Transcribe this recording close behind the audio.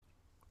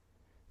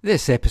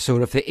This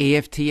episode of the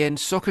AFTN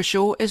Soccer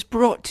Show is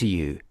brought to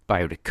you by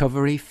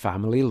Recovery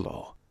Family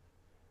Law.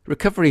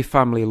 Recovery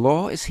Family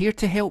Law is here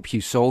to help you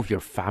solve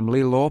your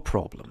family law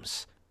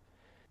problems.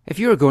 If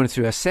you are going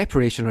through a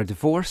separation or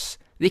divorce,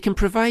 they can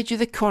provide you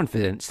the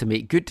confidence to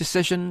make good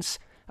decisions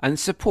and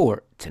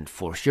support to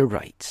enforce your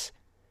rights.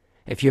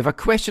 If you have a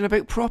question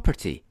about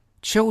property,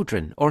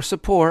 children or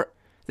support,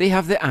 they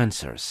have the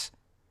answers.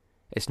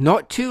 It's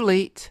not too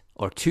late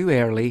or too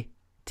early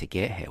to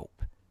get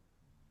help.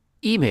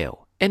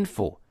 Email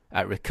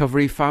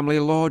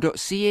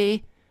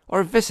info@recoveryfamilylaw.ca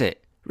or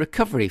visit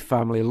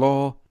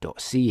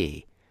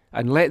recoveryfamilylaw.ca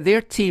and let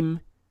their team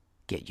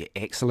get you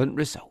excellent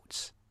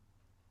results.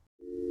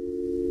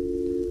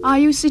 Are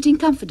you sitting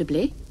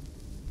comfortably?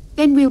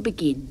 Then we'll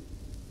begin.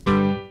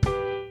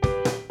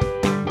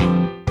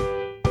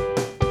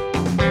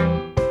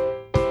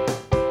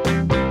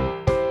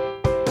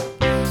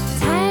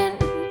 10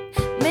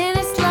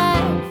 minutes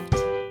left.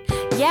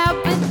 Yeah,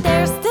 but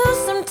there's still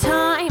some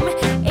time.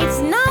 It's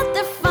not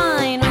the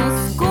final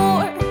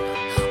score.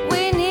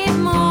 We need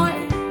more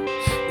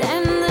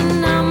than the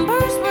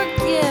numbers we're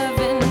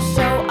given.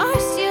 Show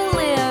us you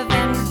live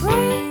and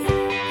breathe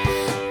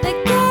the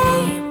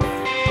game.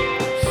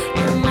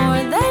 You're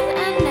more than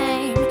a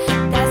name.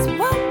 That's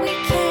what we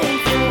came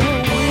for.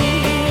 We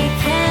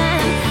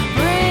can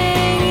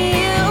bring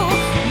you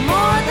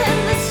more than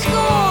the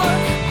score.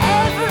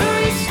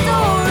 Every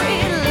story.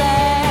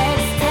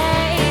 Let's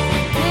take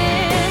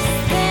this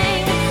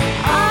thing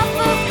off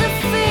of the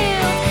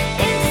field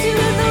into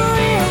the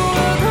real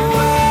world,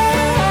 away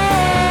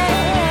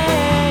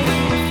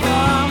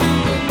from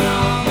the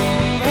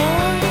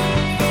numbers,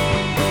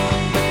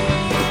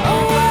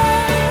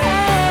 away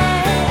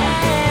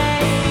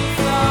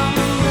from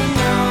the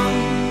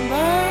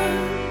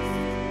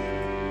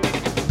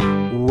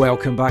numbers.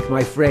 Welcome back,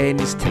 my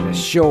friends, to the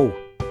show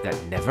that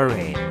never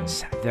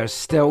ends. There's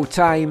still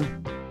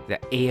time. The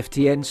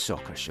AFTN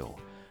Soccer Show,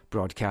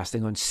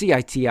 broadcasting on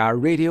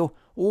CITR Radio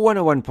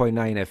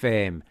 101.9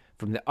 FM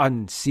from the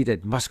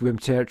unceded Musqueam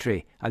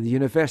territory at the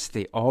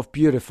University of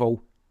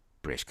beautiful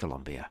British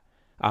Columbia.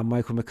 I'm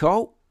Michael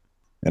McCall,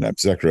 And I'm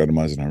Zachary Adam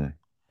Eisenhower.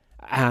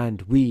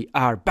 and we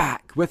are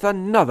back with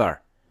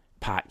another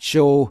packed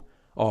show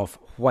of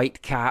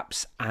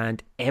Whitecaps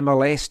and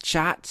MLS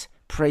chat,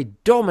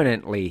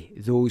 predominantly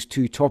those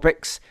two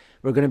topics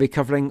we're going to be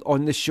covering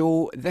on the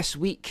show this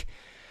week.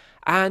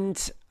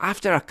 And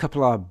after a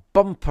couple of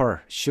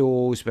bumper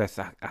shows with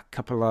a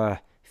couple of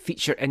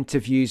feature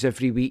interviews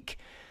every week,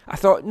 I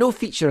thought no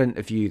feature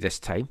interview this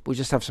time. We'll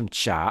just have some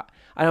chat.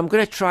 And I'm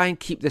going to try and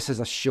keep this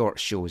as a short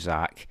show,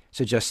 Zach.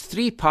 So just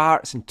 3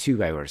 parts and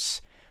 2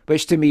 hours,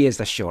 which to me is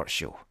the short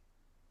show.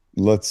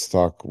 Let's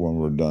talk when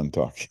we're done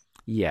talking.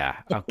 Yeah,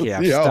 okay,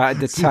 I've See how- started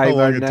the see how long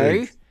timer it now.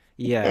 takes.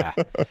 Yeah.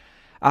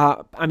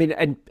 I mean,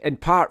 in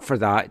part for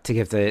that, to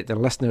give the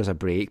listeners a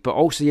break, but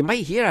also you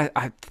might hear,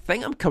 I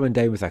think I'm coming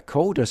down with a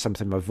cold or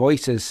something. My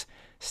voice is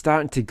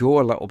starting to go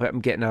a little bit. I'm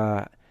getting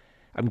a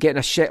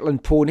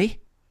Shetland pony,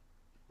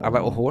 a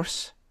little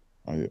horse.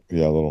 Yeah,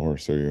 a little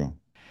horse. There you go.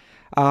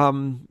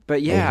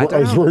 But yeah, I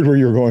was worried where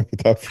you were going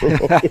with that for a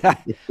moment.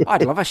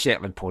 I'd love a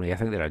Shetland pony. I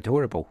think they're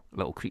adorable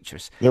little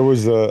creatures. There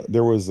was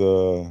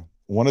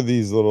one of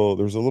these little.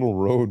 There was a little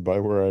road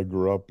by where I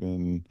grew up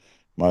in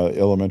my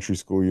elementary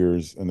school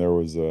years, and there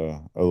was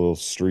a little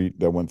street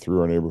that went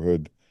through our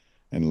neighborhood,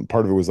 and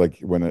part of it was like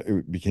when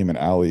it became an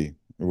alley.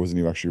 It wasn't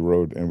even actually a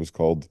road, and it was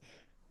called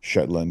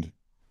Shetland.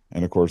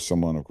 And of course,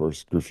 someone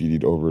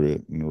graffitied over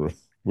it and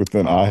with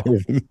an I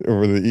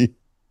over the E.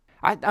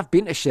 I've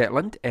been to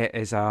Shetland. It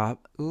is a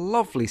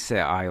lovely set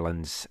of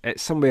islands.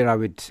 It's somewhere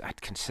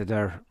I'd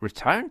consider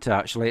retiring to,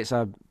 actually. It's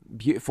a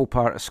beautiful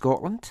part of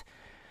Scotland.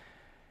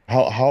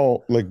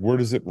 How like where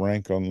does it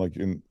rank on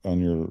on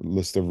your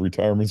list of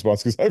retirement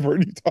spots? Because I've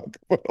heard you talk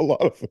about a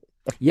lot of it.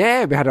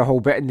 Yeah, we had a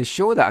whole bit in the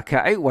show that I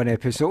cut out one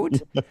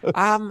episode.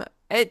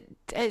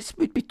 It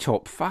would be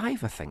top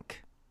 5, I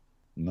think.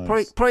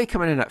 Nice. Probably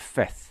coming in at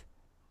 5th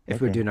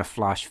if we're Okay. doing a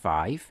Flash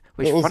 5,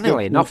 which Well, let's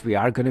funnily get- enough we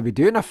are going to be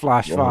doing a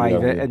Flash Oh, 5 yeah,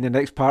 we in the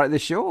next part of the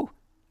show.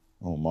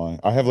 Oh my.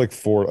 I have like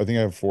 4. I think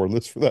I have 4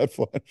 lists for that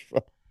flash.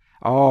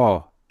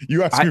 Oh,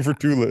 You asked me for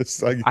 2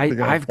 lists. I think I have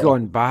I've 5.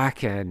 gone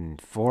back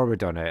and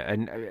forward on it,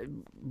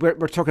 and we're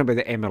talking about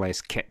the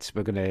MLS kits.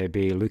 We're going to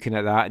be looking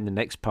at that in the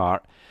next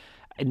part.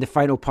 In the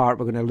final part,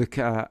 we're going to look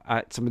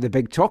at some of the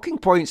big talking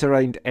points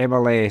around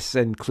MLS,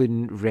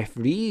 including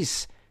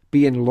referees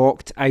being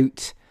locked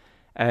out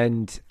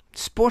and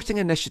sporting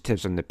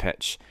initiatives on the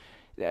pitch.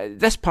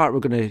 This part,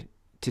 we're going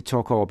to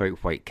talk all about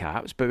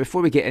Whitecaps. But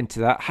before we get into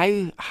that,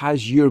 how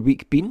has your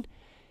week been?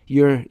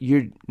 You're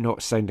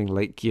not sounding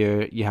like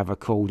you have a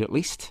cold, at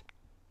least.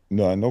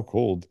 No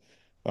cold.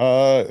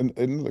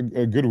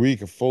 A good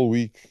week, a full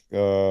week. You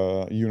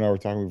and I were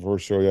talking before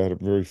the show. Yeah, I had a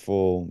very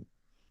full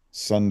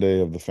Sunday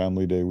of the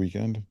family day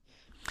weekend.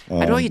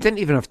 I know you didn't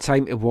even have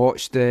time to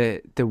watch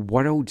the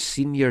World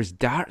Seniors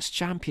Darts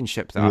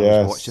Championship that I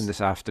Yes. was watching this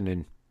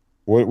afternoon.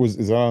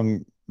 Is that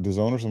on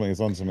DAZN or something? It's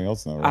on something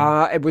else now,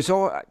 right? It was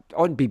on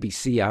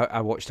BBC. I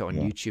watched it on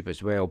Yeah. YouTube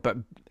as well. But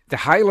The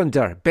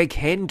Highlander, Big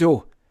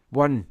Hendo,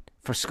 won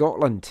for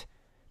Scotland.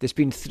 There's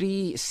been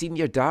 3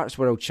 senior darts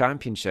world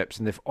championships,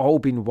 and they've all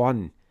been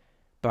won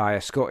by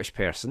a Scottish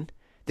person.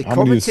 The How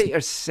many is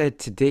commentators said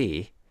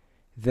today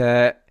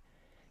that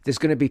there's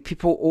going to be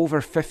people over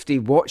 50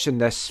 watching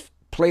this,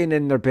 playing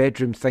in their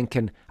bedroom,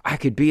 thinking, I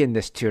could be in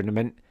this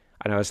tournament.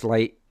 And I was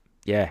like,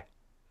 yeah,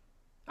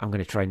 I'm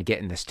going to try and get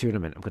in this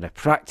tournament. I'm going to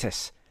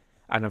practice,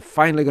 and I'm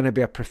finally going to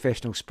be a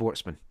professional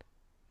sportsman.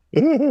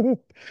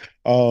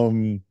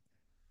 um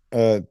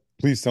uh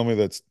please tell me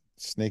that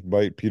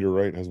Snakebite Peter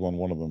Wright has won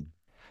one of them.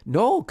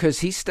 No,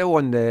 because he's still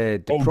on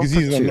the Oh, because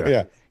proper he's on, tour.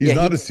 yeah, he's Yeah,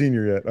 not he a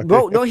senior yet. Okay.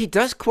 well, no, he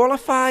does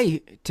qualify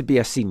to be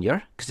a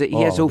senior because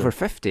he is Oh, over okay.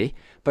 50,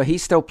 but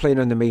he's still playing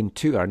on the main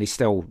tour and he's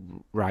still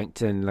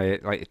ranked in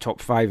like the top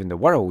 5 in the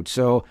world.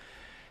 So,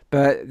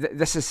 but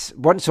this is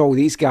once all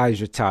these guys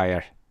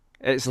retire,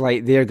 it's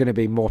like they're going to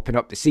be mopping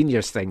up the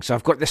seniors thing. So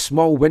I've got this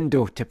small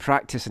window to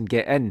practice and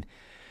get in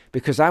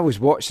because I was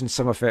watching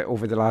some of it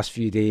over the last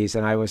few days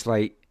and I was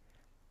like,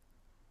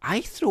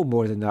 I throw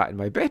more than that in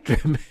my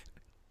bedroom.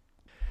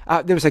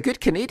 There was a good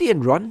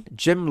Canadian run.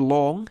 Jim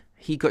Long,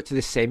 he got to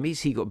the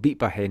semis. He got beat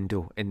by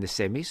Hendo in the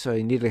semis, so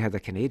he nearly had a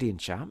Canadian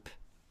champ.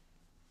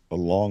 A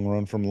long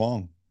run from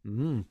Long.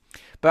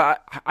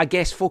 But I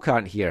guess folk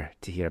aren't here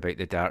to hear about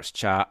the darts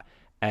chat,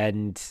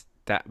 and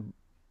that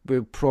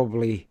we're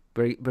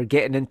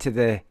getting into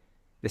the.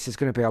 This is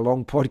going to be a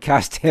long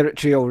podcast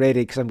territory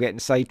already because I'm getting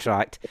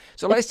sidetracked.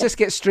 So let's just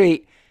get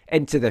straight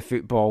into the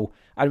football,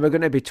 and we're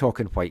going to be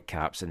talking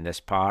Whitecaps in this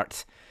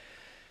part.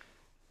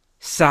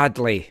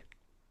 Sadly,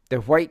 the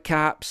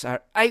Whitecaps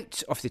are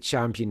out of the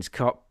Champions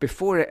Cup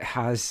before it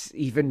has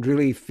even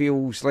really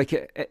feels like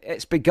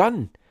it's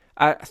begun.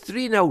 A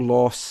 3-0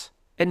 loss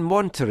in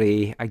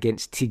Monterrey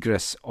against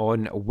Tigres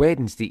on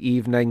Wednesday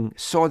evening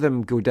saw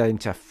them go down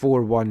to a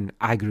 4-1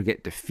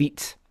 aggregate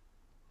defeat.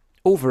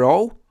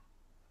 Overall,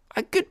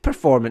 a good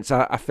performance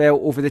I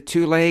felt over the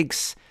 2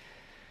 legs.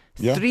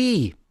 Yeah.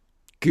 3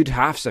 good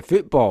halves of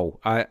football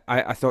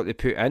I thought they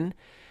put in.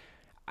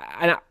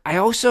 And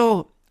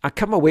I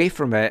come away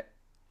from it,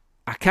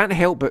 I can't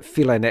help but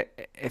feeling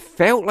it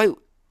felt like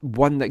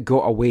one that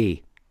got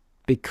away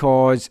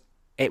because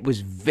it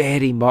was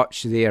very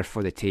much there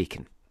for the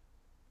taking.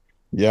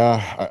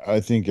 Yeah, I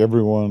think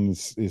everyone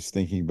is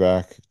thinking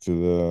back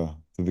to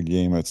the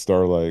game at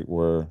Starlight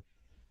where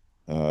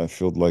it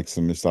felt like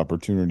some missed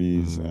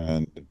opportunities,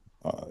 and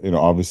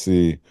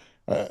obviously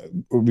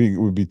it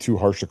would be too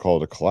harsh to call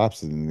it a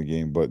collapse in the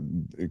game, but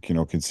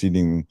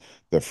conceding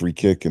that free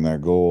kick and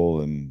that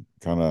goal and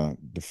kind of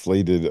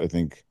deflated, I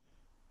think,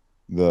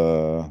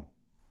 the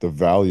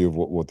value of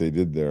what they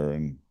did there.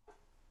 And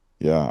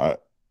yeah,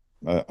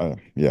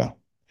 yeah.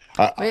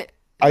 I, But,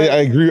 I but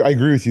agree. I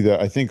agree with you that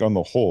I think on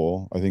the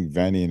whole, I think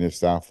Vanny and his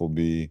staff will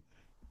be,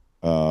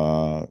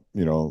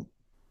 you know,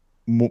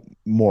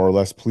 more or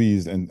less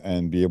pleased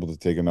and be able to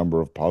take a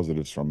number of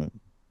positives from it.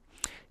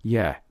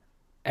 yeah,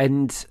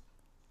 and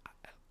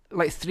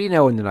like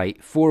 3-0 in the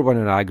night,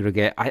 4-1 in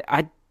aggregate,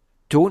 I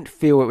don't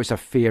feel it was a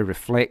fair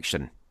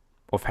reflection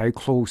of how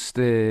close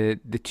the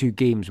 2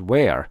 games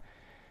were.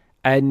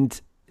 And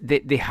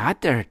they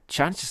had their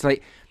chances.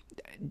 Like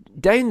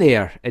down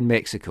there in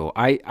Mexico,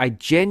 I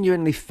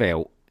genuinely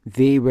felt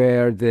they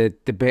were the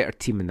better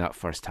team in that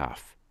first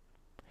half.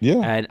 Yeah,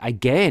 And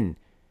again,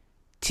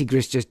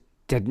 Tigres just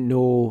didn't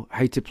know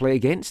how to play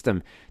against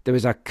them. There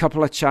was a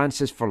couple of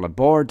chances for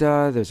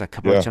Laborda. There was a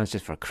couple of yeah,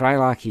 chances for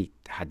Krylak. He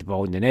had the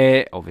ball in the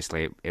net.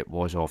 Obviously, it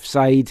was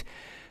offside.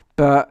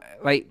 But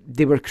like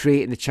they were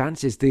creating the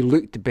chances. They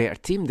looked the better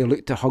team. They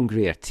looked a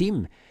hungrier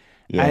team.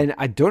 yeah. And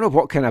I don't know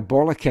what kind of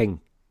bollocking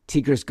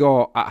Tigres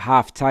got at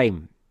half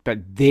time,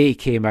 but they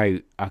came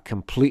out a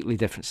completely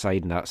different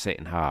side in that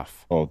second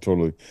half. Oh,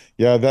 totally.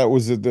 Yeah, that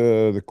was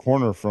the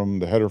corner from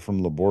the header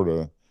from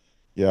Laborda.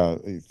 Yeah,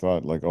 he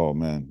thought like, oh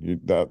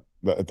man,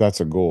 that's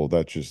a goal.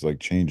 That just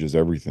like changes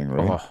everything,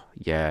 right? Oh,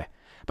 yeah.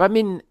 But I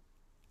mean,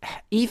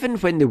 even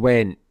when they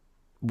went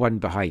one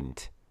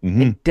behind,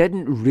 Hmm. it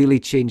didn't really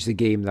change the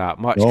game that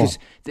much No. because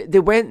they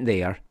went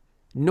there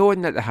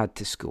knowing that they had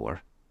to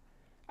score.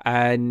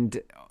 And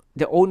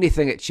the only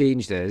thing it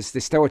changed is they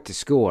still had to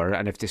score,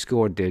 and if they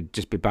scored, they'd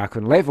just be back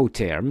on level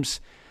terms.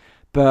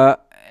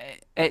 But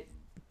it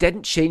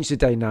didn't change the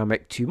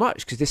dynamic too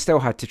much because they still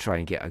had to try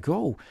and get a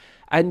goal.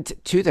 And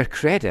to their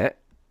credit,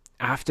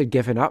 after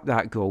giving up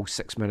that goal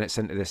 6 minutes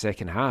into the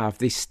second half,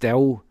 they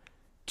still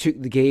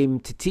took the game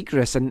to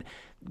Tigres, and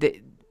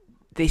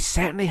they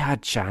certainly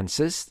had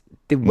chances.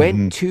 They Hmm.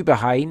 went 2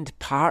 behind,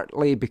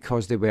 partly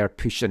because they were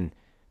pushing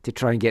to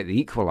try and get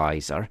the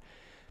equaliser,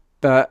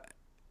 but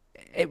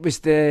it was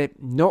the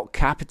not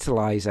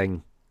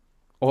capitalising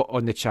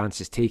on the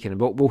chances taken.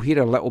 And we'll hear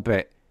a little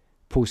bit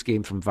post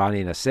game from Vanny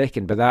in a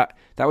second, but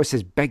that was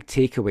his big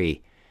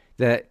takeaway,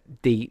 that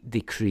they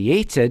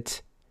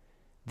created,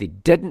 they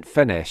didn't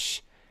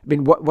finish. I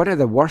mean, one of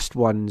the worst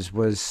ones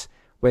was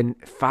when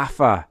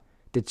Fafa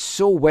did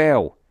so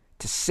well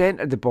to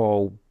centre the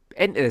ball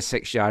into the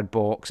 6-yard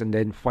box, and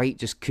then White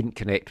just couldn't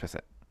connect with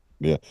it.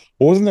 Yeah.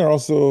 Well, wasn't there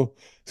also,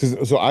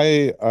 'cause- so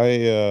I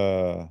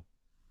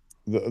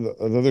the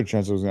other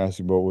chance I was going to ask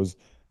you about was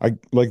I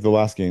like the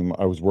last game.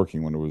 I was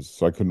working when it was,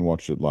 so I couldn't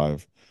watch it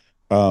live.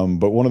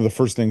 But one of the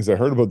first things I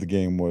heard about the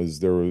game was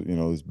there was,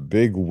 this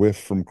big whiff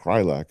from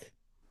Krylak.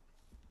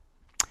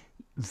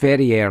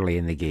 Very early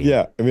in the game.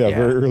 Yeah, yeah,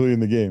 very Yeah. early in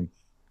the game.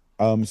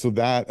 So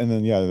that, and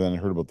then yeah, then I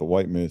heard about the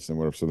white mist and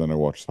whatever. So then I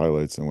watched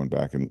highlights and went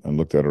back and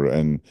looked at it,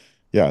 and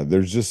yeah,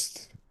 there's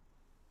just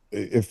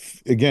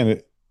if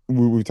again,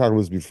 we've talked about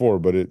this before,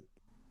 but it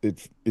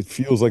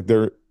feels like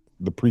they're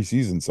the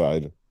preseason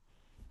side,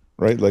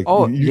 right? Like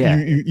Oh,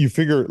 yeah. you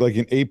figure like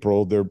in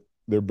April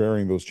they're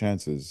bearing those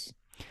chances.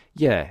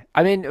 Yeah.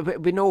 I mean,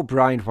 we know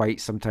Brian White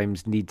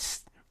sometimes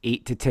needs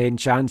 8 to 10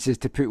 chances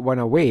to put one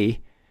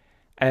away.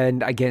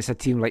 And against a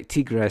team like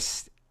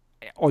Tigres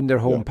on their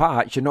Yeah, home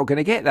patch, you're not going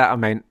to get that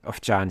amount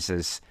of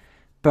chances.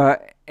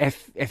 But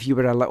if you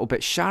were a little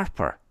bit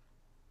sharper,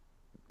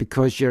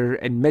 because you're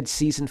in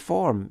mid-season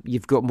form,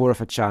 you've got more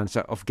of a chance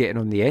of getting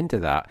on the end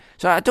of that.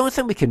 So I don't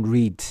think we can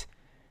read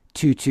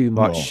too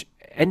no, much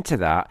into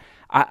that.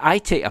 I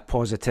take a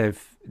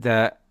positive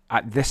that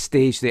at this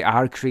stage they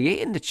are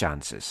creating the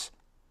chances.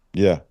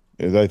 yeah.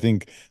 I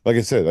think, like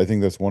I said, I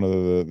think that's one of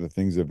the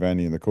things that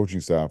Vanny and the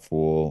coaching staff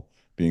will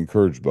be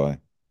encouraged by.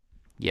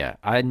 Yeah,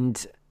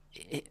 and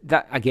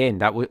that again,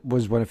 that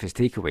was one of his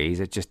takeaways.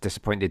 It just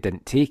disappointed they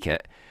didn't take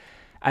it.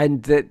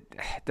 And that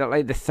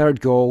like the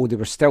third goal, they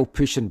were still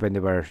pushing when they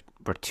were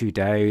two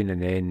down,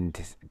 and then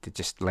they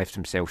just left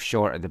themselves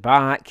short at the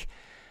back.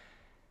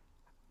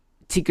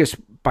 Tigres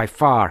by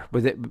far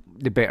were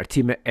the better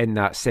team in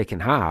that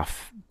second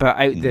half, but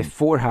out the Mhm.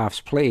 four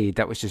halves played,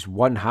 that was just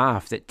one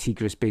half that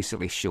Tigres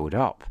basically showed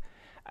up.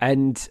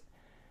 And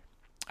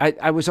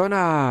I was on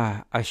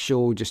a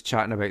show just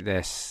chatting about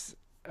this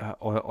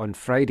on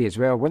Friday as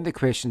well. One of the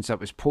questions that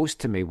was posed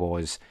to me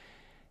was,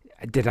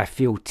 did I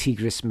feel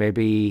Tigres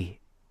maybe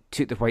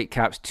took the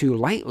Whitecaps too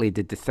lightly?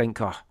 Did they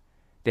think, oh,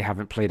 they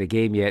haven't played a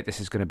game yet, this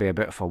is going to be a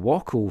bit of a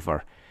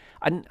walkover?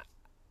 And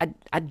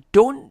I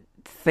don't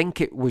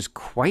think it was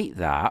quite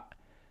that,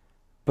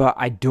 but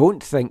I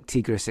don't think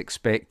Tigres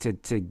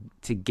expected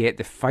to get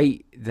the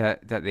fight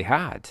that they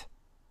had.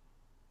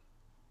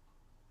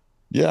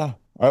 Yeah.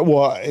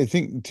 Well, I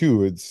think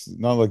too, it's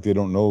not like they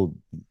don't know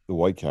the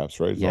Whitecaps,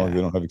 right? It's not like Yeah.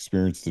 they don't have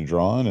experience to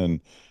draw on.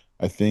 And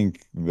I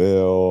think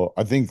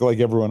like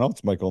everyone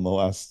else, Michael, in the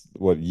last,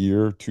 what,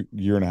 year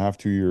and a half,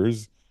 2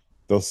 years,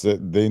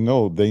 they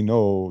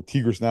know,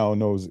 Tigres now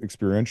knows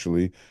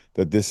experientially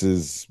that this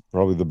is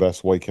probably the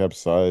best Whitecap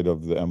side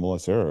of the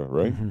MLS era,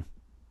 right? hmm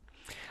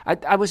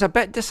I was a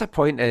bit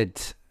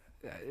disappointed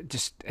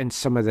just in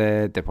some of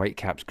the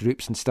Whitecaps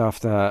groups and stuff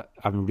that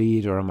I'm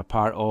read or I'm a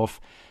part of.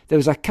 There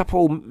was a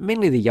couple,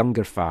 mainly the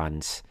younger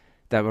fans,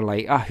 that were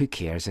like, who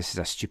cares? This is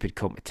a stupid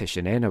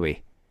competition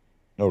anyway.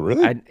 Oh,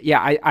 really? And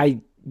yeah,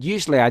 I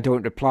usually I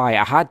don't reply.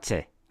 I had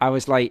to. I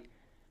was like,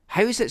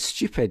 how is it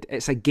stupid?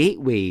 It's a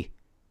gateway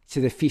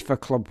to the FIFA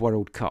Club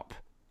World Cup.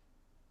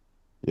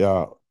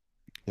 Yeah.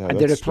 Yeah, And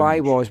the that's reply strange.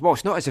 was, well,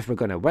 it's not as if we're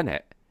going to win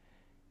it.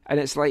 And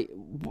it's like,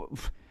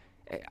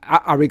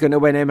 are we going to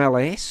win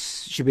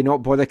MLS? Should we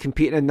not bother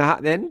competing in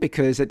that then?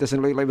 Because it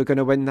doesn't look like we're going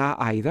to win that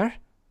either.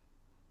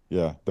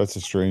 Yeah, that's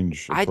a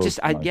strange I approach just,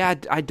 in my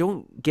opinion. I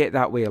don't get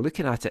that way of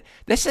looking at it.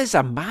 This is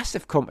a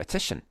massive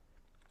competition.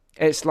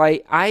 It's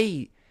like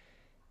I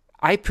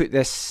put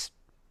this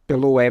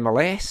below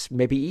MLS,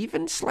 maybe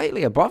even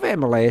slightly above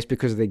MLS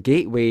because of the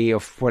gateway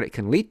of what it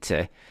can lead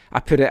to. I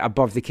put it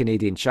above the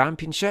Canadian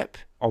Championship.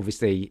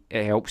 Obviously,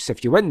 it helps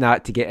if you win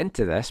that to get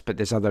into this, but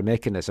there's other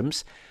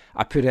mechanisms.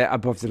 I put it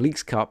above the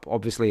Leagues Cup,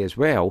 obviously, as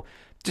well,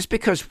 just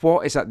because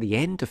what is at the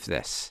end of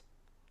this?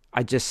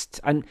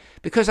 And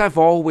because I've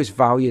always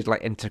valued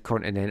like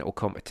intercontinental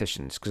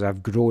competitions, because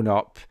I've grown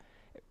up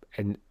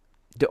in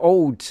the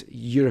old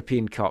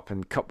European Cup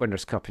and Cup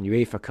Winners' Cup and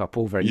UEFA Cup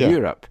over in Yeah.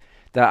 Europe,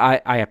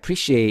 that I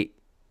appreciate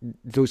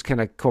those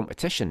kind of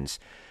competitions.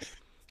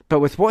 But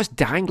with what's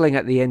dangling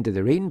at the end of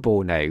the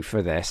rainbow now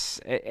for this,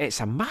 it's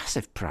a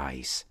massive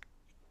prize.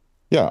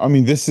 Yeah, I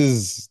mean, this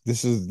is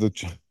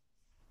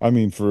I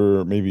mean,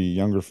 for maybe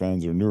younger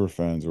fans or newer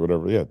fans or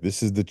whatever, yeah,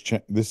 this is the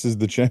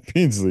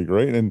Champions League,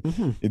 right? And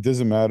hmm it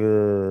doesn't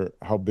matter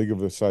how big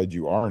of a side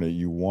you are in it,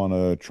 you want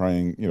to try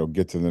and,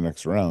 get to the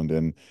next round.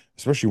 And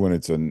especially when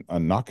it's a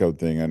knockout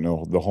thing, I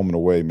know the home and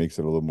away makes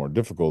it a little more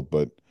difficult,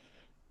 but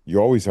you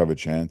always have a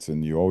chance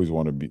and you always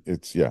want to be,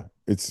 yeah,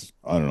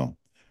 I don't know.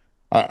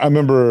 I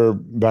remember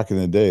back in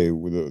the day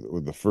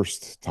with the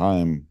first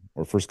time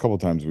or first couple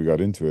times we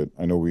got into it.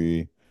 I know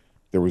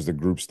there was the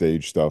group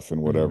stage stuff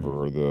and whatever,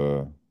 Mm.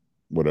 or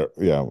whatever.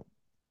 Yeah,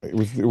 it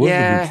was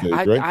the group Yeah,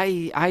 stage, right?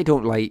 I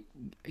don't like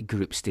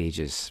group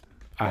stages.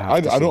 I I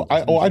have to say, don't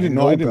just in I didn't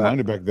know, I general, didn't but mind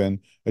it back then.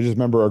 I just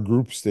remember our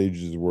group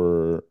stages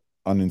were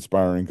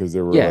uninspiring because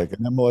they were yeah, like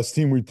an MLS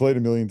team we played a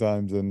million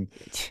times and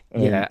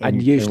yeah,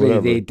 and and usually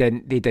whatever. they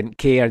didn't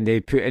care, and they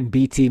put in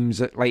B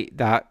teams like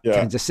that Yeah.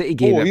 Kansas City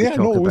game Oh that we yeah,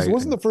 talk no, about,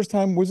 wasn't and the first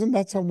time, wasn't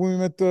that time when we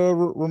met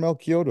Romel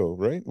Kyoto,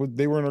 right?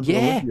 They were in our yeah,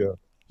 Olympia.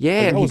 yeah,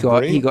 Like and that was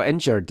he great. got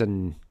injured,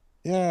 and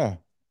Yeah.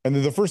 And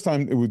then the first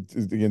time it was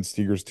against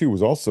Tigers too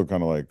was also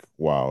kind of like,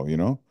 wow, you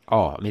know?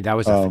 Oh, I mean, that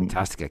was a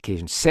fantastic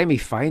occasion.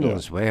 Semi-final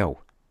as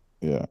well.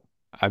 Yeah.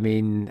 I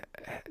mean,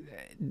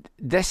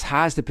 this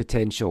has the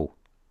potential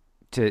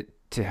to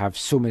have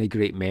so many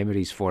great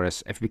memories for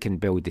us if we can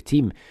build the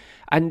team.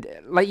 And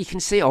like you can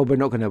say, oh, we're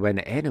not going to win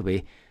it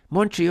anyway.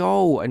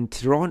 Montreal and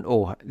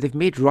Toronto, they've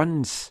made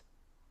runs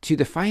to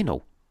the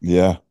final.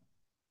 Yeah.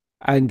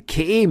 And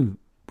came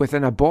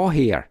within a ball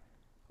hair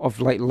of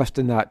like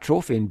lifting that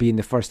trophy and being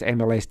the first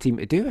MLS team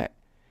to do it.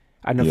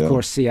 And of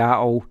course,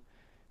 Seattle,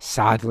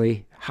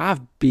 sadly,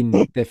 have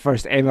been the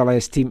first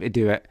MLS team to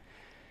do it.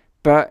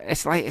 But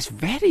it's like, it's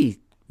very,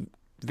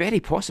 very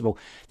possible.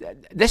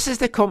 This is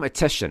the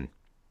competition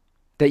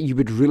that you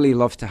would really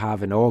love to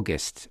have in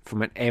August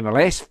from an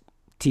MLS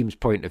team's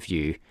point of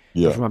view.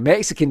 Yeah. But from a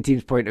Mexican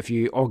team's point of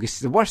view, August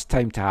is the worst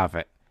time to have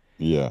it.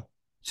 Yeah.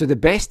 So the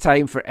best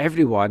time for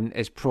everyone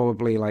is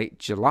probably like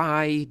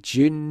July,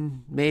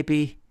 June,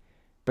 maybe.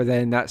 But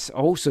then that's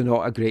also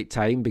not a great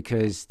time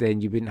because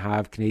then you wouldn't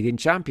have Canadian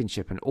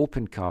Championship and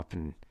Open Cup.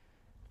 And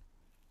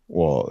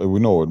well, we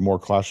know it more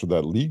clash with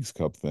that Leagues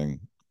Cup thing.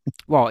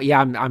 Well,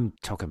 yeah, I'm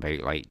talking about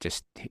like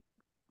just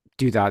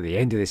do that at the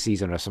end of the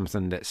season or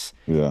something. That's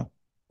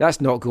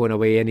not going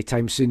away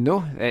anytime soon,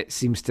 though. It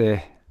seems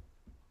to.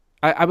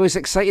 I was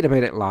excited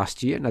about it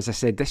last year, and as I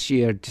said, this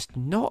year just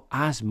not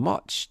as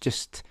much.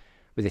 Just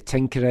with the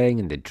tinkering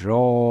and the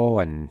draw,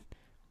 and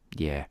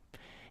yeah.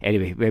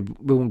 Anyway, we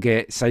won't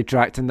get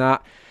sidetracked on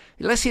that.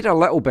 Let's hear a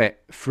little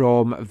bit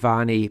from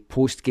Vanni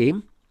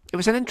post-game. It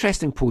was an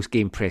interesting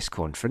post-game press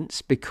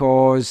conference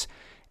because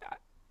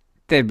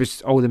there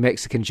was all the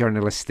Mexican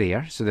journalists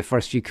there. So the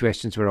first few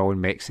questions were all in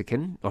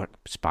Mexican, or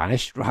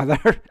Spanish, rather.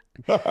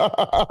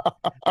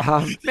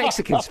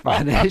 Mexican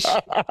Spanish.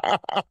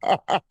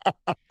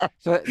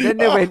 So then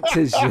they went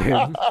to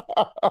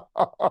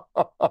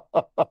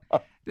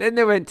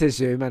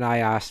Zoom. And I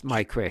asked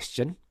my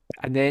question.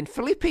 And then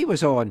Felipe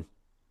was on.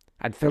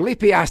 And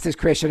Felipe asked his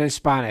question in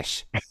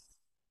Spanish.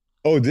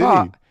 Oh, did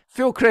he?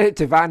 Full credit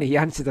to Vanni, he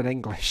answered in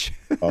English.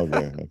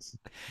 Okay.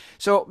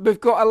 So we've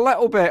got a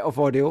little bit of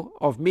audio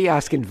of me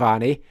asking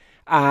Vanni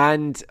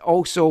and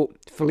also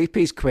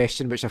Felipe's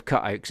question, which I've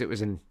cut out because it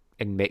was in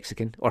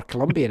Mexican, or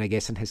Colombian, I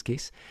guess, in his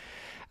case.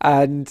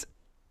 And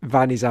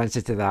Vanni's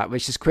answer to that,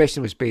 which his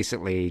question was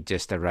basically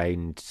just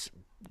around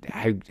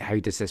how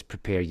does this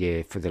prepare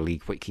you for the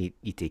league? What can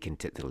you take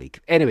into the league?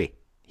 Anyway,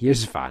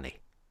 here's Vanni.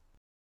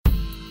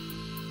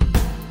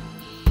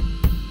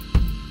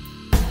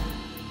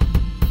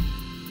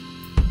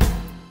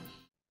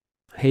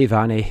 Hey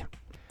Vanni,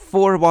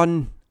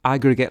 4-1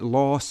 aggregate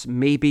loss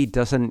maybe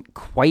doesn't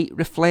quite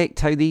reflect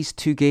how these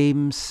two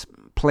games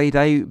played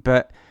out,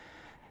 but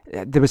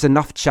there was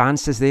enough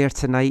chances there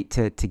tonight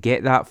to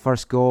get that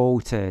first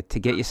goal, to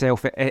get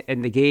yourself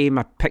in the game.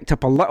 I picked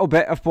up a little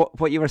bit of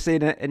what you were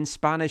saying in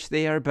Spanish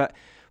there, but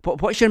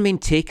what's your main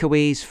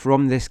takeaways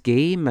from this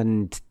game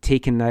and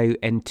taken now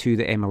into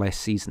the MLS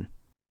season?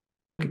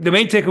 The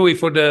main takeaway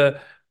for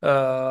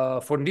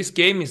this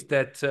game is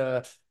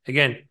that,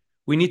 again,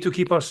 we need to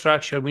keep our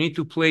structure. We need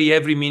to play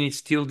every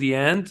minute till the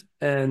end.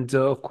 And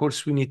of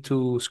course, we need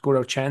to score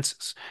our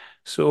chances.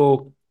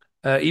 So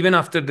even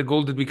after the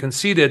goal that we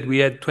conceded, we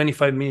had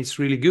 25 minutes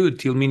really good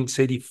till minutes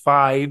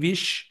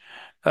 85-ish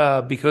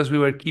because we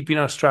were keeping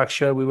our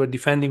structure. We were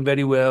defending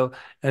very well.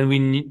 And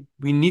we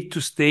need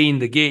to stay in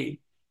the game.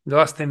 In the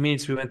last 10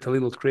 minutes, we went a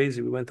little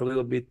crazy. We went a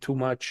little bit too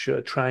much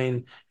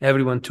trying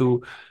everyone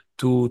to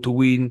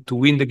win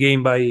the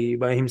game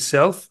by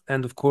himself.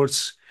 And of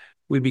course,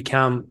 we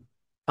become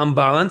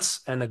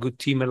unbalanced, and a good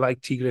team like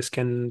Tigres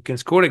can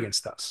score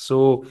against us.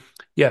 So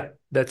yeah,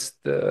 that's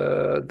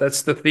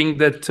the thing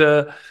that's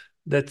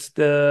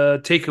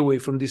the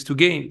takeaway from these two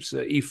games.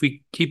 If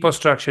we keep our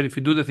structure, if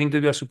we do the thing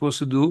that we are supposed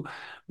to do,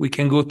 we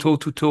can go toe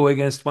to toe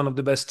against one of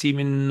the best team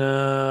in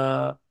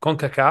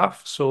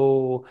CONCACAF.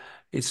 So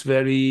it's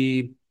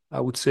very, I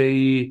would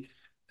say,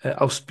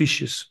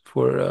 auspicious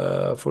for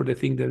the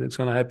thing that is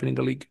going to happen in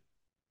the league.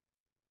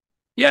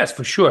 Yes,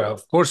 for sure.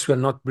 Of course, we're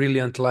not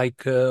brilliant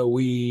like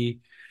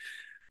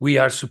we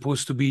are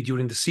supposed to be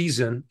during the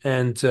season,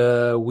 and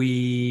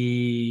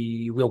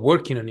we are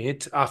working on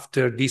it.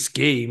 After this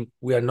game,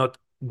 we are not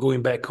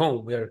going back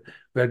home. We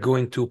are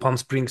going to Palm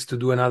Springs to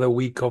do another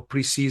week of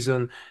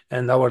preseason,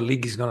 and our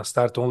league is going to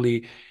start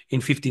only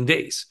in 15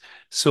 days.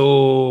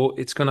 So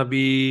it's going to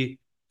be,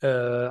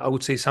 I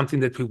would say,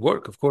 something that we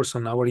work, of course,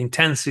 on our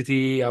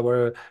intensity,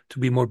 to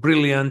be more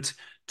brilliant,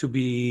 to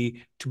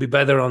be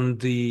better on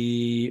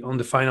the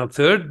final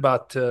third.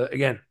 But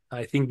again,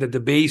 I think that the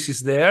base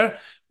is there.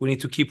 We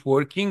need to keep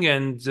working,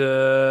 and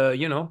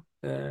the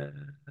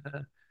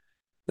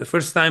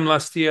first time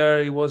last year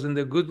it wasn't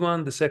a good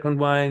one. The second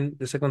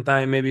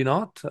time maybe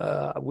not.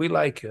 I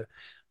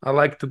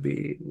like to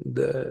be in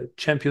the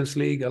Champions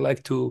League.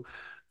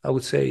 I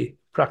would say,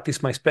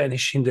 practice my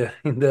Spanish in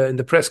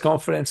the press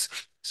conference.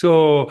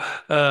 So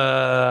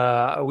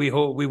we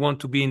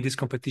want to be in this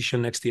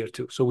competition next year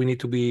too. So we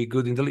need to be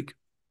good in the league.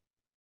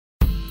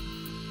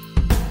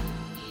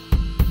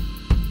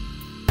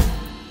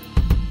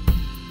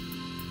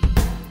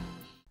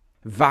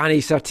 Vanni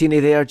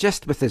Sartini there,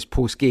 just with his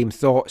post-game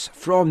thoughts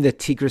from the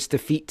Tigres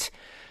defeat.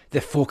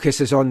 The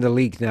focus is on the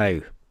league now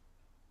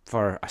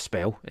for a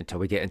spell until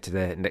we get into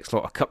the next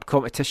lot of cup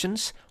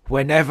competitions,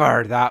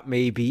 whenever that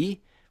may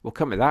be. We'll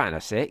come to that in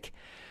a sec.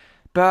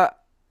 But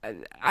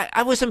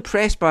I was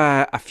impressed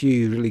by a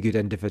few really good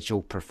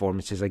individual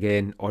performances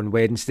again on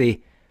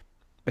Wednesday.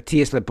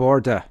 Matthias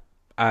Laborda,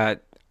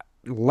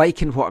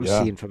 liking what I'm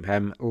Yeah. seeing from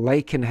him,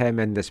 liking him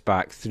in this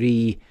back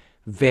three,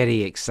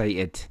 very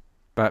excited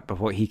by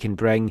what he can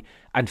bring.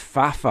 And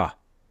Fafa,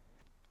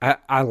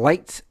 I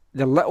liked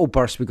the little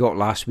burst we got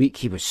last week.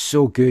 He was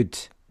so good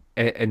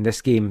in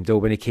this game, though,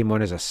 when he came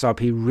on as a sub.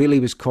 He really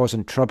was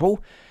causing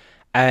trouble.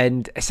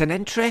 And it's an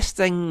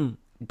interesting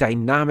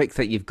dynamic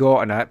that you've got.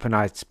 And when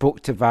I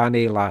spoke to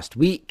Vanni last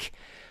week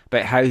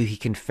about how he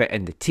can fit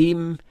in the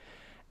team,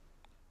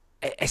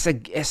 it's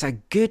a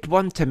good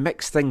one to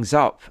mix things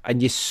up.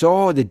 And you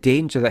saw the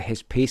danger that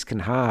his pace can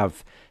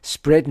have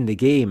spreading the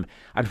game.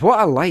 And what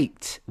I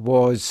liked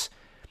was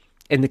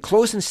in the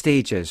closing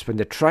stages, when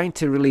they're trying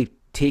to really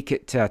take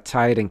it to a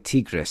tiring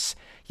Tigris,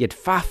 you had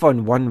Faf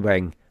on one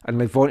wing and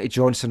Levante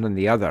Johnson on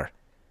the other.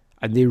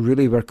 And they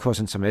really were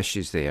causing some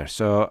issues there.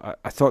 So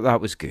I thought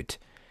that was good.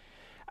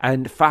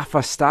 And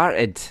Fafa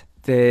started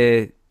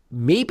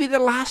maybe the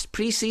last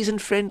pre-season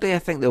friendly. I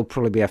think there'll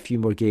probably be a few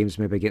more games,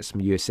 maybe against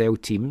some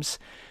USL teams.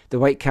 The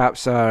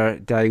Whitecaps are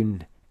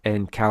down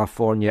in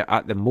California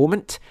at the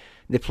moment.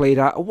 They played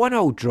a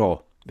 1-1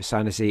 draw with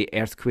San Jose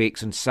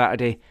Earthquakes on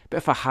Saturday. Bit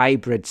of a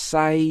hybrid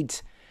side.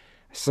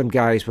 Some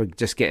guys were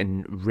just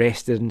getting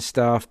rested and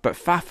stuff. But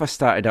Fafa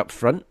started up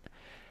front.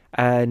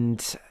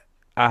 And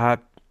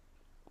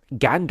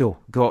Gando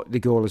got the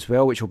goal as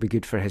well, which will be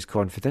good for his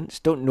confidence.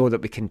 Don't know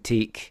that we can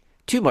take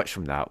too much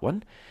from that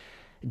one.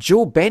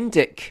 Joe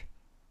Bendick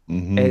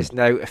is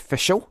now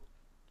official,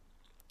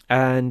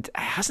 and it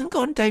hasn't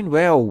gone down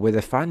well with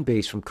the fan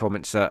base from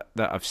comments that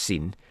I've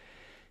seen.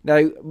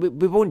 Now, we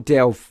won't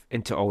delve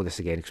into all this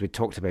again because we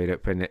talked about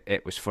it when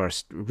it was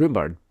first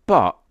rumoured,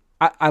 but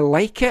I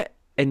like it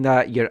in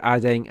that you're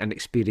adding an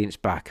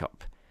experienced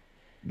backup.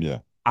 Yeah.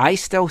 I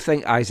still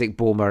think Isaac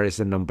Boehmer is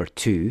the number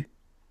 2.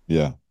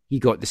 Yeah. He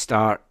got the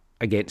start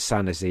against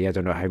San Jose. I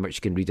don't know how much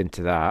you can read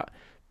into that.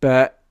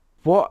 But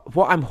what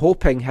I'm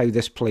hoping how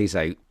this plays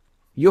out,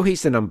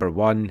 Yohi's the number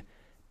 1.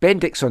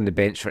 Bendick's on the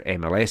bench for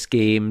MLS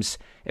games.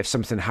 If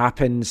something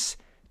happens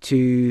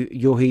to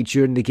Yohi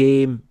during the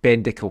game,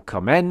 Bendick will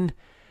come in.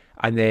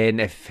 And then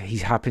if he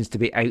happens to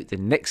be out the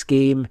next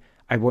game,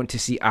 I want to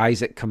see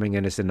Isaac coming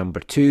in as the number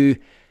 2,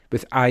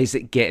 with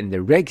Isaac getting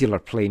the regular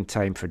playing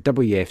time for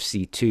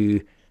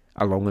WFC2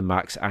 along with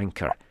Max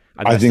Anchor.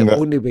 And that's the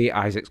only way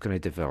Isaac's going to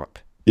develop.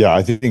 Yeah,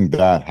 I think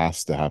that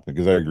has to happen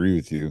because I agree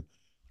with you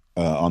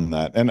on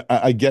that. And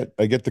I get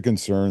the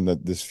concern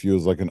that this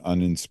feels like an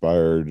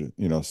uninspired,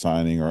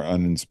 signing or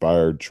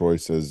uninspired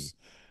choice as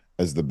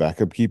the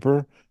backup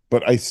keeper.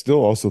 But I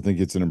still also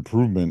think it's an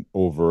improvement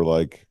over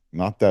like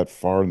not that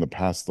far in the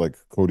past, like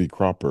Cody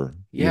Cropper,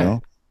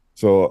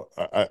 So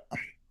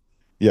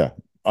yeah,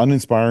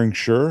 uninspiring,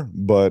 sure,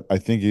 but I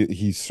think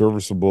he's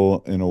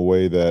serviceable in a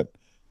way that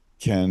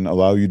can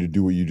allow you to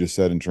do what you just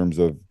said in terms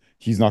of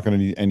he's not going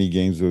to need any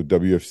games of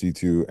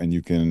WFC2, and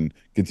you can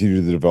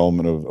continue the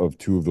development of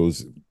two of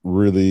those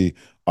really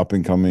up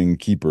and coming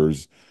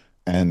keepers,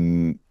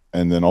 and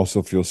then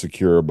also feel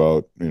secure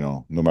about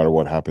no matter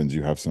what happens,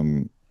 you have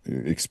some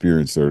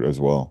experience there as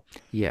well.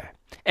 Yeah,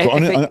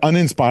 so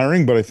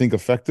uninspiring, but I think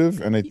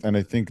effective, and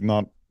I think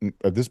not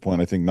at this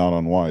point. I think not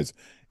unwise,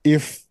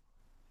 if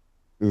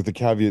with the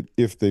caveat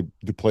if they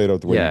do play it out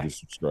the way you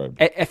just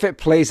described. If it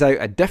plays out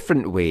a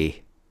different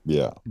way.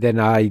 Yeah. Then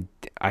I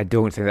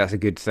don't think that's a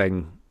good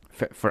thing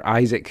for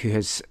Isaac, who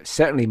has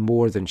certainly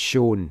more than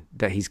shown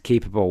that he's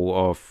capable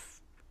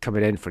of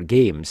coming in for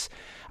games.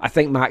 I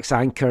think Max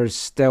Anchor's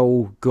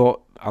still got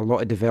a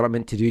lot of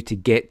development to do to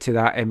get to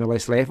that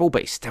MLS level,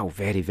 but he's still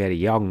very, very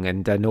young,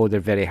 and I know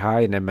they're very high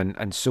in him,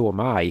 and so am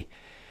I.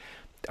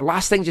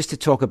 Last thing just to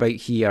talk about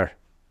here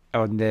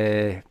on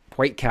the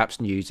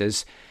Whitecaps news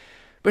is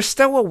we're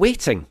still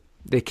awaiting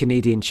the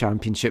Canadian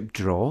Championship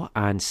draw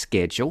and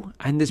schedule,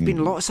 and there's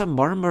been lots of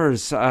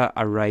murmurs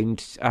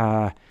around.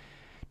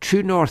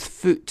 True North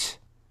Foot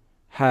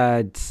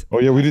had... Oh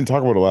yeah, we didn't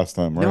talk about it last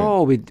time, right?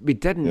 No, we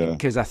didn't,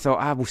 because I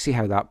thought, we'll see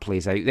how that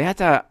plays out. They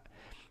had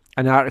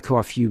an article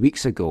a few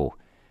weeks ago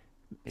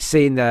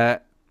saying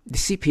that the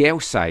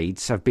CPL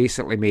sides have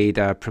basically made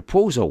a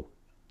proposal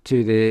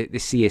to the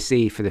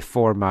CSA for the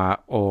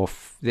format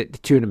of the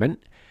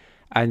tournament,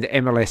 and the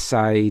MLS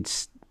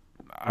sides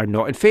are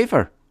not in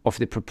favour of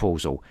the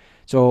proposal.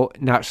 So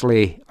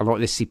naturally, a lot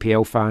of the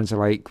CPL fans are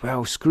like,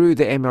 well, screw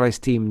the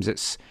MLS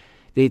teams,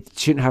 they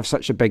shouldn't have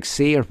such a big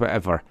say or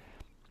whatever.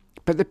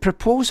 But the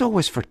proposal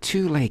was for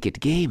 2-legged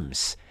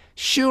games.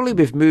 Surely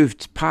we've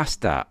moved past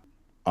that.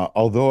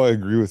 Although I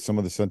agree with some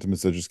of the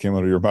sentiments that just came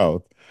out of your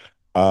mouth,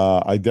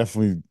 I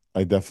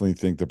definitely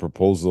think the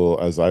proposal,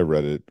 as I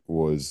read it,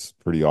 was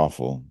pretty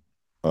awful.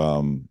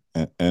 And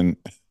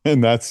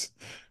that's,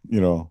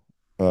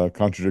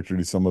 contradictory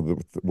to some of the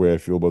way I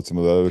feel about some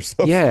of the other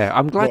stuff. Yeah,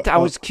 I'm glad. But I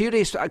was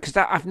curious because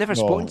I've never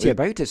spoken no, to you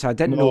about it, so I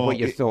didn't know no, what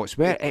your thoughts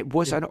were. It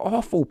was an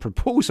awful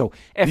proposal,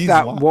 if these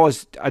that la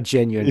was a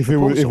genuine if it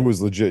proposal.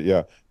 was legit,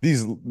 yeah.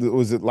 These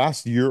was it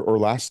last year or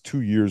last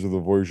 2 years of the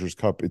Voyageurs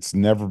Cup. It's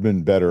never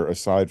been better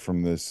aside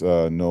from this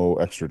no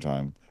extra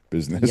time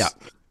Yeah, business.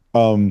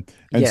 Um,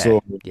 and yeah,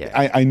 so yeah,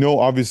 I know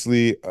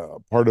obviously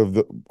part of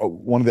the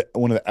one of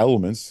the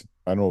elements,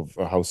 I don't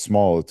know how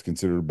small it's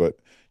considered, but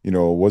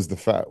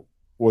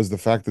was the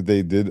fact that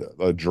they did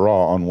a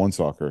draw on one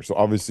soccer. So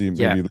obviously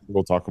yeah. maybe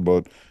we'll talk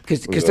about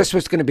Because the this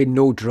was going to be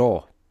no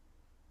draw.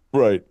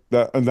 right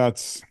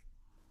that's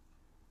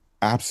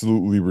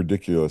absolutely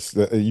ridiculous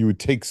that you would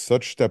take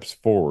such steps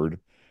forward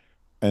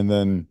and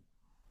then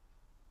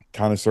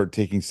kind of start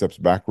taking steps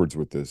backwards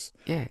with this.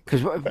 Yeah,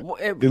 because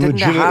It didn't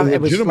they have?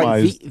 It was like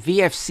legitimized,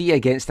 VFC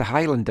against the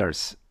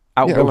Highlanders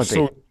at yeah, it was Willoughby.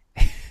 so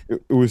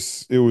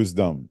it was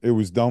dumb. It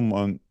was dumb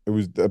on it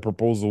was the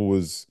proposal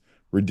was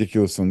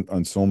ridiculous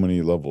on so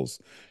many levels.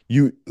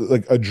 You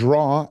like a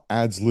draw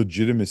adds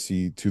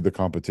legitimacy to the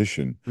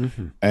competition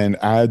Hmm. and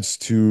adds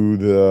to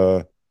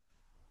the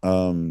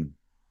um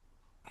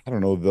I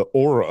don't know, the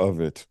aura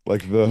of it.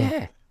 Like the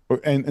Yeah,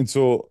 and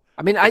so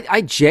I mean,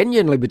 I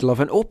genuinely would love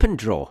an open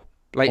draw.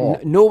 Like oh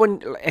no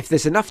one, if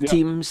there's enough yeah.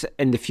 teams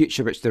in the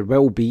future, which there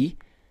will be,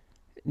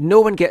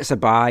 no one gets a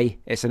bye.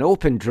 It's an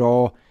open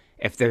draw.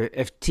 If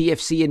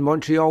TFC and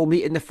Montreal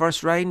meet in the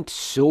first round,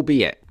 so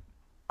be it.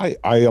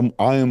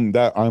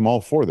 I'm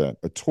all for that.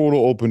 A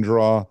total open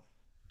draw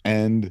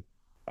and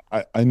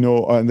I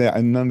know and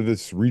none of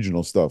this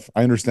regional stuff.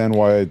 I understand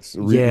why it's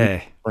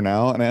Yeah, for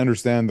now, and I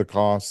understand the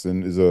cost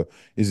and is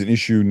an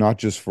issue not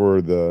just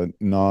for the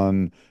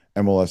non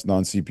MLS,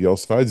 non CPL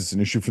sides. It's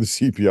an issue for the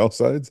CPL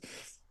sides.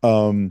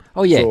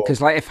 oh yeah, So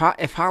because like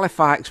if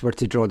Halifax were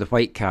to draw the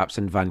Whitecaps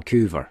in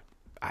Vancouver,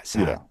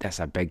 yeah, that's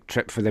a big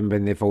trip for them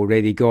when they've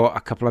already got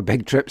a couple of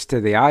big trips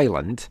to the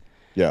island.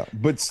 yeah,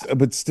 but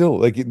still,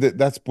 like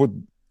that's what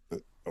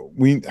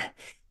we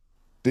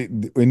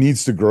it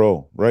needs to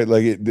grow, right?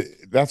 Like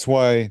that's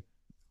why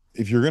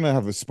if you're gonna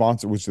have a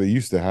sponsor, which they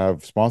used to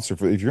have sponsor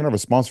for, if you're gonna have a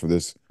sponsor for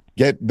this,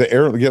 get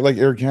like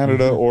Air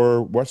Canada Hmm.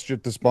 or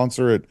WestJet to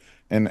sponsor it,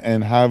 and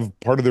have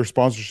part of their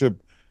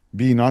sponsorship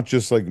be not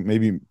just like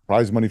maybe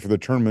prize money for the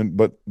tournament,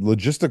 but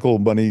logistical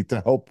money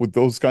to help with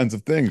those kinds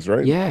of things,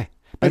 right? Yeah,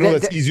 I but know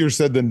that's easier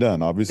said than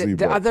done, obviously,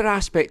 the but other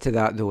aspect to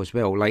that though as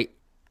well, like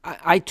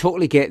I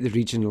totally get the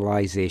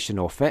regionalisation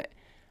of it.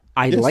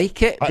 I yes,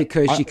 like it I,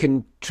 because I you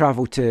can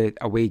travel to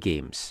away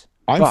games.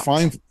 I'm But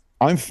fine.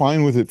 I'm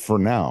fine with it for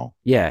now.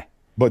 yeah,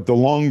 But the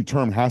long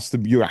term has to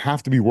be, you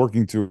have to be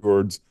working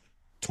towards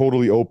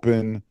totally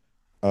open,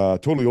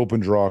 totally open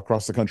draw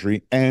across the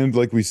country. And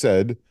like we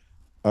said,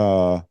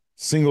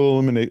 single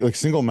eliminate, like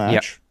single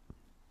yeah. match.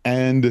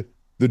 And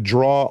the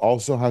draw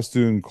also has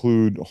to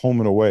include home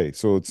and away.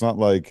 So it's not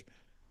like,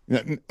 you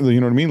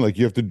know what I mean? Like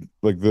you have to,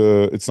 like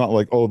it's not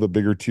like, oh, the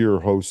bigger tier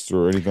hosts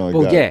or anything like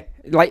Well, that. yeah,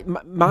 like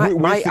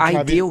my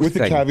ideal With the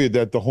thing. caveat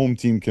that the home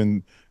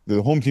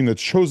team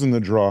that's chosen the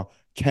draw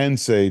can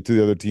say to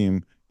the other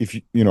team, if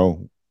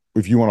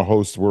if you want to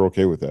host, we're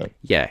okay with that.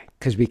 Yeah,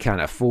 because we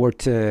can't afford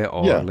to,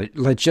 or Yeah,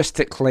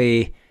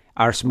 logistically,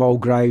 our small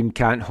ground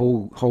can't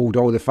hold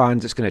all the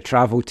fans it's going to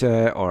travel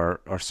to, or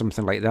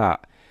something like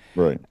that.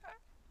 right.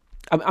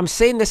 I'm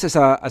saying this as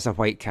a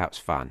Whitecaps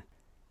fan.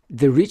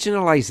 The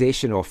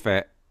regionalisation of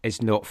it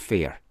is not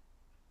fair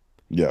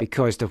Yeah.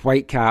 because the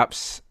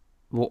Whitecaps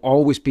will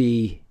always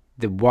be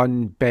the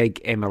one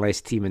big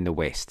MLS team in the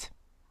West.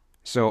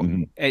 So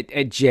Hmm.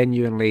 it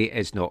genuinely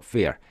is not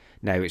fair.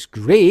 Now it's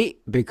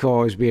great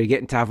because we're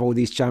getting to have all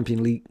these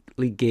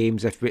League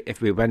games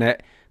if we win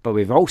it, but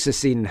we've also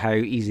seen how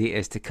easy it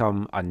is to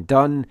come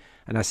undone.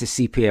 And as the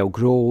CPL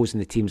grows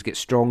and the teams get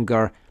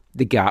stronger,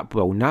 the gap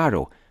will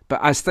narrow.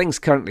 But as things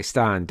currently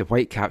stand, the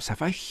Whitecaps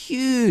have a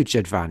huge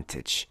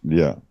advantage.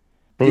 Yeah.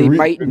 But They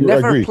might I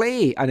never agree.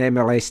 play an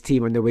MLS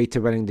team on the way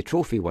to winning the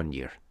trophy one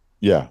year.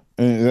 Yeah.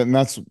 And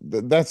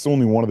that's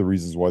only one of the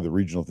reasons why the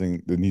regional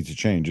thing that needs to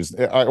change is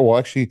well,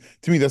 actually,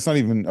 to me, that's not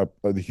even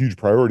a huge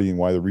priority in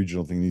why the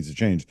regional thing needs to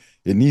change.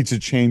 It needs to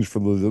change for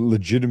the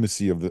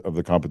legitimacy of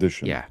the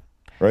competition, Yeah.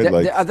 right? The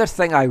Like, other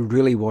thing I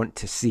really want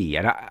to see,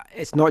 and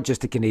it's not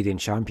just the Canadian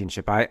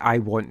Championship, I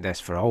want this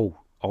for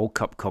all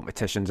cup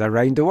competitions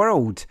around the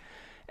world,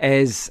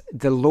 is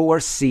the lower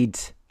seed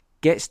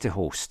gets to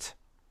host.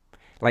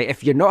 Like,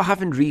 if you're not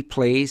having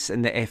replays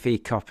in the FA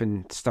Cup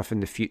and stuff in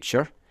the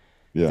future,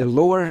 yeah, the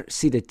lower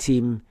seeded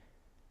team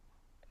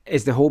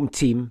is the home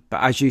team.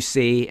 But as you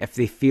say, if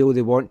they feel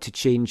they want to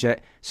change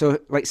it, so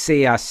like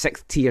say a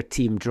sixth tier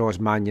team draws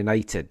Man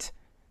United,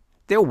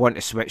 they'll want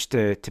to switch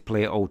to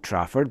play at Old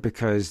Trafford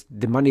because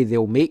the money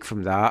they'll make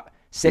from that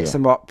sets yeah,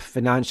 them up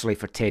financially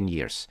for 10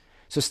 years.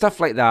 So stuff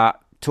like that,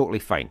 totally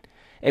fine.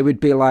 It would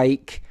be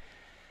like,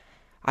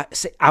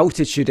 say,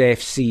 Altitude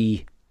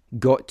FC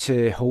got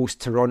to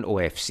host Toronto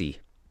FC.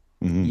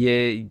 hmm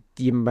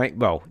You might,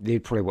 well,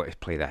 they'd probably want to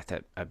play that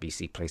at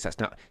BC Place. That's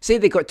not, say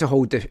they got to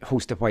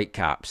host the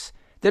Whitecaps.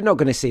 They're not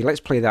going to say, let's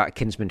play that at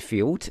Kinsman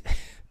Field.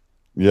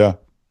 yeah.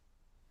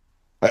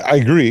 I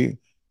agree,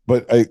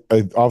 but I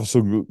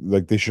also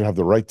like they should have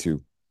the right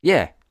to.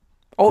 Yeah.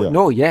 Oh, Yeah.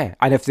 no, yeah.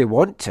 And if they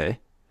want to,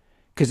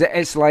 because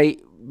it's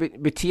like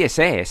with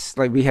TSS,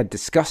 like we had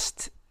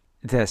discussed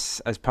this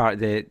as part of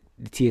the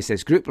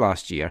TSS group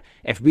last year.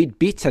 If we'd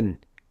beaten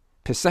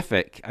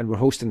Pacific and were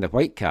hosting the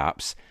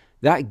Whitecaps,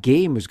 that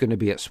game was going to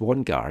be at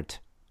Swangard.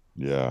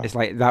 Yeah. It's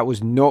like that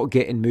was not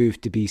getting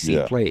moved to BC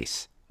Yeah.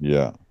 Place.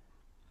 Yeah.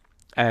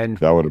 And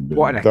That would have been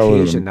what an that would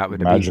have occasion been that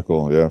would have been.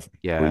 magical, yeah, for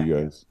Yeah. you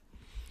guys.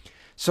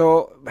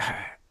 So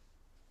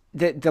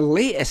the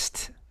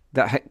latest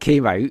that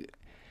came out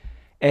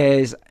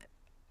is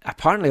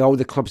apparently all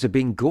the clubs are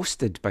being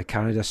ghosted by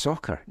Canada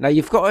Soccer. Now,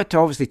 you've got to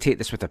obviously take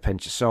this with a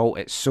pinch of salt.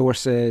 It's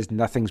sources.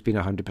 Nothing's been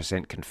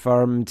 100%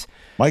 confirmed.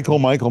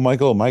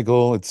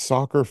 Michael, it's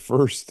soccer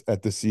first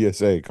at the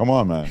CSA. Come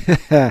on,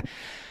 man.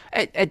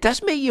 It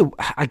does make you,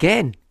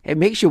 again, it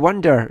makes you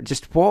wonder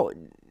just what,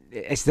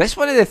 is this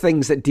one of the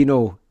things that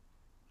Dino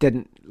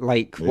didn't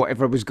like,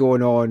 whatever was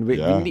going on? We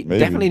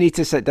definitely need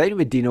to sit down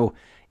with Dino.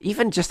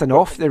 Even just an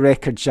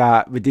off-the-record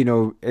chat with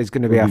Dino is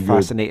going to be a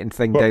fascinating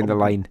thing down the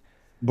line.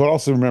 But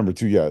also remember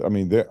too, yeah. I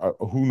mean,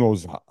 who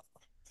knows?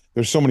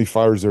 There's so many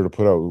fires there to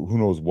put out. Who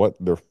knows what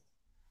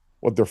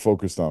they're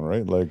focused on,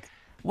 right? Like,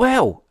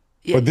 well,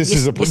 but this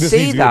is a you this say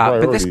needs to be a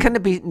that, but this priority. kind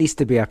of needs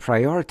to be a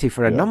priority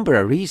for a number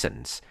of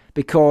reasons.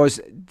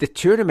 Because the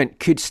tournament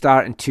could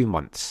start in 2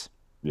 months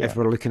if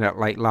we're looking at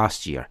like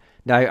last year.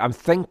 Now, I'm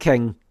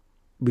thinking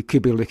we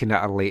could be looking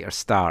at a later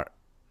start.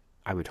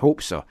 I would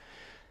hope so.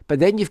 But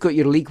then you've got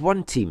your League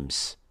One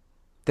teams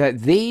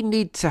that they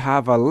need to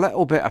have a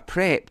little bit of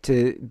prep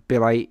to be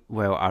like,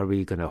 well, are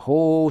we going to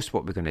host?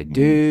 What we're going to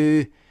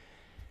do?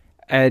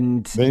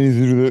 And they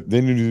need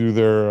to do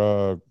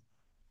their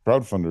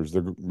crowdfunders,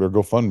 their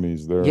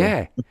GoFundMe's.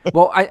 Yeah.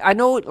 Well, I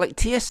know like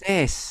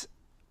TSS,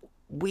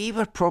 we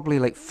were probably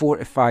like 4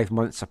 to 5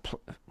 months,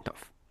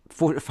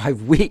 4 to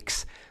 5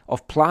 weeks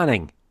of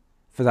planning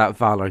for that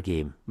Valor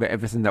game with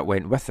everything that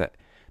went with it.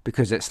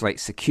 Because it's like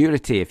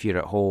security if you're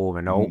at home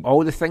and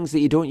all the things that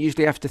you don't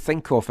usually have to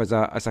think of as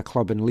a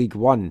club in League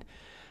One.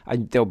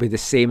 And they'll be the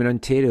same in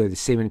Ontario, the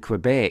same in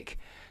Quebec.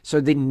 So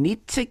they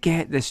need to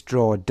get this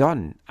draw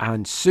done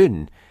and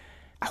soon.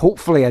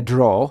 Hopefully a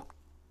draw,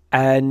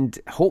 and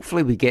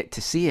hopefully we get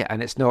to see it.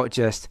 And it's not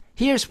just,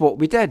 here's what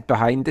we did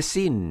behind the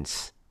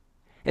scenes.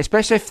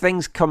 Especially if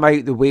things come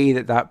out the way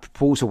that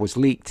proposal was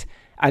leaked.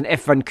 And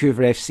if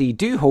Vancouver FC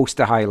do host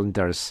the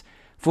Highlanders,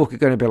 folk are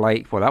going to be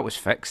like, well, that was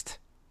fixed.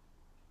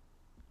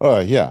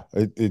 Yeah,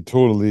 it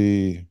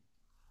totally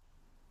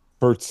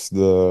hurts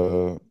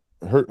the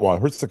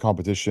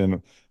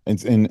competition,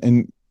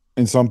 and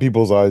in some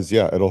people's eyes,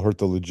 yeah, it'll hurt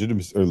the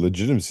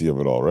legitimacy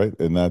of it all, right?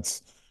 And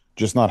that's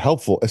just not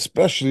helpful,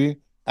 especially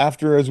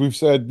after, as we've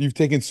said, you've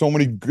taken so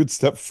many good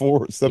steps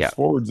forwards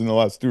in the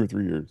last 2 or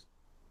 3 years.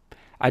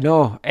 I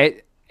know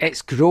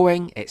it's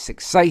growing, it's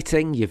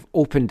exciting. You've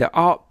opened it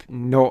up,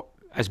 not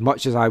as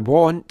much as I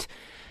want.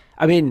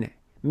 I mean,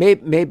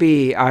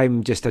 maybe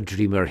I'm just a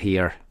dreamer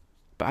here.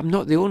 But I'm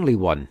not the only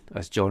one,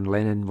 as John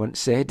Lennon once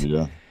said.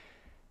 Yeah.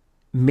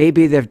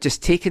 Maybe they've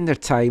just taken their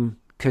time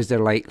because they're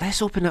like,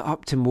 let's open it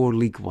up to more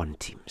League One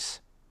teams.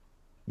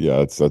 Yeah,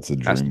 that's a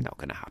dream. That's not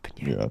going to happen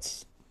yet. Yeah,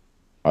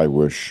 I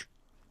wish.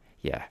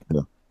 Yeah.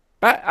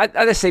 But at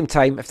the same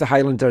time, if the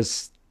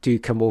Highlanders do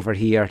come over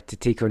here to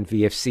take on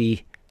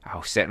VFC,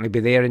 I'll certainly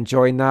be there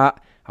enjoying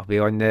that. I'll be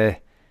on the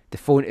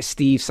phone to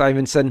Steve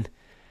Simonson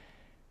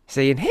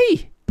saying,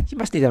 hey, you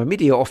must need a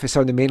media office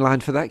on the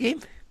mainland for that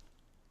game.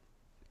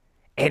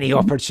 Any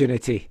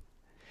opportunity.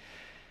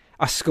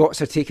 Us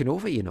Scots are taking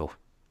over, you know.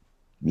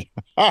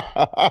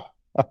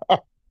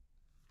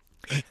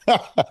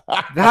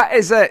 That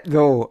is it,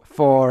 though,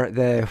 for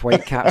the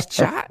Whitecaps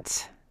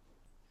chat.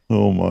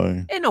 Oh,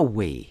 my. In a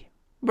way,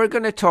 we're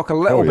going to talk a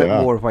little bit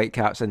more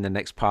Whitecaps in the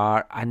next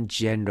part and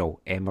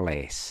general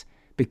MLS.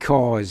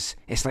 Because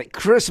it's like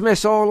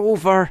Christmas all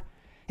over.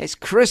 It's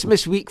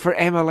Christmas week for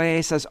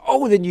MLS as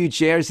all the new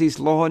jerseys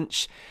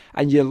launch.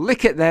 And you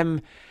look at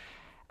them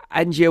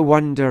and you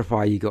wonder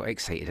why you got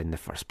excited in the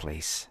first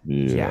place.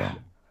 Yeah.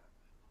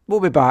 We'll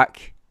be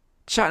back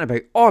chatting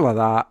about all of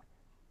that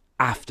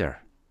after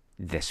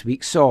this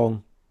week's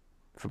song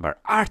from our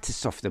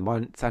Artist of the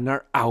Month and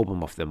our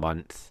Album of the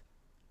Month,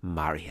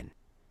 Marion.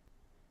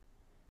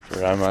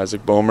 I'm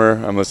Isaac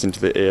Bomer. I'm listening to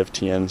the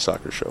AFTN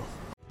Soccer Show.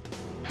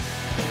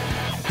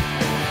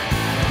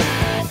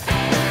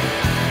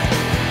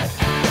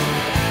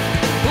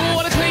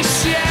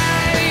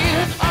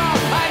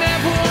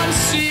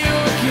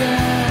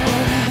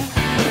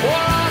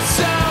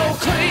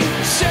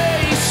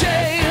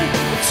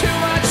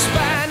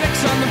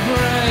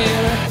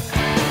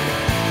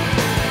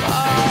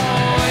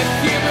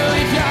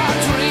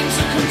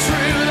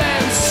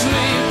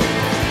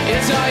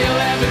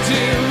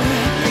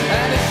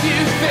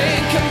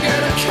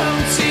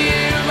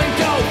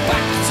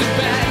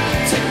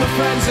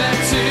 Friends are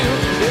too,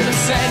 in a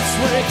sense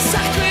we're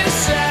exactly the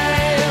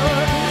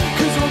same,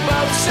 'cause we're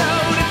both so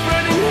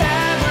different in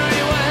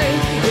every way.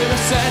 In a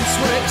sense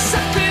we're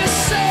exactly the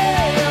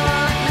same,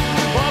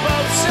 we're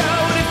both so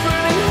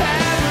different in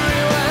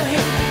every way.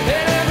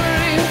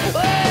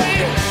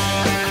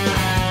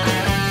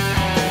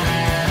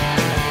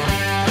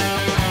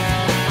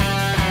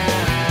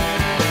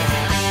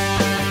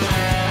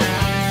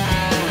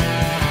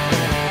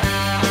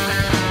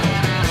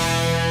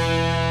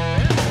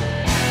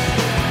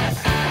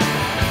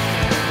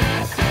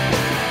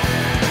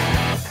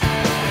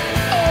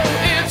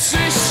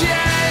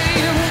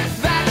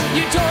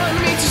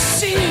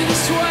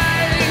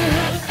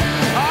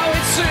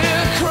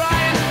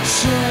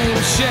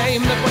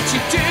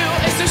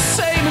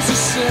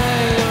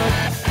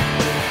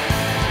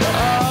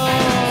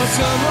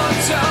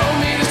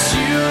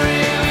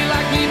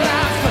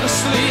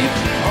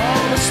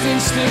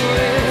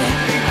 constantly.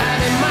 And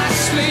in my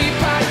sleep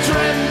I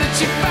dreamt that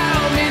you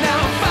found me. Now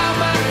I found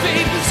my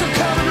feet, so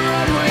come and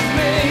run with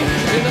me.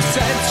 In a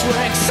sense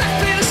we're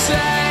exactly the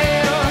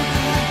same,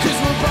 'cause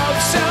we're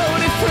both so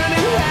different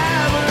in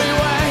every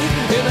way.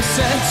 In a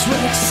sense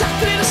we're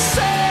exactly the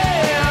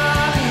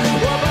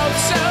same. We're both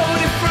so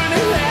different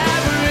in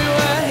every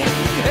way.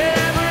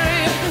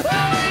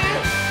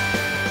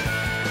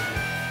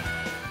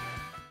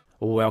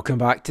 Welcome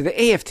back to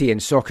the AFTN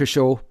Soccer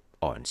Show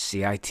on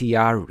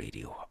CITR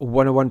Radio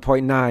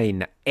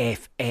 101.9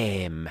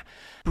 FM.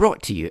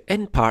 Brought to you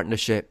in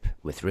partnership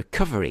with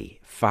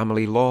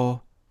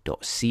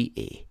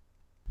recoveryfamilylaw.ca.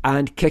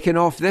 And kicking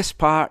off this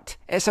part,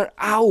 it's our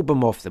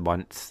album of the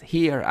month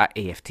here at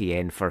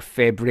AFTN for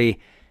February.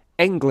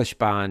 English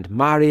band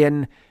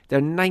Marion, their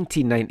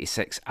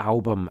 1996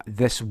 album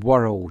This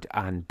World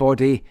and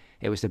Body.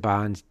 It was the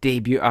band's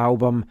debut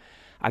album,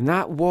 and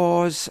that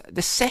was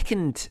the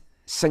second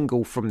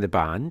single from the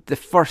band, the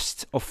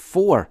first of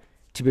 4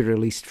 to be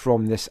released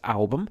from this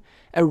album.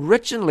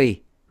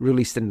 Originally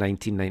released in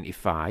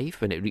 1995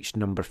 when it reached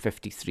number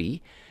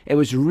 53. It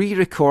was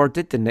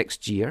re-recorded the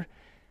next year,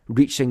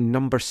 reaching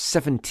number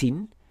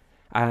 17,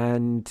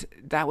 and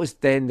that was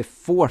then the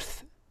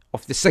 4th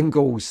of the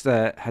singles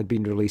that had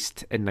been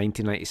released in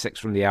 1996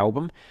 from the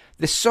album.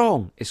 The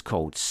song is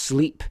called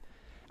Sleep,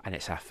 and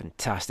it's a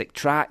fantastic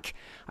track.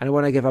 And I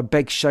want to give a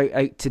big shout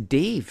out to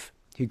Dave,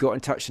 who got in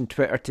touch on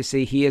Twitter to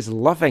say he is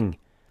loving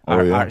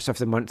our Artist of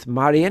the Month,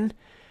 Marion.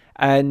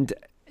 And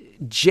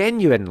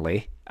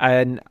genuinely,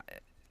 and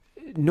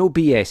no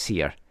BS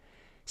here,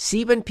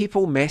 see when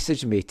people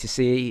message me to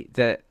say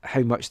that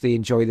how much they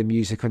enjoy the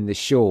music on the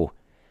show,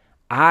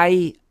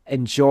 I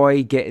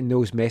enjoy getting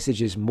those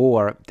messages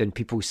more than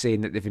people saying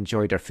that they've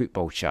enjoyed our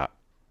football chat.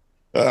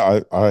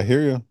 I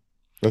hear you.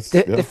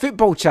 The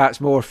football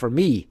chat's more for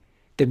me.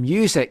 The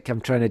music,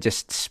 I'm trying to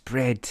just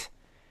spread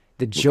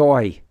the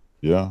joy.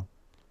 Yeah.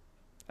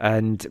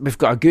 And we've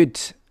got a good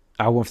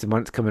album of the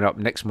month coming up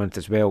next month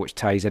as well, which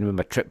ties in with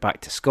my trip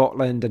back to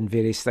Scotland and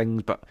various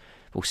things, but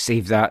we'll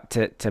save that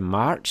to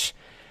March.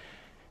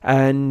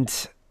 And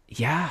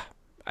yeah,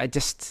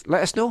 just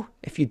let us know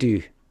if you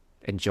do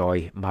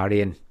enjoy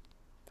Marion,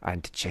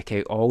 and check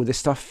out all the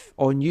stuff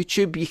on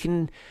YouTube. You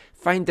can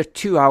find their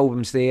 2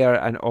 albums there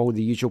and all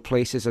the usual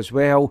places as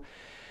well.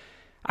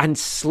 And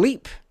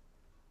Sleep,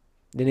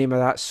 the name of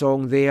that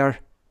song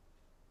there.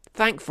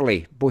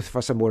 Thankfully, both of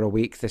us are more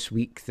awake this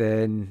week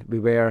than we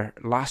were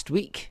last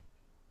week,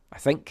 I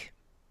think.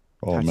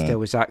 Oh, I have man. to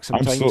tell Zach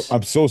sometimes.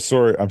 I'm so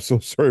sorry. I'm so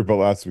sorry about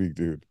last week,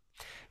 dude.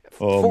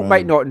 Folk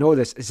might not know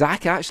this.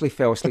 Zach actually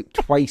fell asleep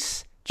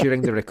twice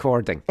during the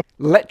recording.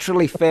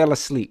 Literally fell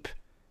asleep.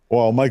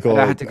 Well, Michael,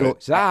 And I had to go,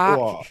 Zach.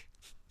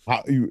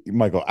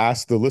 Michael,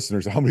 ask the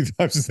listeners how many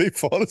times have they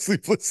fallen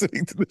asleep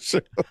listening to the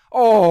show.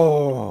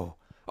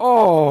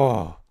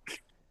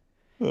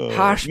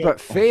 Harsh but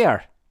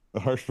fair.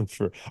 Harsh but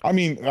fair. I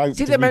mean,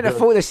 see the amount of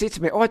folk that say to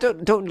me, "Oh, I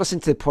don't listen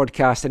to the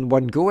podcast in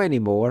one go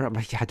anymore." I'm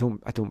like, I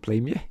don't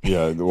blame you.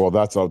 Yeah, well,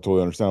 that's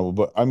totally understandable.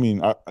 But I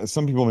mean,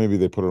 some people maybe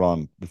they put it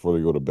on before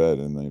they go to bed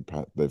and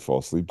they fall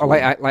asleep. Or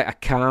like a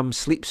calm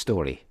sleep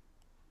story.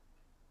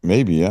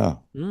 Maybe, yeah.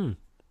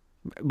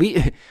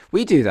 We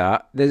do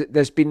that.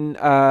 There's been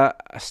a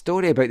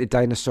story about the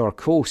Dinosaur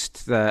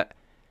Coast that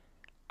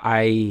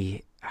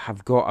I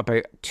have got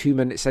about 2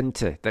 minutes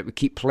into that we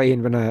keep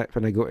playing when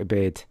I go to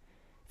bed.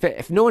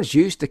 If no one's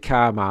used the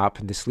Calm app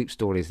and the sleep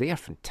stories, they are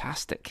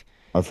fantastic.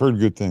 I've heard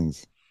good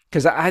things.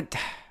 Because I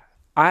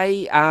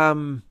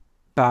am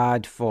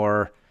bad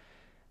for...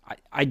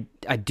 I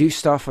do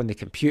stuff on the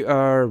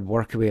computer,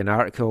 work away on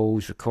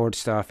articles, record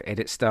stuff,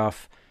 edit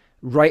stuff,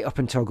 right up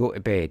until I go to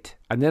bed.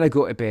 And then I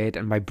go to bed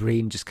and my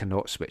brain just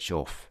cannot switch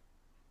off.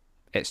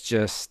 It's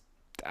just...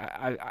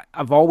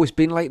 I've always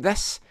been like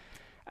this.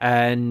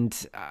 And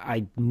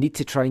I need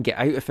to try and get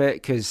out of it,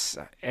 because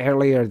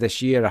earlier this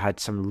year I had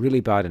some really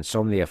bad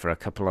insomnia for a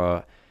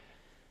couple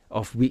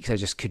of weeks. I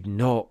just could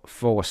not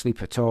fall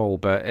asleep at all.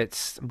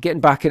 But I'm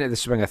getting back into the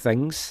swing of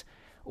things,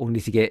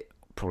 only to get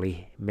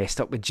probably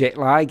messed up with jet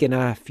lag in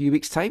a few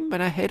weeks' time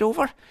when I head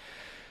over.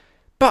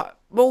 But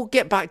we'll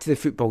get back to the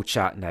football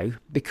chat now,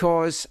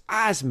 because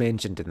as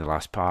mentioned in the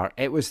last part,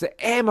 it was the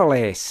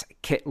MLS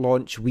kit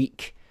launch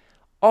week.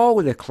 All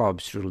of the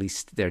clubs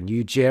released their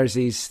new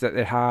jerseys that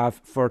they have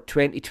for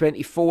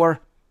 2024.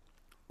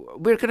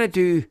 We're going to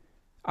do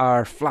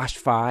our Flash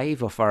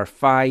 5 of our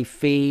 5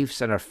 faves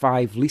and our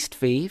 5 least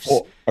faves.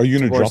 Oh, are you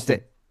going to drop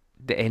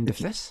the end of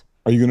this?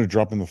 Are you going to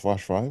drop in the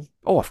Flash 5?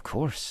 Oh, of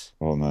course.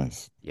 Oh,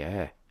 nice.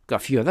 Yeah. Got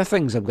a few other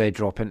things I'm going to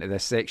drop into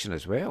this section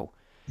as well.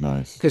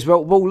 Nice. Because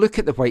we'll look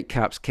at the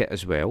Whitecaps kit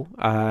as well,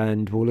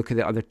 and we'll look at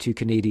the other 2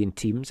 Canadian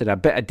teams in a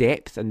bit of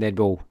depth, and then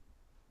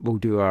we'll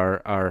do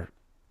our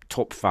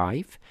top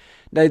 5.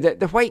 Now,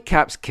 the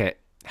Whitecaps kit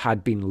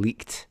had been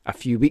leaked a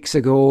few weeks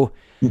ago.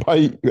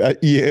 By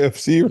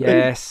EAFC, right?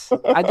 Yes.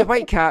 And the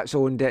Whitecaps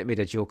owned it, made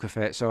a joke of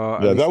it.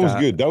 So yeah, that was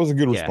good. That was a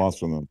good response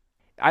from them.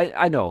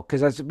 I know,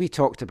 because as we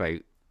talked about,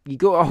 you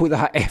go all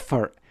that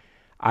effort,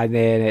 and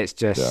then it's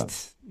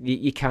just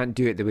You can't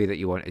do it the way that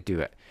you want to do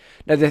it.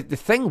 Now, the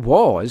thing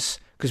was,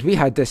 because we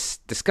had this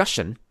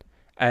discussion,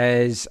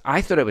 is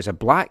I thought it was a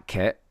black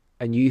kit,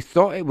 and you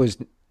thought it was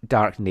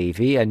dark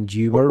navy, and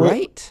you were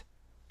right.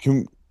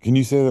 Can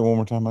you say that one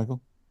more time,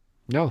 Michael?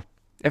 No.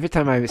 Every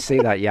time I say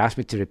that, you ask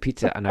me to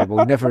repeat it, and I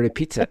will never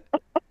repeat it.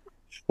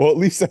 Well, at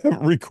least I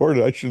haven't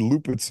recorded. I should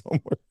loop it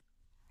somewhere.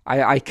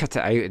 I cut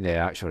it out in the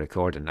actual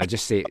recording. I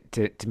just say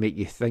it to make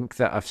you think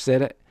that I've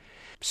said it.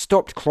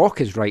 Stopped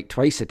clock is right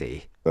twice a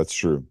day. That's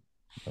true.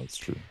 That's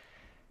true.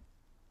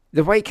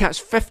 The Whitecaps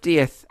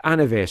 50th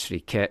anniversary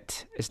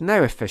kit is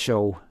now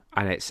official,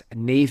 and it's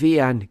navy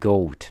and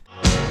gold.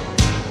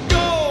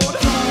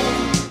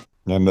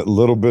 And a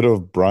little bit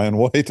of Brian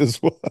White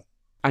as well.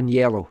 And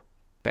yellow.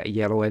 Bit of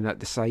yellow in at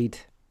the side.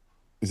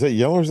 Is that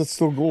yellow or is that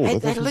still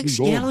gold? That looks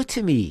gold. yellow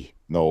to me.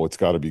 No, it's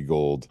got to be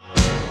gold.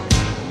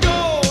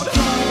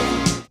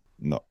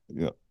 No,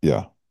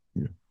 yeah.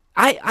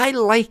 I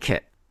like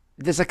it.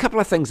 There's a couple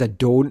of things I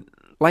don't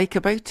like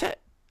about it.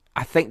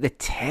 I think the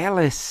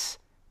Telus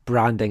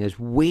branding is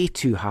way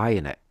too high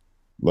in it.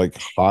 Like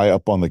high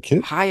up on the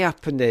kit? High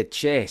up in the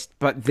chest.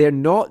 But they're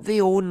not the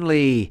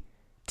only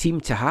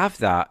team to have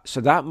that. So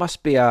that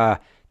must be a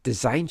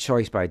design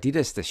choice by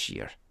Adidas this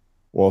year.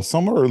 Well,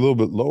 some are a little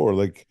bit lower.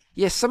 Like,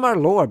 yes, some are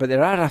lower, but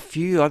there are a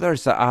few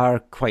others that are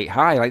quite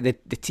high. Like the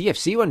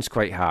TFC one's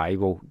quite high.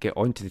 We'll get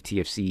onto the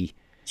TFC.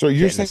 So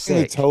you're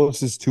saying the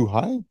Telus is too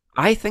high?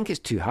 I think it's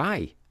too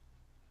high.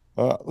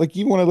 Like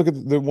even when I look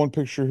at the one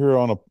picture here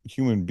on a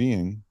human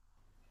being,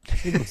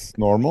 it's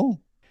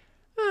normal.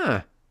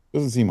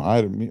 Doesn't seem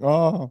high to me.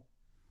 Oh,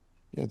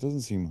 yeah, it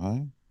doesn't seem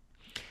high.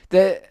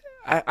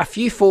 A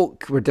few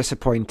folk were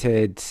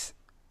disappointed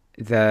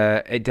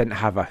that it didn't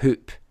have a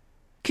hoop.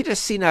 Could have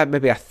seen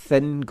maybe a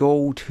thin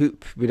gold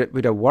hoop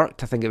would have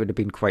worked. I think it would have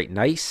been quite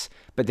nice,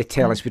 but the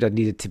Telus would have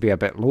needed to be a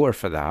bit lower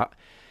for that.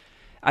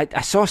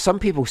 I saw some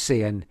people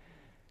saying,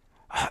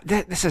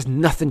 this has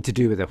nothing to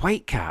do with the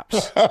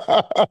Whitecaps.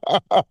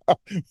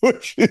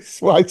 Which is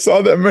why I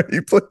saw that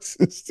many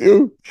places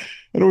too.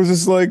 And it was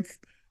just like,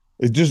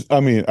 I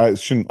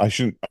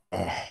shouldn't,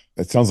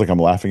 it sounds like I'm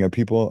laughing at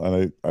people.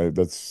 And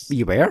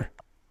You were?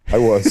 I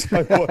was,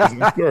 I'm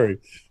sorry.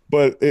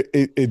 But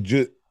it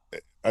just,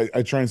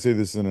 I try and say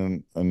this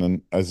in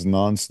an as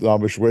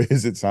non-snobbish way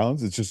as it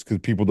sounds. It's just because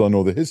people don't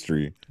know the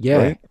history. Yeah.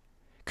 Right?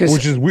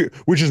 Which is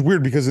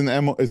weird because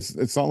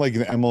it's not like in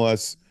the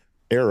MLS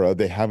era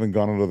they haven't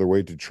gone out of their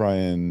way to try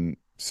and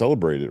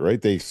celebrate it,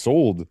 right? They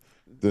sold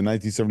the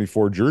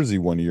 1974 jersey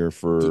one year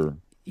for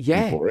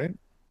people, right?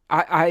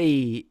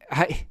 I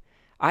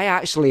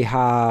actually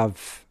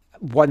have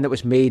one that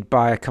was made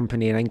by a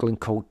company in England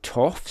called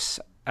Toffs,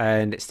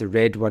 and it's the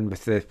red one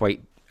with the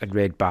white and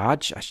red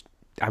badge.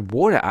 I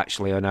wore it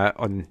actually on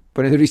one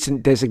of the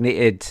recent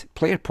designated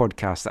player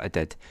podcasts that I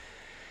did,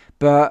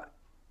 but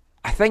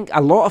I think a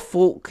lot of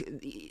folk,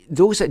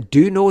 those that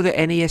do know the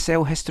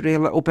NASL history a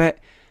little bit,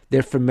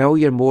 they're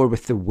familiar more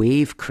with the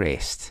wave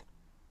crest.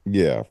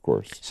 Yeah, of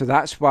course. So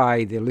that's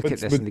why they look at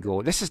this and they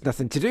go, this has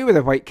nothing to do with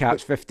the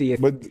Whitecaps 50th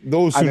But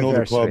those who know the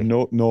anniversary.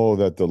 club know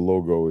that the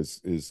logo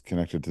is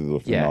connected to the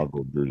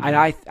inaugural jersey. And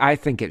I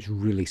think it's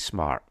really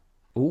smart.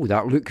 Oh,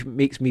 that look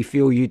makes me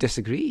feel you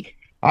disagree.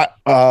 I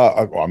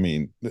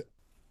mean,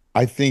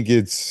 I think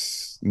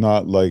it's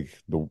not like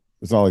the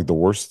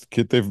worst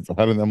kit they've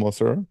had in the MLS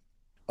era.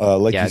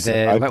 Like yeah, you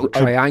said, the little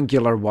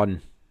triangular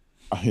one.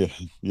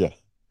 Yeah.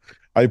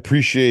 I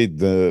appreciate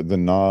the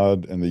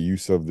nod and the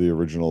use of the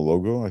original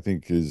logo. I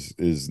think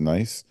is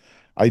nice.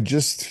 I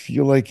just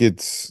feel like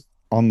it's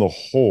on the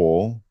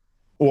whole.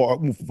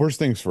 Well, first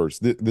things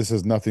first. This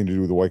has nothing to do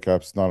with the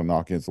Whitecaps. It's not a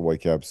knock against the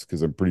Whitecaps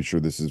because I'm pretty sure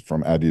this is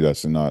from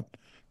Adidas and not.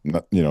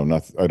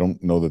 I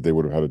don't know that they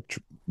would have had a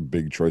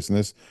big choice in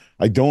this.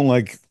 I don't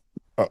like,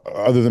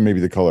 other than maybe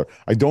the color.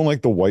 I don't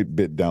like the white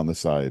bit down the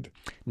side.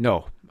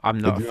 No, I'm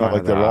not a fan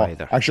like of that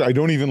either. Actually, I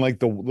don't even like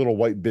the little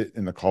white bit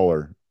in the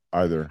collar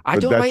either. I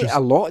don't like a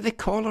lot of the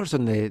collars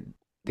on the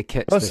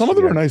kits. Some of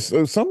them are nice.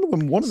 Some of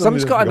them,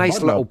 some's got a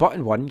nice little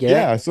button one.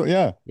 Yeah.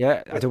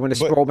 Yeah. I don't want to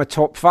spoil my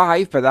top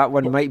 5, but that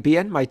one might be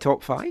in my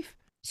top 5.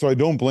 So I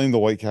don't blame the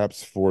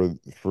Whitecaps for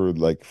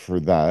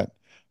that.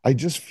 I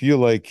just feel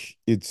like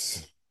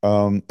it's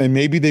and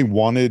maybe they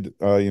wanted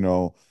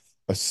a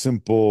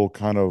simple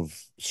kind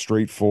of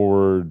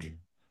straightforward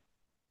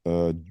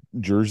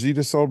jersey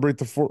to celebrate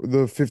the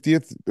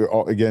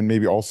 50th. Again,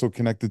 maybe also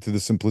connected to the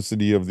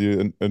simplicity of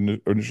the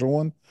initial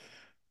one,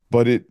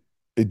 but it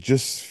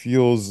just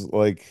feels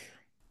like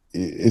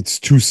it's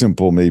too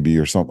simple, maybe,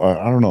 or something.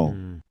 I don't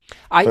know.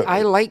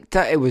 I liked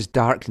that it was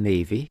dark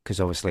navy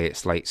because obviously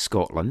it's like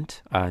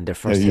Scotland, and their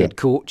first head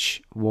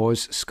coach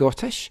was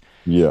Scottish.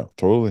 Yeah,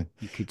 totally.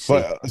 You could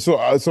say. But so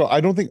I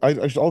don't think I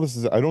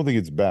don't think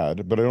it's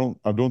bad, but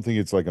I don't think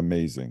it's like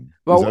amazing.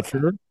 Well, is that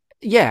fair?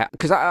 Yeah,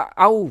 because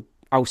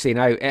I'll say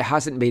now it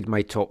hasn't made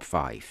my top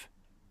 5.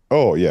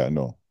 Oh yeah,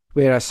 no.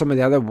 Whereas some of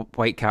the other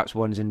Whitecaps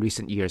ones in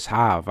recent years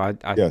have. I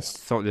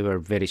thought they were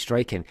very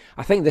striking.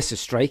 I think this is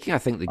striking. I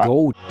think the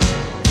gold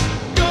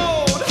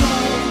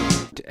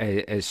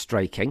is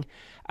striking,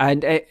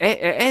 and it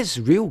is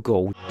real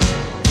gold.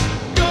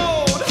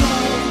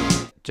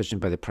 judging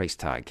by the price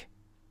tag.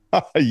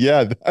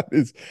 Yeah, that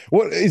is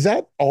what is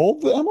that all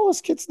the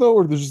MLS kits though,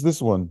 or there's just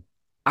this one?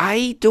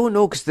 I don't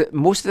know because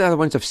most of the other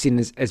ones I've seen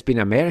has been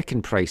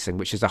American pricing,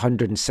 which is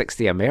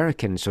 160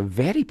 American. So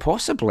very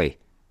possibly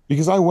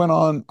Because I went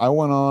on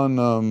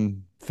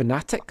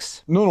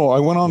Fanatics. no, no, I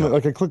went on No.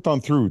 like I clicked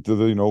on through to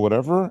the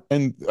whatever,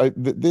 and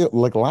they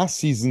like last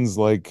season's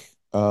like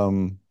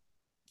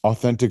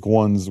authentic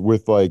ones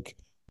with like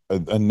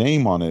a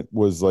name on it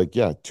was like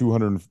yeah,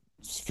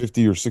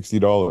 250 or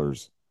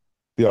 $60.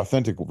 The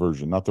authentic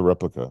version, not the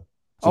replica.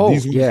 So Oh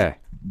yeah.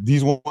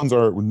 these ones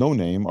are with no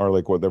name are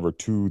like whatever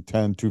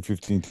 210,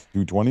 215,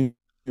 220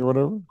 or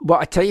whatever. Well,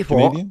 I tell you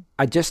what, Canadian?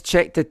 I just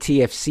checked the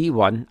TFC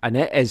one, and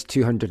it is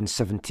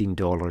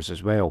 $217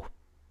 as well.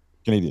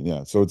 Canadian,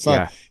 yeah. So it's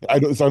not Yeah. I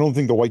don't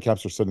think the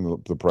Whitecaps are setting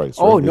the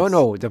price, Oh right? no, It's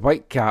no, the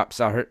Whitecaps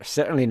are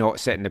certainly not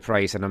setting the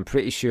price, and I'm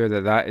pretty sure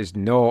that that is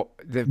not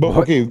the but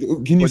okay,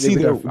 can you what they see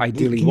would there have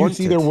ideally can you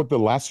see there wanted. what the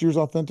last year's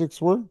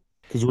authentics were?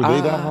 Because were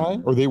they that high?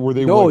 Or Um, were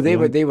they no, like they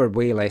were one? they were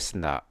way less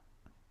than that.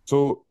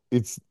 So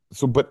it's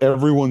so but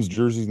everyone's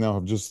jerseys now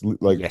have just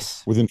like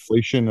Yes. with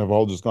inflation have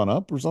all just gone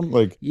up or something?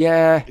 Like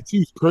Yeah, it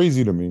seems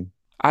crazy to me.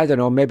 I don't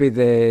know. Maybe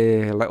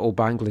the little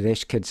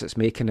Bangladesh kids that's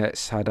making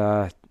it's had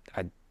a,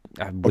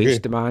 a wage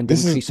Okay, demand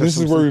increase or this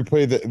is where something. we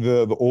play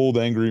the old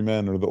angry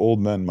men or the old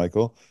men,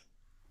 Michael.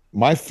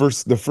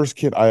 The first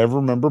kit I ever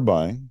remember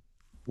buying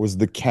was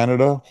the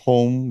Canada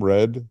Home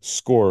Red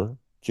Score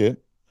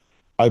kit.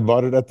 I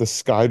bought it at the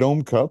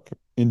Skydome Cup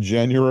in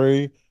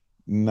January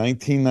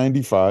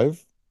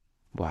 1995,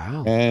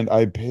 Wow. and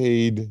I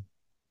paid,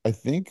 I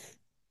think,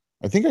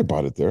 I think I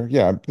bought it there.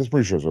 Yeah, I'm just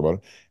pretty sure that's where I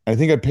bought it. And I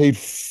think I paid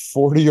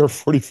 40 or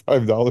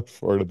 $45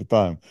 for it at the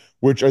time,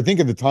 which I think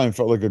at the time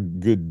felt like a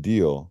good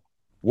deal.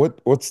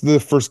 What's the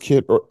first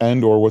kit or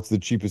what's the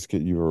cheapest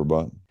kit you ever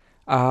bought?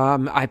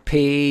 I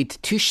paid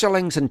 2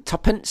 shillings and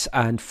tuppence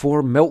and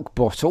 4 milk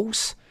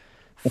bottles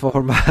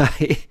for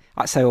my.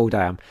 That's how old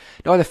I am.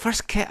 No, the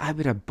first kit I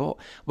would have bought.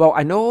 Well,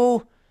 I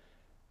know.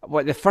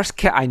 What the first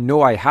kit I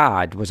know I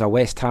had was a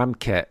West Ham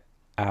kit.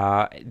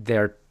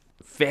 They're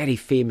very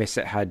famous.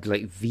 It had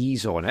like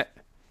V's on it,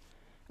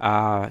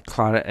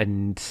 claret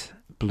and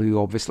blue,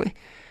 obviously.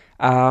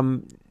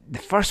 The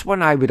first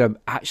one I would have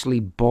actually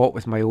bought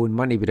with my own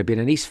money would have been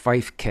an East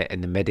Fife kit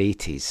in the mid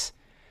 80s.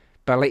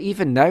 But like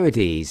even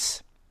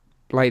nowadays,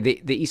 like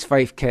the East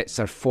Fife kits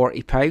are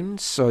 £40,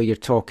 so you're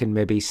talking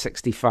maybe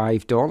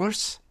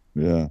 $65.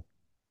 Yeah.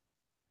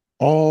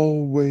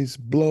 Always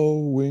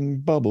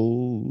blowing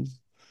bubbles.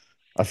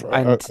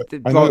 And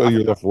I well, know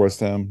you left West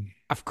Ham.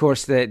 of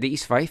course, the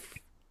East Fife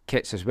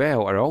kits as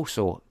well are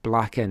also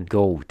black and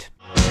gold.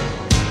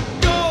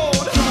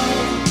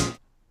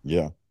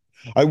 Yeah.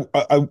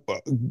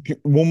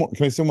 One more,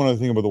 can I say one other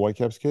thing about the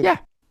Whitecaps kit? Yeah.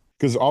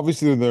 Because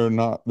obviously they're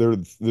not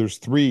there's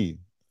three,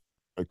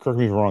 correct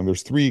me if I'm wrong,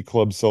 there's three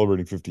clubs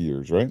celebrating 50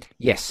 years, right?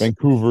 Yes.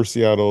 Vancouver,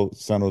 Seattle,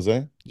 San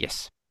Jose.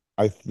 Yes.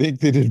 I think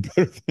they did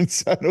better than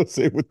San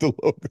Jose with the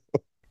logo.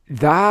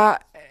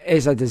 That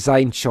is a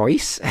design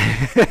choice.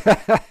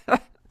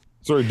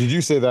 Sorry, did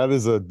you say that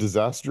is a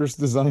disastrous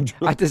design choice?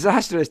 A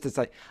disastrous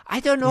design. I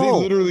don't They know.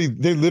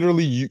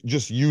 literally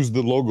just used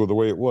the logo the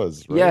way it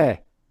was, right? Yeah.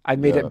 I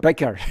made Yeah. it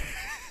bigger.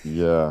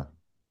 Yeah.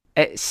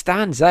 It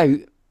stands out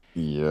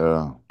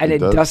Yeah. and It it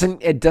does.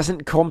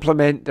 doesn't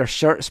complement their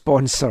shirt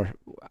sponsor.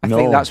 I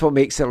think No, that's what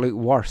makes it look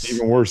worse.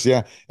 even worse.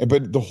 Yeah.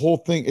 But the whole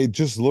thing, it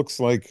just looks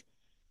like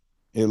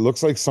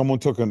someone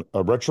took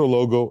a retro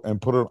logo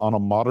and put it on a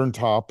modern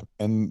top,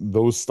 and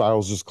those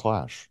styles just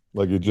clash.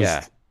 Like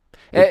Yeah.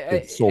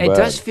 it's so It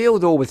does bad. feel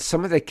though with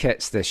some of the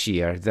kits this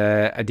year,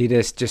 the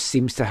Adidas just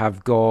seems to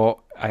have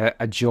got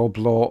a job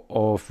lot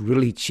of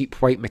really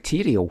cheap white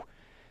material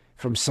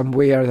from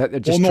somewhere that they're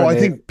Well, just no, trying I to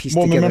think, piece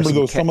well, together remember some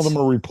though, some of kits. them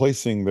are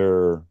replacing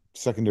their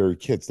secondary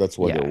kits. That's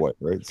why they're Yeah. white,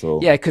 right? So,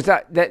 Yeah, because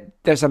that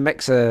there's a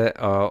mix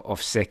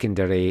of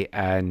secondary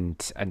and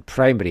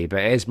primary, but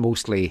it is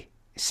mostly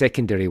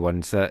secondary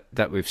ones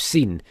that we've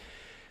seen.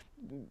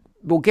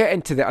 We'll get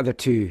into the other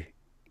two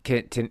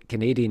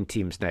Canadian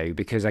teams now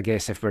because I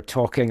guess if we're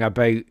talking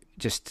about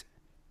just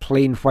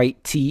plain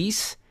white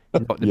tees,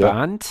 not the yeah.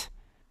 band,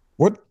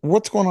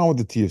 What's going on with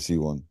the TFC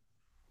one?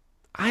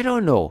 I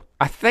don't know.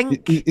 I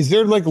think. Is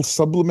there like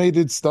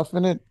sublimated stuff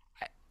in it?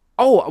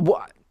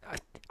 Oh,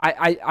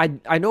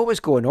 I know what's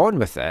going on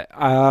with it.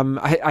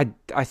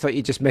 I thought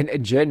you just meant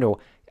in general.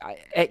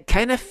 It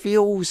kind of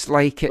feels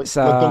like it's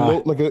Like the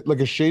lo like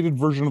a shaded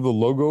version of the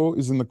logo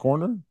is in the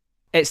corner?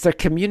 it's their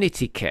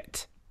community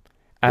kit,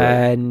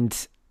 Right.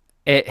 and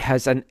it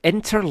has an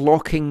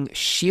interlocking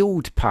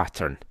shield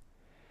pattern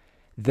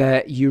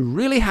that you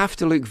really have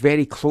to look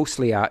very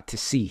closely at to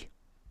see.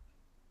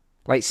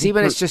 Like, see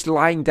when it's just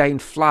lying down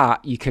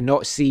flat, you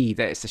cannot see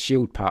that it's a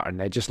shield pattern.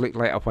 It just looks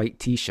like a white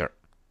t-shirt.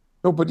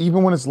 No, but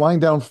even when it's lying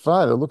down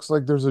flat, it looks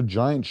like there's a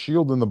giant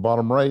shield in the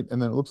bottom right,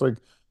 and then it looks like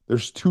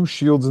there's two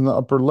shields in the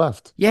upper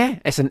left. Yeah,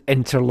 it's an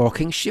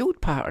interlocking shield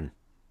pattern.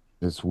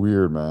 It's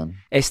weird,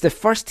 man. It's the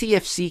first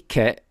TFC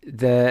kit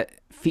that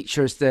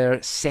features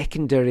their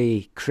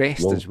secondary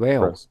crest Low as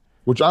well. crest.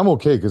 Which I'm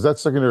okay because that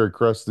secondary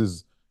crest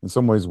is in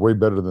some ways way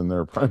better than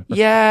their primary.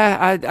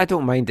 Yeah, I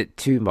don't mind it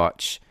too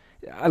much.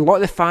 A lot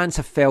of the fans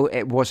have felt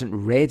it wasn't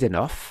red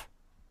enough.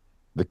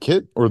 The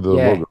kit or the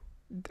Yeah, logo?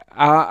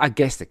 I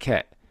guess the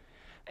kit.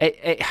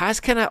 It has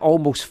kind of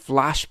almost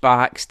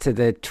flashbacks to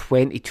the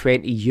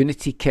 2020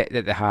 Unity kit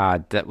that they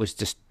had that was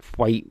just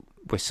white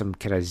with some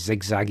kind of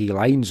zigzaggy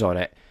lines on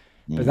it.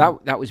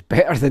 But that was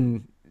better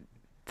than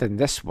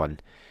this one.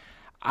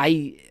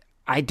 I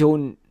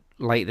don't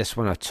like this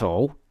one at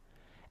all.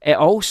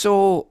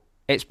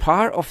 It's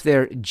part of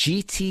their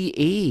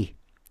GTA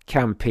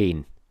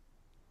campaign,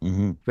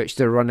 which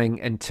they're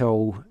running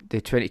until the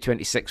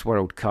 2026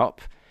 World Cup.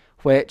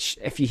 Which,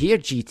 if you hear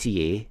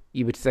GTA,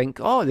 you would think,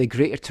 oh, the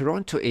Greater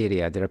Toronto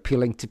area. They're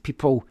appealing to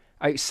people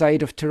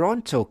outside of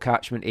Toronto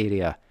catchment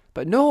area.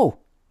 But no.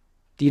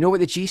 Do you know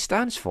what the G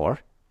stands for?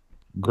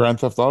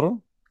 Grand Theft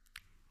Auto?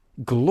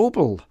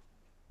 Global.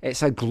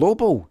 It's a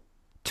global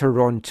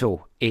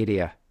Toronto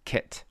area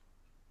kit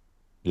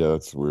Yeah,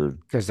 that's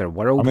weird. because they're I mean,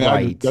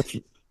 worldwide.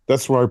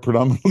 that's where I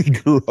predominantly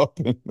grew up,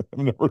 and I've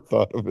never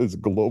thought of it as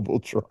global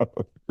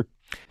Toronto.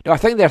 No, I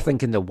think they're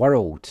thinking the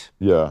world.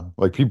 Yeah,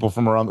 like people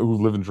from around who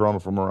live in Toronto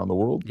from around the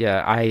world.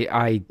 Yeah,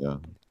 Yeah,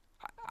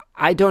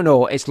 I don't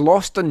know. It's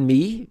lost on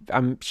me.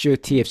 I'm sure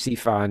TFC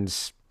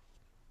fans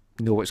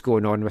know what's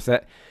going on with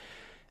it.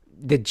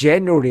 The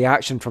general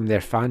reaction from their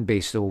fan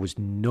base, though, was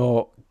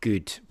not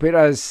good.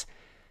 Whereas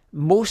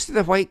most of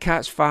the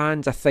Whitecaps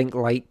fans, I think,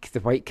 like the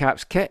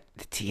Whitecaps kit.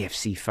 The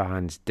TFC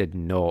fans did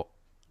not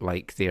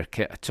like their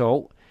kit at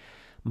all.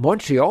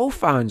 Montreal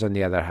fans, on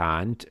the other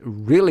hand,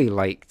 really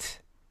liked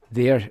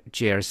their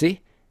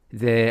jersey,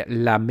 the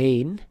La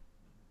Main.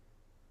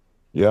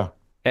 yeah.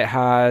 It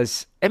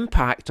has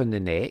impact on the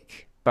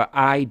neck, but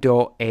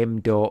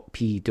I.M.P.A.C.T.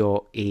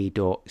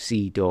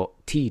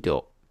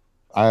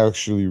 I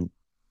actually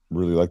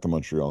really like the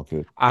Montreal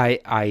kit.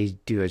 I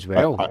do as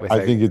well, I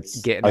without think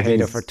it's getting I think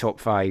ahead of our it's top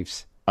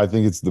fives. I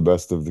think it's the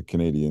best of the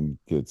Canadian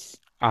kits.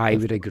 I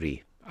would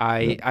agree.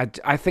 Yeah.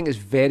 I think it's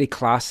very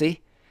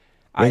classy.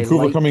 I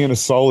Vancouver like. coming in a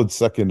solid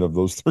second of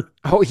those three.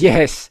 Oh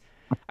yes,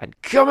 and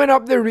coming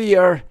up the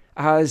rear,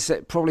 as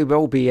it probably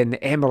will be in the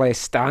MLS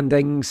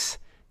standings,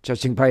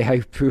 judging by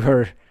how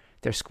poor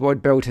their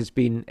squad build has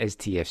been, is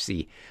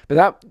TFC.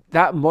 But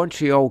that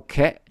Montreal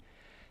kit,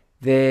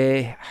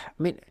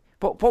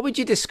 what would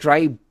you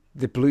describe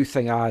the blue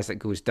thing as that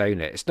goes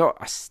down it? It's not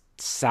a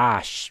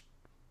sash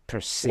per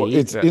se. Well,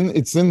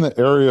 it's in the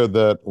area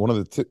that one of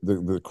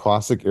the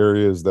classic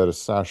areas that a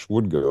sash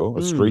would go,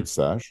 a straight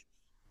sash,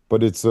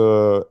 but it's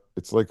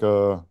like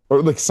a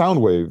or like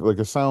sound wave, like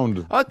a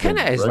sound. Oh, it kind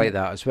of thing, is right? like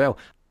that as well.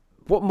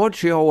 What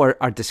Montreal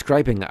are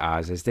describing it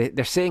as is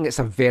they're saying it's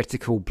a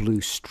vertical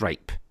blue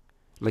stripe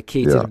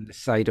located Yeah. on the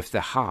side of the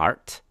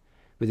heart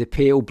with the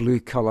pale blue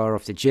colour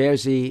of the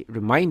jersey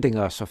reminding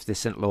us of the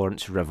St.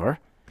 Lawrence River.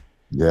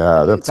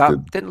 Yeah, that's That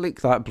good. didn't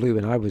look that blue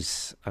when I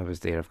was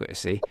there, I've got to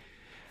say.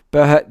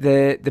 But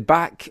the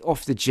back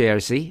of the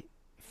jersey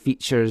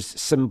features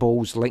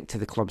symbols linked to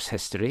the club's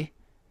history.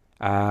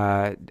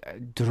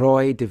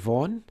 Droit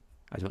devant.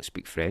 I don't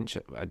speak French.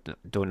 I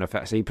don't know if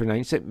that's how you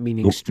pronounce it,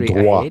 meaning straight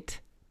Droit. ahead.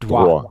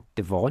 Droit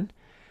devant.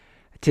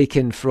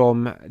 Taken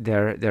from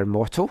their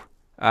motto.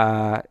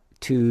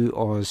 To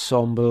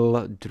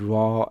ensemble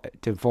droit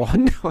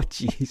devant. Oh,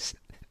 jeez.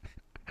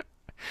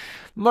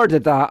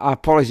 Murdered that.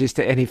 Apologies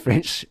to any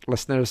French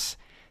listeners.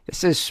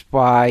 This is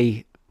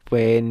why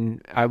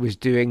when I was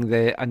doing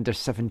the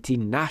under-17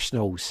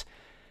 nationals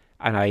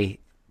and I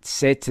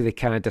said to the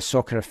Canada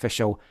soccer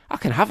official, I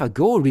can have a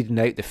go reading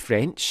out the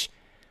French.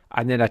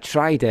 And then I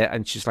tried it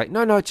and she's like,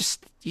 no,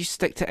 just you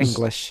stick to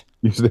English.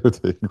 You say it's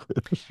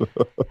English.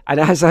 And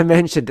as I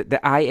mentioned, the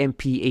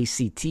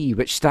IMPACT,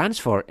 which stands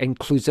for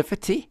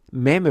inclusivity,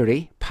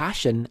 memory,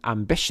 passion,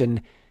 ambition,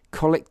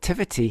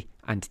 collectivity,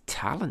 and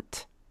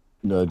talent.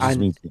 No, it just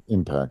And means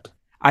impact.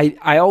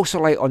 I also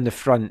like on the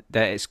front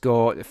that it's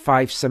got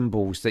 5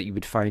 symbols that you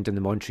would find on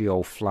the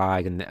Montreal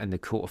flag and the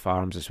coat of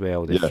arms as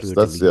well, the Yes,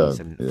 fleur-de-lis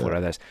and yeah. 4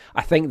 others.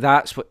 I think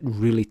that's what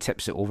really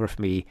tips it over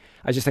for me.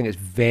 I just think it's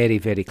very,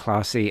 very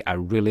classy. I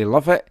really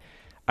love it.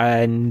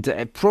 And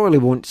it probably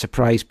won't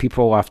surprise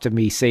people after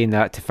me saying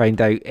that to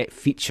find out it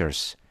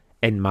features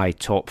in my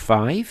top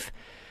 5.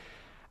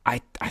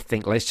 I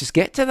think let's just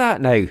get to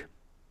that now.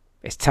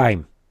 It's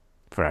time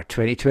for our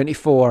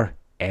 2024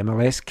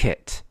 MLS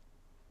kit.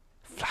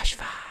 Flash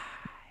 5.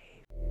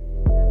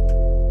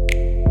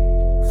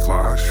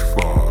 Flash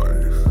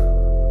 5.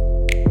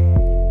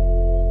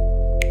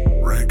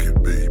 Rank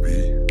it,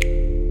 baby.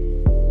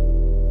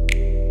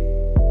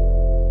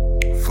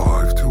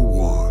 5 to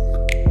 1.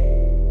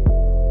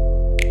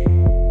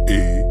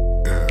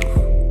 AFTN.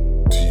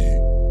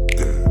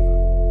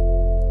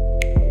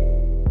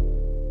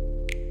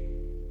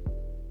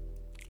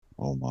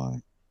 Oh my.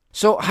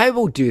 So how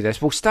we'll do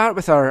this, we'll start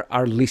with our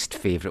least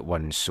favourite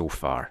ones so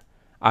far.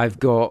 I've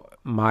got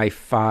my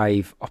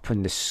 5 up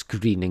on the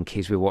screen in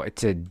case we wanted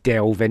to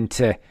delve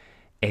into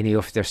any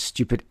of their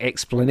stupid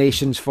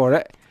explanations for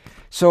it.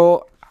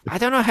 So I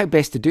don't know how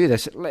best to do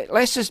this.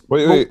 Let's just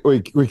Wait.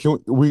 Can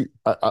we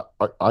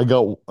I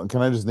got.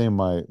 Can I just name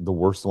the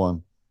worst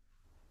one?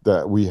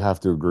 that we have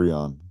to agree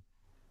on.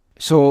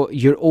 So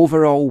your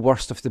overall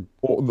worst of the...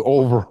 The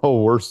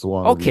overall worst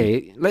one would be,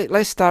 Okay,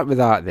 let's start with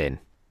that then.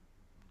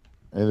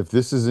 and if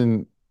this is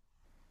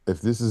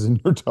in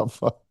your top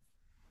five,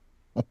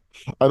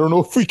 I don't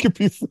know if we can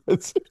be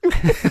friends.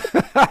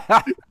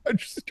 I'm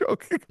just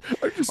joking.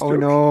 I'm just Oh joking.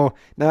 no,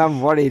 now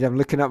I'm worried. I'm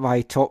looking at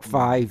my top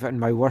five and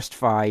my worst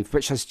five,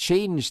 which has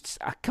changed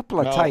a couple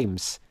of Now,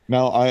 times.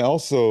 now I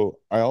also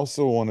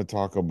want to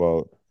talk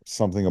about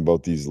something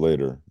about these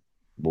later,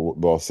 but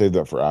I'll save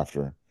that for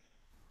after.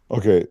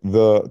 Okay,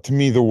 the to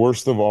me the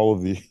worst of all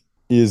of the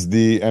is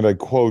the, and I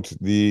quote,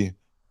 the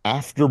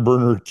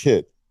Afterburner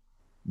Kit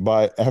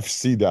by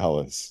FC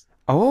Dallas.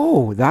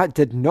 Oh, that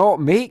did not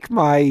make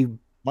my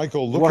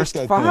Michael, look at worst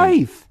that thing.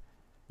 five.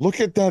 Look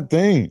at that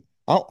thing.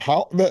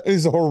 How that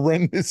is a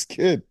horrendous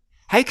kit.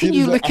 How can It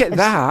you is an look at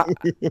that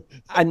absolute.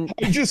 and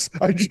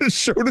I just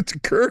showed it to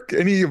Kirk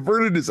and he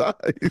averted his eyes.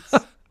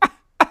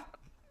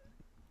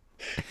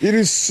 It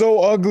is so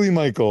ugly,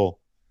 Michael.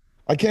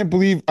 I can't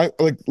believe I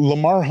like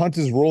Lamar Hunt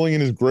is rolling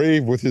in his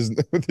grave with his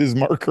with his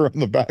marker on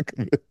the back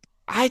of it.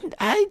 I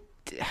I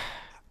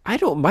I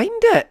don't mind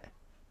it.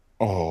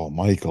 Oh,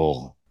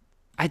 Michael.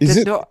 I Is did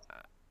it not.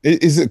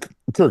 is it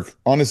Kirk,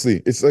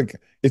 honestly, it's like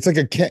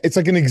a camp, it's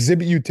like an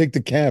exhibit you take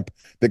to camp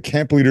that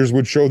camp leaders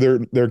would show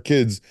their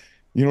kids.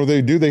 You know what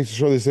they do? They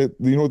say,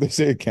 you know what they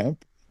say at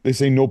camp? They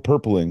say no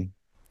purpling.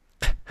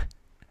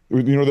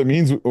 You know what that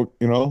means? You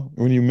know,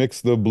 when you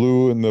mix the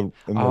blue and the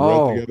red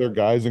Oh, together,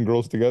 guys and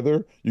girls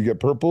together, you get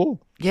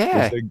purple. They yeah.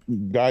 say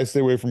guys stay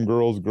away from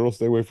girls, girls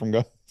stay away from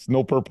guys.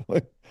 No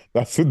purpling.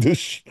 That's what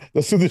this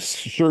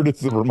shirt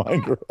is a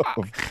reminder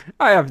of.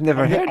 I have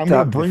never heard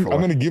that I'm before.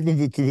 gonna give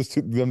them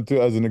to them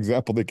to as an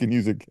example they can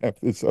use at camp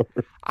this summer.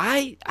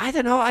 I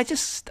don't know.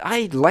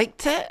 I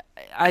liked it.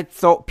 I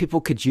thought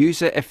people could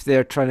use it if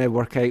they're trying to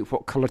work out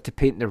what color to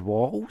paint their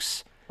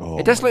walls.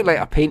 It Oh does my look like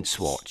a God. paint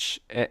swatch.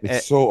 It's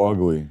so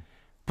ugly.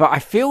 But I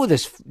feel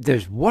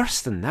there's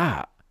worse than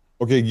that.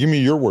 Okay, give me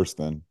your worst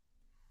then.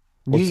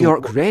 New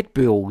York Red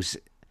Bulls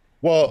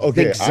Well,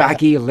 okay,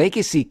 Zigzaggy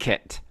Legacy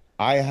Kit.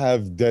 I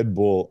have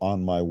Deadpool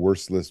on my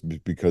worst list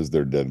because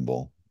they're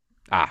Deadpool,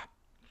 Ah,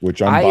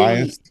 which I'm I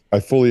biased. I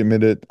fully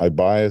admit it. I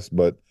bias,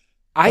 but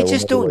I I will just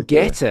never don't like their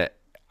get it.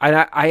 And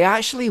I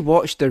actually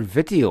watched their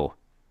video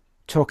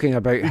talking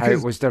about how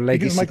it was their because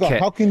legacy Michael, kit.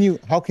 how can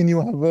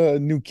you have a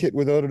new kit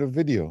without a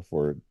video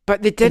for it?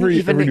 But they didn't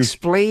even Every new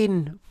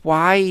explain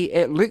why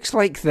it looks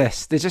like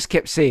this. They just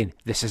kept saying,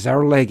 "This is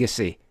our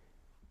legacy."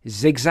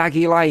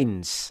 Zigzaggy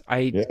lines.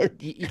 yeah.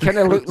 You kind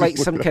of look like Just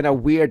some look it kind up.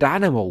 of weird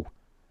animal.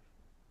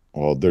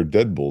 Well, they're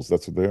Deadpools.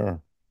 That's what they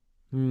are.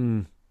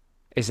 Hmm.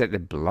 Is it the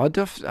blood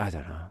of? I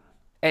don't know.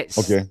 It's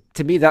Okay,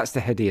 to me that's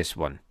the hideous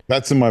one.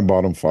 that's in my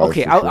bottom five Okay,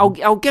 for I'll sure.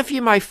 I'll give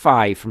you my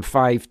five from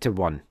 5 to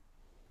 1.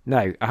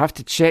 Now I have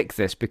to check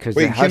this because it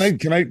Wait, has.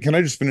 can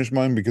I just finish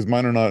mine because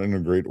mine are not in a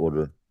great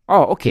order.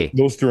 Oh, okay.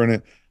 Those two are in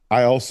it.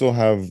 I also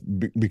have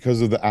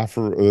because of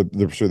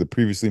the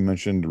previously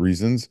mentioned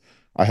reasons.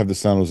 I have the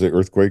San Jose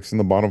Earthquakes in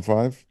the bottom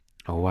five.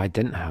 Oh, I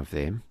didn't have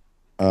them.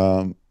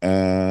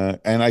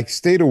 And I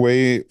stayed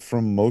away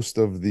from most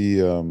of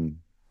the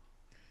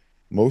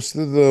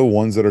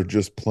ones that are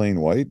just plain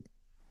white,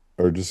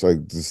 or just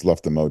like just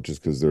left them out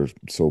just because they're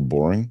so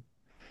boring.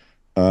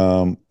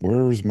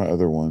 Where is my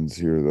other ones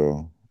here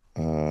though?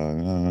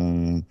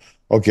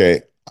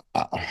 Okay.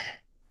 Uh,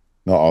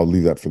 no, I'll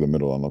leave that for the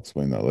middle and I'll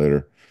explain that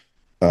later.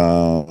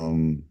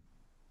 Um,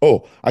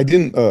 oh, I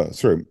didn't,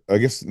 sorry, I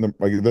guess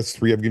that's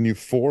three. I've given you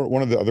four.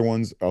 One of the other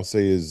ones I'll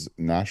say is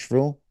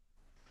Nashville.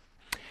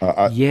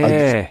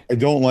 Yeah. I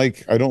don't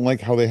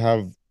like how they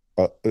have,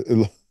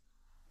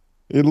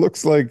 it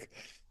looks like,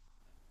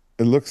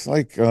 it looks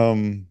like,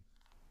 the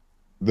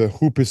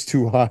hoop is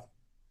too high.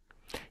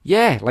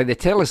 Yeah, like the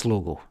Telus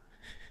logo.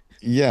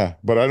 Yeah,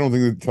 but I don't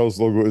think the Telus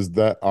logo is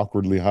that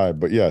awkwardly high,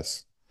 but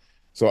yes.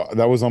 So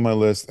that was on my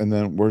list. And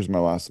then where's my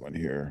last one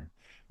here?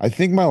 I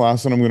think my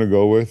last one I'm gonna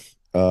go with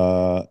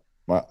on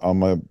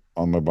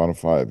my bottom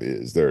five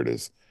is there it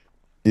is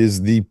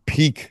the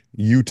Peak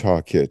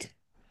Utah kit.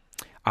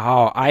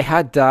 Oh, I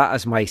had that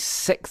as my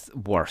sixth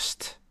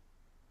worst.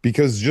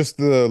 Because just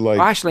the Oh,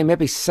 like actually,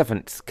 maybe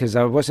seventh, because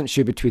I wasn't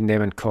sure between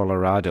them and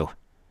Colorado.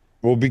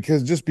 well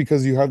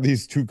because you have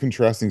these two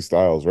contrasting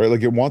styles, right?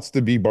 Like it wants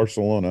to be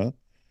Barcelona,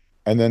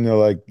 and then they're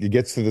like it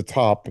gets to the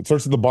top, it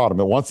starts at the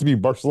bottom. It wants to be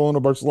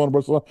Barcelona, Barcelona,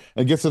 Barcelona,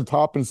 and it gets to the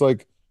top, and it's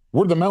like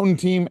we're the mountain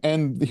team,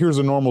 and here's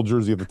a normal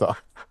jersey at the top.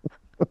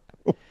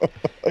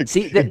 Like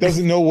See, it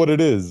doesn't know what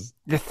it is.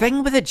 the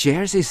thing with the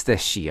jerseys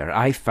this year,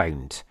 I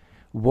found,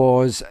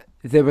 was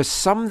there was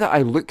some that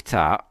I looked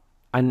at,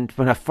 and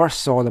when I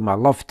first saw them, I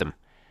loved them.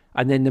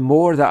 And then the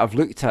more that I've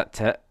looked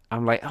at it,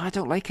 I'm like, oh, I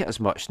don't like it as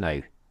much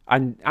now.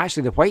 And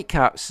actually, the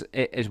Whitecaps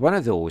is one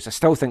of those. I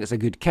still think it's a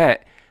good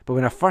kit, but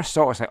when I first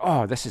saw it, I was like,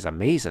 oh, this is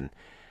amazing.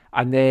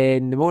 And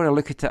then the more I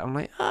look at it, I'm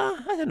like,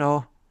 I don't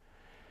know.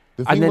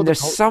 The And thing then about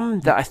there's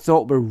some that I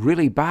thought were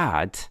really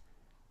bad,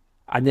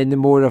 and then the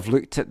more I've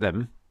looked at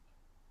them,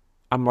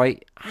 I'm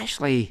like,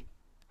 actually,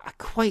 I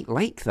quite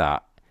like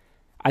that.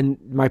 And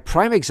my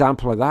prime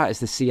example of that is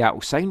the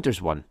Seattle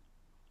Sounders one.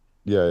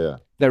 Yeah, yeah.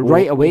 That Well,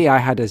 right away I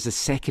had as the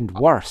second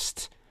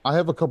worst. I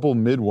have a couple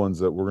mid ones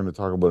that we're going to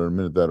talk about in a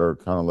minute that are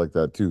kind of like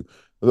that too.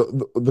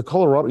 The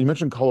Colorado, you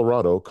mentioned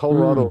Colorado.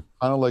 Mm. Colorado,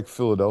 kind of like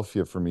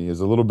Philadelphia for me,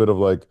 is a little bit of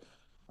like,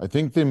 I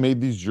think they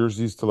made these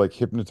jerseys to like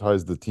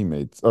hypnotize the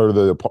teammates or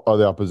the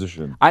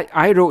opposition.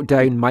 I wrote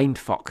down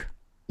mindfuck.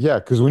 Yeah,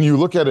 because when you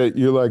look at it,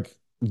 you're like,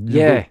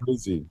 you go Yeah.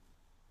 crazy.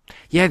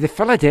 Yeah, the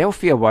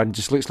Philadelphia one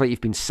just looks like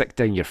you've been sick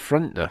down your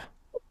front though.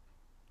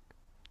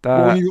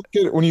 But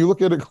That when you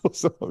look at it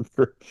close up,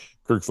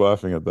 Kirk's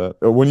laughing at that.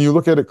 When you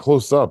look at it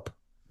close up,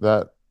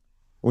 that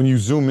when you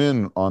zoom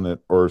in on it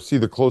or see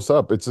the close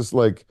up, it's just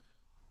like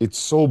it's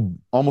so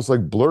almost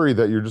like blurry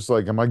that you're just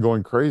like, am I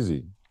going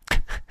crazy?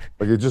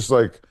 Like it's just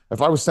like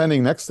if I was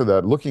standing next to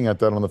that, looking at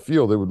that on the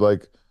field, it would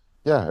like,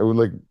 yeah, it would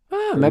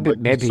maybe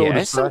like be maybe so it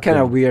is some kind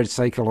of distracting. weird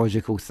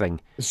psychological thing.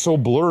 It's so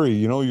blurry,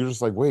 you know. You're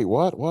just like, wait,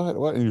 what?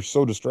 And you're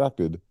so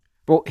distracted.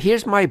 Well,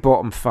 here's my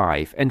bottom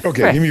five. In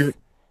Okay, fifth, give me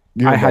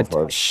I your had bottom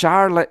five.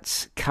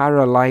 Charlotte's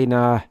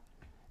Carolina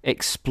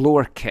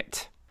Explore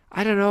kit.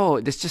 I don't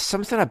know. There's just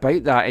something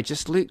about that. It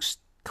just looks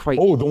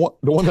quite Oh, the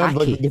one that has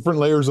like the tacky. different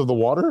layers of the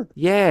water.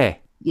 Yeah,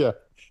 Yeah,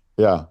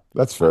 yeah,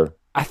 that's fair.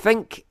 I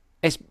think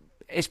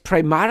it's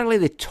primarily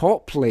the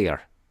top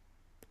layer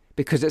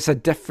because it's a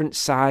different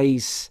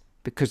size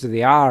because of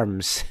the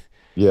arms,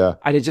 Yeah,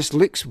 and it just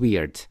looks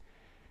weird.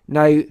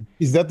 Now,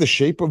 is that the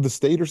shape of the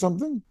state or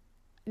something?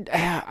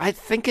 I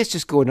think it's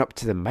just going up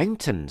to the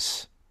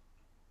mountains,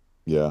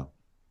 Yeah.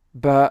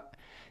 but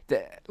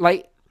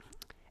like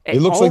It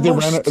it looks like they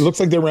ran. It almost, looks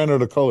like they ran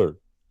out of color.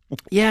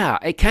 yeah,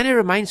 it kind of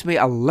reminds me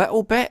a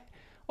little bit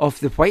of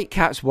the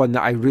Whitecaps one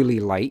that I really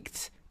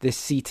liked, the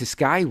Sea to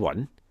Sky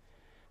one,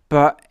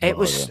 but it Oh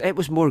was yeah, it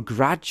was more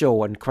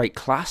gradual and quite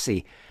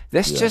classy.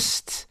 This yeah.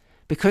 just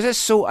because it's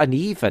so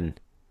uneven.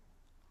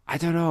 I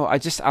don't know.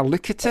 I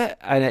look at it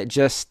and it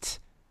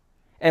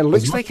As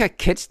looks much, like a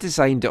kid's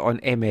designed it on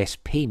MS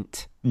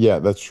Paint. yeah,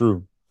 that's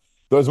true.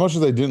 Though as much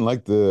as I didn't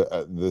like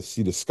the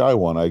Sea to Sky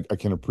one, I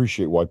can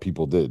appreciate why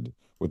people did.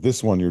 With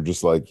this one, you're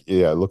just like,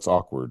 yeah, it looks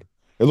awkward.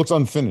 It looks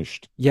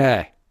unfinished.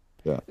 Yeah.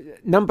 Yeah,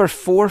 Number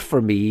four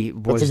for me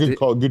that's a was good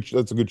call. Good.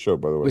 That's a good show,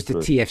 by the way. the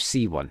Sorry.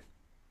 TFC one.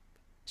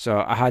 So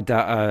I had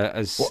that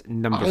as Well,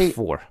 number I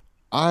four.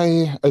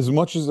 I as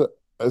much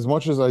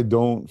as I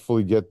don't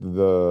fully get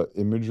the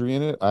imagery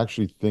in it, I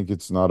actually think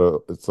it's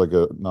like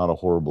a not a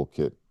horrible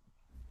kit.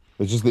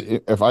 It's just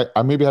that if I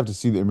maybe have to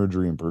see the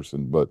imagery in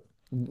person, but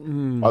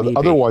Maybe.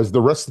 otherwise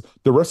the rest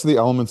of the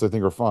elements I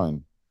think are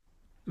fine.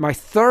 My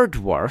third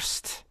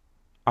worst,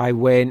 I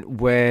went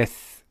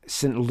with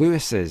St.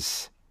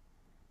 Louis's.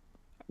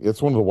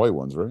 It's one of the white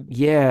ones, right?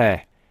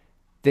 Yeah,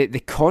 the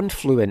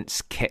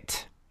Confluence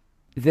kit.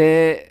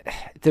 The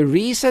the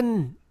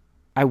reason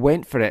I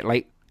went for it,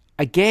 like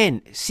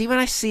again, see when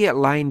I see it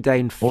lying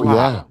down Oh flat,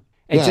 yeah.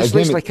 it Yeah, just again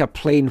looks like a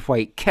plain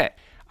white kit.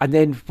 And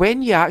then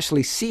when you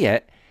actually see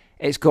it,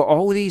 it's got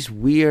all these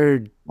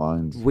weird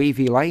lines.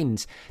 wavy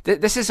lines.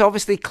 This is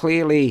obviously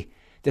clearly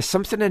there's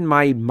something in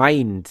my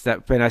mind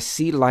that when I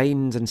see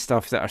lines and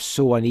stuff that are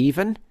so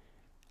uneven,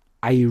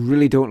 I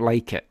really don't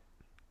like it.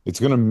 It's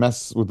gonna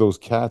mess with those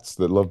cats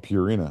that love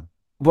Purina.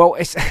 Well,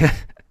 it's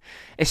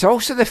it's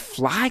also the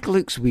flag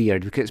looks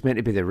weird because it's meant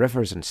to be the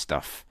rivers and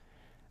stuff.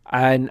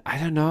 And I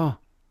don't know.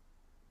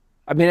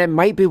 I mean, it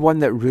might be one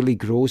that really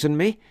grows in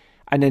me.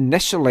 And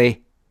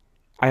initially,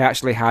 I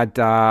actually had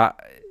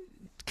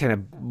kind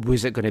of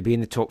was it going to be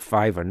in the top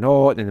five or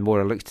not? And the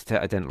more I looked at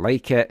it, I didn't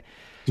like it.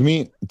 To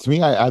me,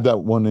 I add that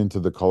one into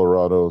the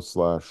Colorado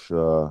slash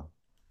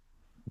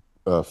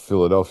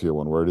Philadelphia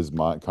one where it is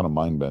kind of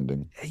mind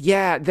bending.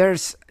 Yeah, there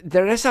is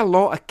a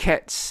lot of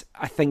kits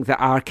I think that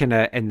are kind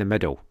of in the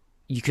middle.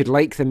 You could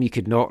like them, you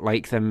could not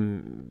like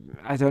them.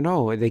 I don't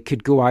know. They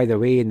could go either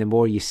way, and the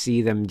more you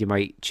see them, you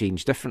might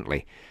change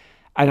differently.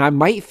 And I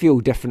might feel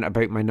different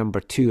about my number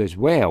two as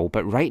well,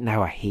 but right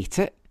now I hate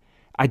it.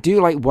 I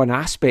do like one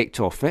aspect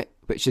of it,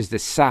 which is the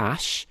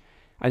sash,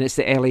 and it's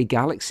the LA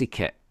Galaxy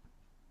kit.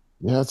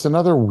 Yeah, it's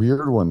another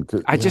weird one.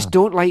 I Yeah, just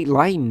don't like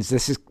lines.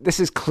 This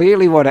is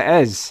clearly what it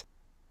is.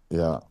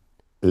 yeah,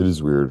 it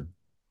is weird.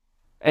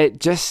 It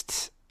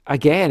just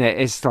again, it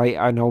is like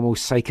an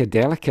almost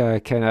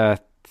psychedelic kind of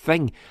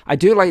thing. I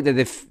do like that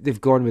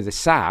they've gone with the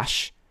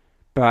sash,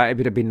 but it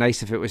would have been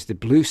nice if it was the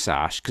blue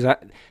sash because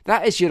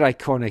that is your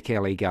iconic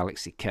LA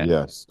Galaxy kit.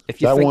 Yes.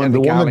 If you That think of one, the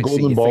the one that Galaxy,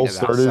 Golden you think Ball of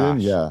that started in,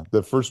 sash. yeah.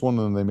 The first one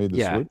when they made the Yeah,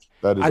 switch,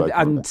 that is and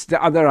iconic.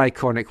 the other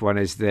iconic one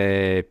is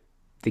the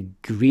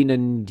green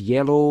and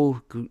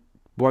yellow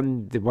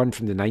one, the one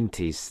from the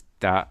 90s.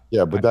 That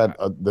Yeah, but that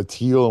the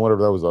teal and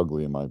whatever that was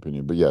ugly in my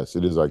opinion. But yes,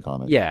 it is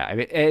iconic. yeah, I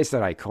mean it is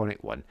their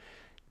iconic one.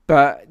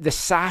 But the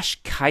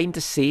sash kind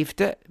of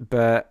saved it,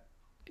 but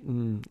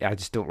I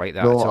just don't like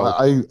that No, at all.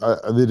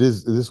 it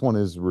is. This one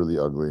is really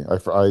ugly.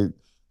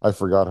 I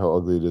forgot how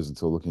ugly it is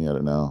until looking at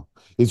it now.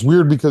 It's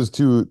weird because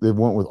too they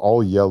went with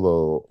all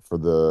yellow for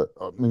the.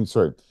 I mean,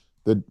 sorry,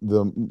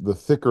 the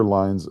thicker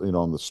lines,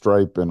 on the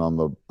stripe and on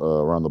the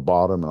around the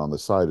bottom and on the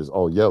side is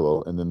all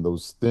yellow, and then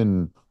those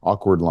thin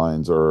awkward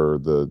lines are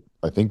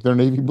I think they're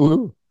navy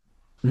blue,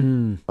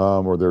 Hmm.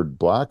 or they're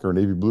black or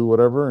navy blue,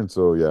 whatever. And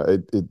so yeah,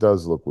 it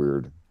does look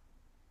weird.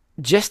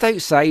 Just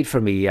outside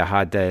for me, I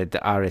had the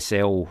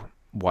RSL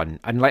one,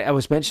 and like I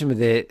was mentioning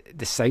with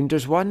the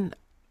Sounders one,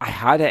 I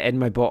had it in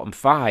my bottom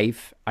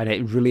five, and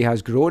it really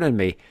has grown on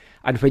me.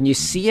 And when you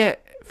see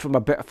it from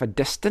a bit of a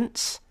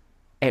distance,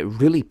 it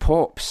really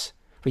pops.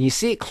 When you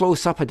see it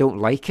close up, I don't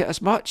like it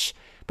as much,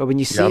 but when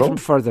you see it from Seattle?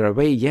 further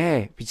away, yeah,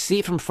 when you see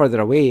it from further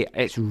away,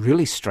 it's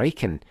really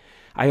striking.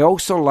 I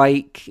also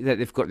like that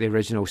they've got the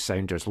original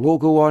Sounders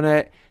logo on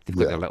it. They've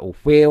got Yeah. the little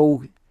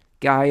whale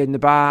guy in the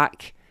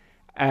back,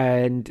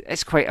 and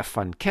it's quite a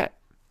fun kit.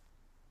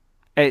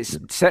 It's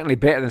certainly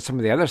better than some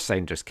of the other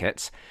Sounders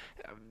kits.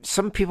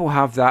 Some people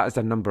have that as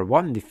their number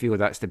one. They feel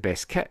that's the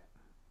best kit,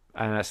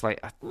 and it's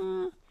like,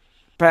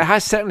 but it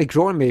has certainly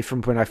grown me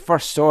from when I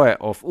first saw it.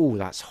 Of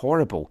that's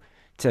horrible.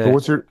 So To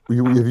what's have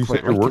you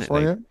quite said your liking worst it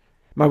one now. yet?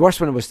 My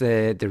worst one was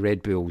the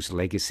Red Bull's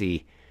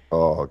Legacy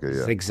Oh, okay,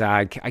 yeah.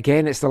 Zigzag.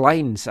 Again, it's the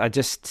lines. I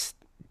just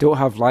don't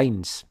have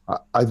lines.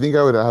 I think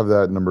I would have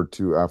that number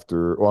two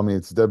after. Well, I mean,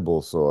 it's Dead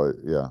Bull, so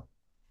yeah,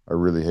 I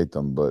really hate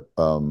them. But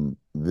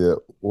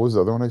the what was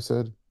the other one I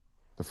said?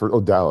 The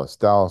first, Dallas,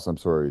 Dallas. I'm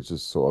sorry, it's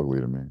just so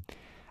ugly to me.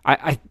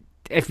 I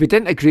if we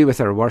didn't agree with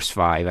our worst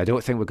five, I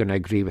don't think we're going to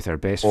agree with our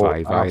best Oh,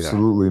 five either.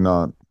 absolutely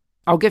not.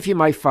 I'll give you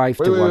my five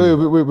Wait, to wait, wait, one.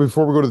 wait, wait.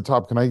 Before we go to the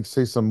top, can I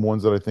say some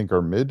ones that I think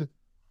are mid?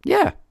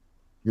 Yeah.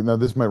 Now,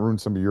 this might ruin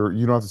some of your.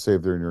 You don't have to say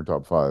if they're in your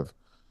top five,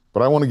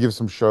 but I want to give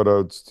some shout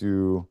outs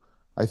to.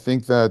 I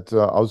think that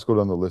I'll just go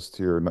down the list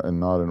here, and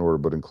not in order,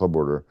 but in club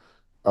order.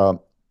 Um,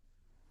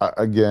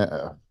 again,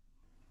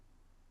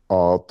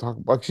 I'll talk.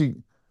 Actually,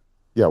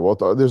 yeah. Well,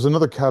 there's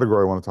another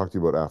category I want to talk to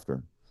you about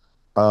after.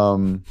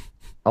 Um,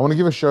 I want to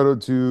give a shout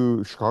out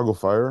to Chicago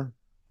Fire.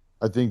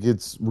 I think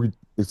it's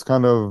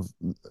kind of.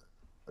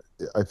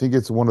 I think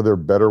it's one of their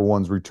better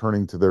ones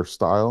returning to their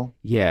style.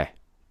 Yeah.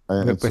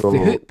 And With the so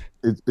hoop.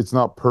 it's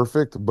not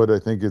perfect, but I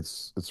think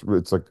it's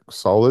like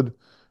solid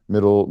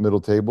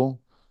middle table.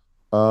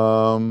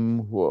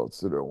 Who else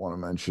did I want to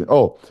mention?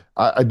 Oh,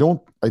 I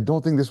don't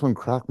think this one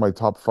cracked my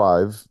top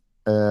five.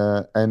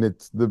 And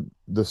it's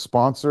the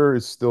sponsor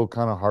is still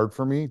kind of hard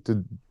for me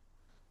to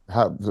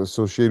have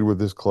associated with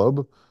this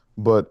club,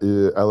 but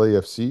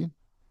LAFC.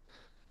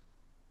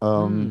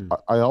 Mm.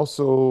 I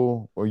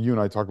also, well, you and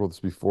I talked about this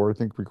before, I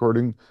think,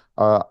 recording.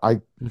 Uh,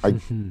 I, I,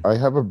 I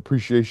have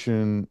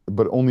appreciation,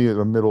 but only at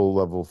a middle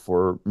level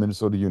for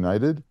Minnesota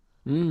United.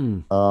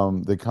 mm.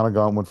 They kind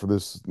of went for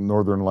this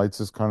Northern Lights,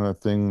 this kind of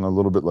thing, a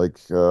little bit like,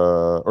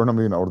 or not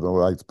maybe not Northern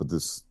Lights, but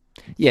this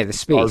Yeah, the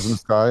stars in the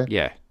space. sky.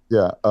 Yeah.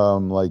 Yeah,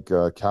 like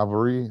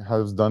Cavalry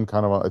has done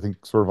kind of, I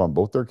think, sort of on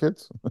both their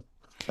kits.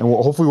 And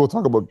hopefully we'll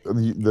talk about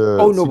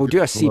Oh the no, we'll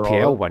do a CPL when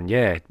they're all CPL out. one,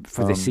 yeah,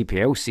 for the Um,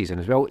 CPL season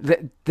as well.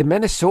 The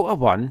Minnesota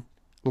one,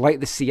 like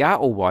the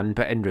Seattle one,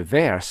 but in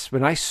reverse.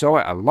 When I saw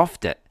it, I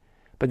loved it.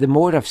 But the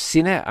more I've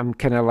seen it, I'm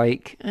kind of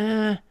like,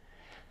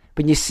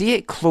 When you see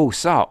it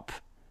close up,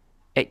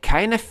 it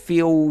kind of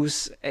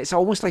feels. It's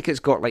almost like it's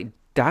got like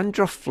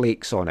dandruff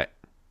flakes on it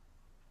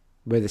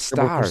with the yeah,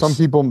 but for some stars.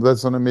 people,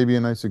 that's maybe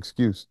a nice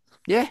excuse.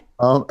 Yeah.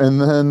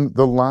 And then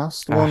the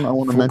last one I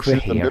want to Folk with mention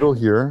in the hair. middle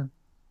here.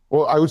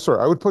 Well, I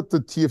would put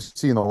the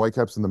TFC and the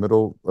Whitecaps in the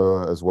middle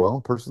as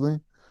well, personally.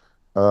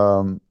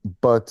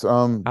 But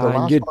the And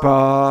last you'd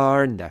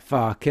burn the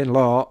fucking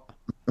lot.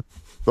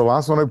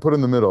 one I put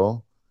in the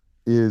middle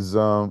is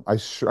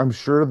I'm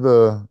sure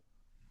the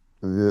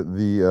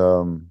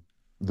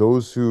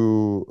those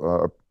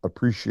who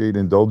appreciate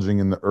indulging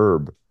in the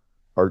herb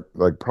are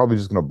like probably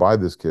just going to buy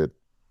this kit.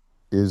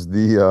 Is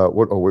the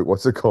what? Oh wait,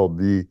 what's it called?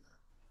 The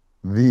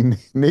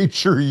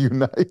Nature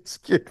Unites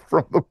kit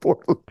from the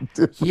Portland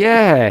Timbers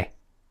Yeah.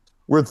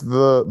 with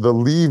the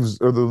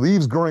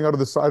leaves growing out of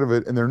the side of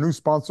it, and their new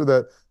sponsor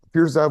that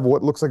appears to have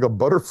what looks like a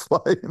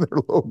butterfly in their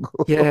logo.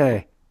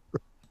 Yeah.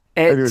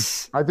 Anyways,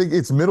 It's I think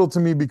it's middle to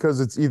me because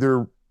it's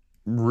either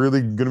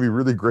really going to be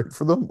really great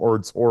for them or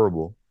it's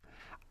horrible.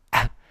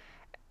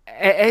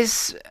 it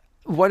is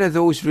one of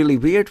those really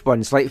weird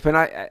ones. Like when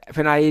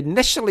I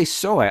initially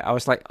saw it, I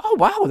was like, "Oh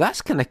wow,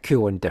 that's kind of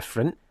cool and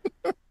different."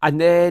 And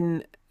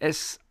then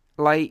it's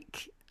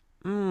like,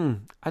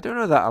 I don't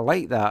know that I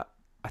like that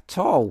at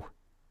all.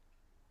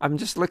 I'm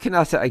just looking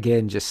at it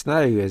again just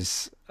now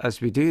as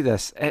we do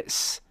this.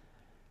 It's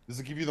Does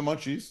it give you the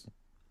munchies?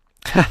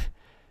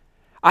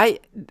 I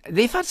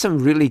they've had some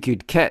really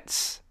good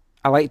kits.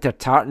 I liked their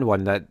tartan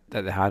one that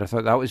they had. I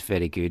thought that was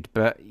very good.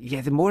 But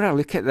yeah, the more I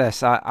look at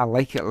this, I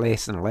like it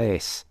less and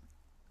less.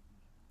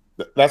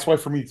 That's why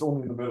for me it's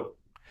only in the middle.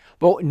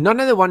 Well, none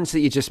of the ones that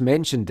you just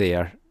mentioned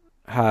there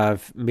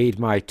have made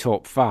my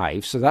top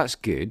five, so that's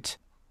good.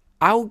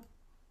 I'll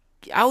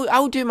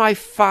I'll do my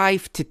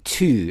 5 to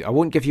 2. I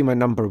won't give you my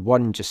number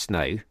one just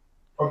now.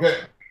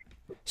 Okay.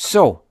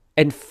 So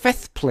in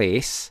fifth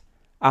place,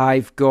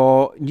 I've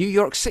got New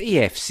York City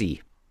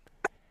FC.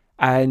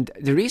 And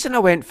the reason I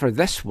went for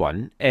this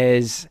one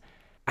is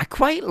I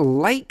quite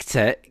liked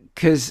it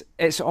because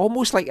it's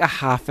almost like a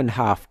half and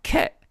half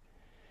kit.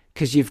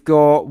 Because you've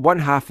got one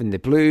half in the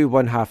blue,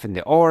 one half in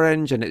the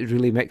orange, and it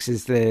really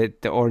mixes the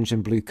orange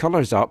and blue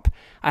colours up.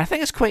 I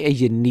think it's quite a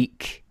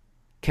unique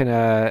kind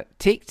of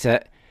take to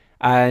it.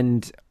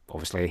 And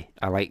obviously,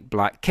 I like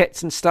black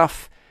kits and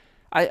stuff.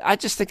 I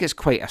just think it's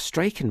quite a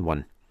striking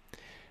one.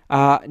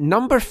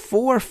 Number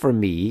 4 for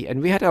me,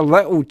 and we had a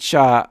little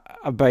chat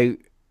about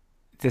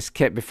this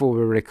kit before we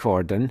were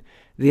recording,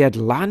 the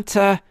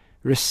Atlanta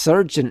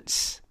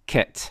Resurgence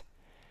kit.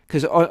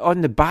 Because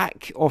on the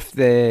back of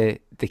the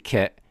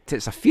kit,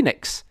 it's a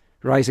phoenix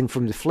rising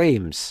from the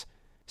flames.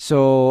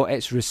 So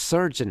it's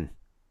resurging.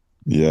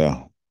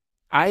 Yeah.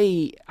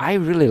 I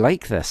really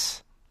like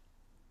this.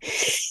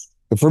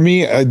 For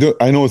me, I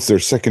know it's their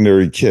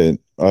secondary kit.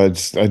 I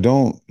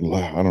don't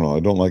know. I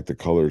don't like the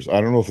colors.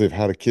 I don't know if they've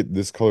had a kit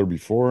this color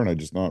before and I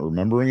just not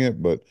remembering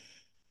it, but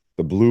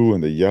the blue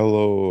and the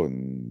yellow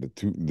and the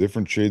two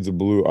different shades of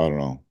blue, I don't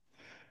know.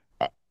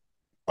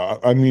 I,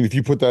 I mean, if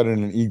you put that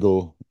in an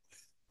eagle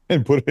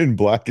and put it in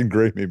black and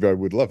gray, maybe I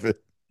would love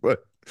it.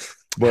 But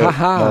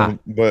Haha.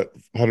 but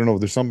I don't know.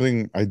 There's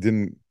something I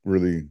didn't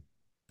really.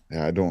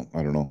 Yeah, I don't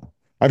know.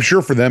 I'm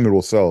sure for them it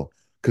will sell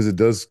because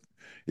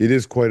it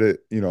is quite a,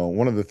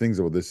 one of the things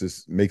about this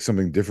is make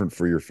something different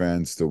for your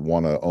fans to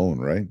want to own,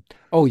 right?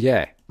 Oh,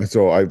 yeah. And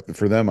so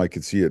for them, I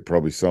could see it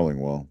probably selling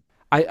well.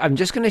 I'm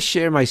just going to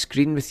share my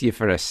screen with you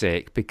for a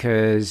sec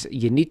because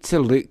you need to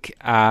look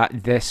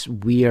at this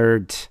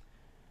weird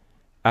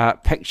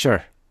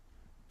picture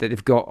that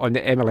they've got on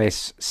the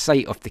MLS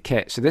site of the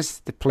kit. So this is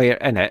the player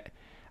in it,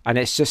 and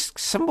it's just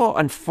somewhat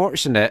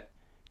unfortunate,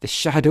 the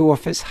shadow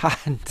of his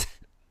hand.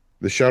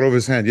 The shadow of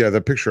his hand. Yeah,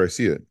 that picture, I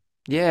see it.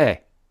 Yeah.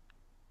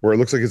 Where it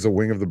looks like it's a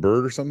wing of the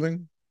bird or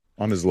something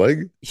on his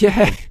leg.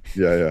 Yeah.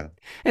 Yeah, yeah.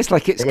 It's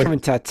like it's Or like, coming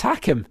to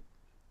attack him.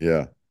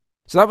 yeah.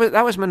 So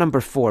that was my number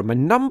 4. My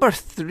number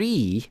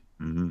 3.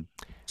 Hmm.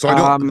 So I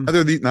don't, Um,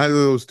 neither of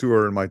those two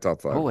are in my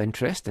top five. oh,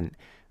 interesting.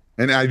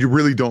 And I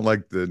really don't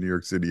like the New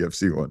York City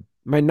FC one.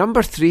 My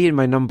number 3 and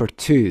my number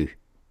 2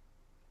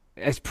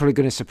 is probably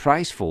going to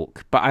surprise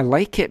folk, but I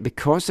like it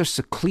because they're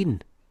so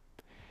clean.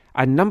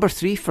 And number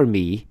 3 for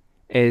me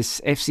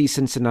is FC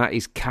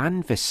Cincinnati's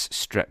canvas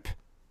strip.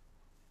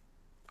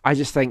 I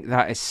just think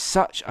that is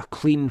such a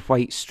clean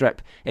white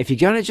strip. If you're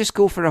going to just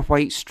go for a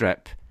white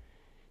strip,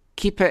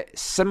 keep it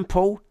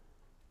simple,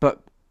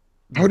 but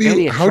How do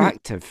very you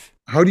attractive.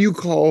 how do you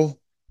call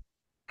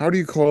how do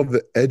you call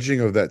the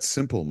edging of that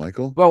simple,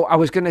 Michael? Well, I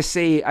was going to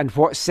say, and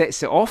what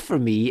sets it off for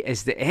me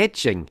is the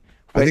edging,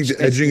 I think which the is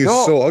edging is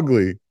not. so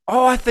ugly.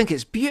 Oh, I think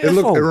it's It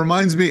beautiful.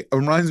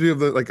 reminds me of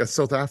the like a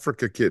South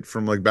Africa kit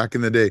from like back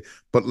in the day,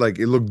 but like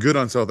it looked good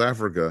on South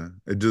Africa.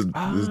 It just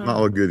does not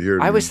look good here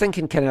to I was me.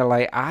 thinking kind of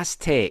like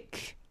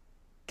Aztec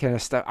kind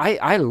of stuff.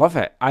 I love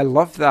it. I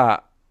love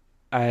that.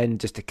 And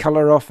just the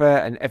colour of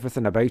it and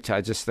everything about it.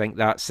 I just think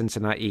that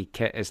Cincinnati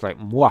kit is like,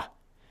 mwah.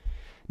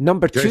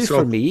 Number Okay, 2 so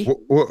for me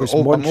was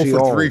I'm 0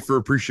 for 3 Montreal. for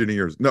appreciating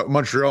yours. No,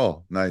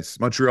 Montreal, nice.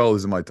 Montreal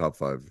is in my top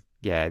five.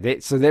 Yeah,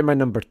 so they're my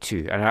number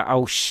 2. And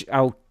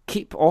I'll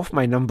keep off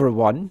my number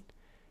 1.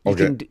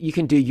 Okay. You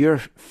can do your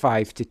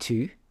 5 to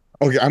 2.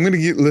 Okay, I'm gonna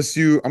list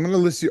you. I'm gonna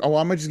list you. Oh,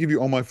 I might just give you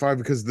all my five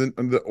because the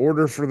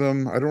order for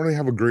them, I don't really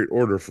have a great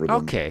order for them.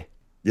 Okay.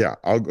 Yeah,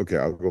 I'll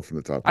go from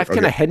the top. I've Okay.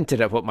 kind of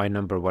hinted at what my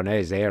number 1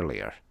 is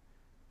earlier.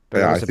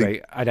 But it Yeah, I was think.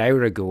 about an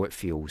hour ago, it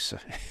feels.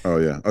 Oh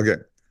yeah. Okay.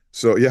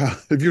 So yeah,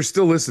 if you're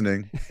still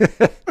listening,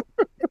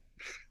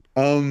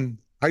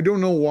 I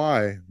don't know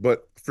why,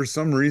 but for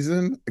some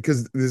reason,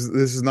 because this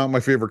is not my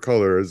favorite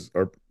color, as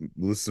our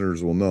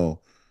listeners will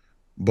know,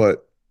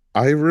 but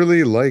I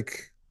really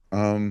like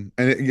and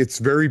it's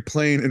very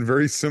plain and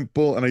very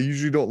simple, and I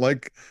usually don't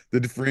like the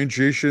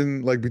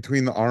differentiation like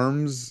between the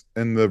arms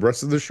and the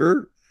rest of the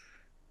shirt.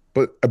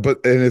 But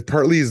and it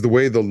partly is the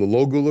way the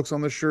logo looks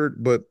on the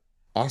shirt, but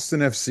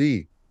Austin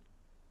FC,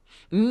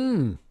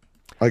 Mm.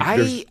 like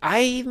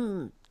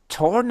I'm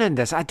torn in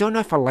this. I don't know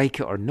if I like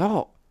it or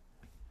not.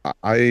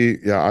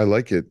 yeah, I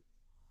like it.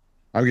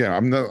 Again,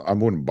 I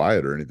wouldn't buy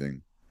it or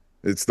anything.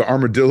 It's the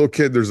armadillo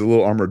kid. There's a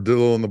little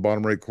armadillo in the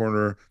bottom right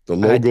corner. The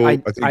And logo,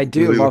 I I think,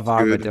 do really love looks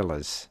good.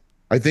 armadillos.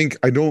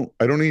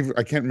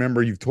 I can't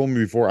remember. You've told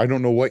me before. I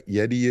don't know what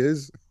Yeti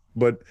is,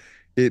 but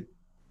it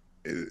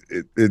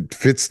it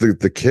fits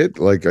the kit.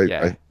 Like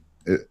Yeah.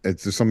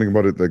 it's just something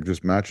about it that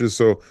just matches.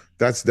 So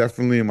that's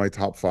definitely in my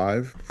top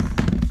five.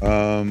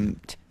 Um,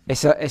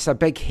 It's a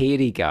big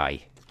hairy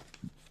guy.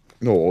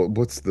 no,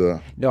 what's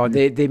the? No,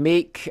 they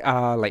make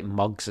like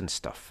mugs and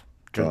stuff.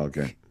 Oh, Drink.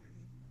 okay.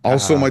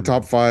 Also, my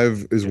top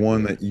five is drink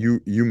one beer. that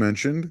you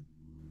mentioned,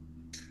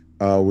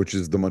 which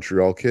is the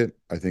Montreal kit.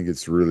 I think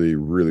it's really,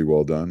 really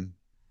well done.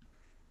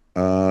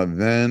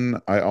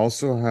 Then I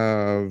also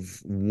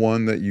have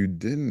one that you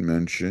didn't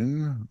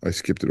mention. I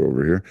skipped it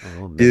over here.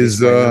 Oh, maybe it's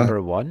Is my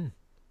number 1.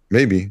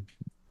 maybe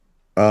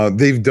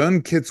they've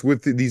done kits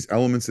with these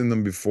elements in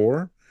them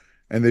before,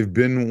 and they've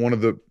been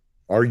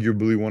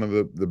arguably one of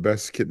the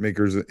best kit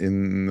makers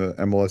in the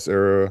MLS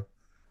era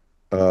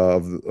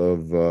of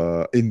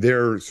in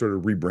their sort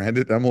of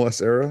rebranded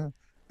MLS era.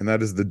 and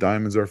that is the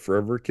Diamonds Are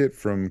Forever kit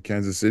from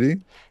Kansas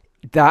City.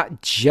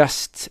 That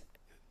just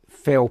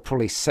fell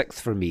probably sixth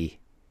for me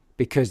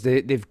because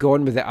they've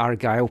gone with the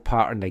Argyle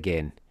pattern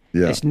again.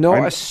 Yeah, It's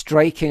not as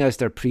striking as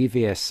their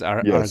previous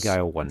yes,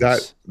 Argyle that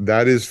ones.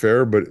 that is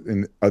fair, but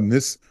in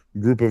this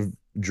group of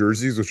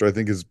jerseys, which I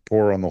think is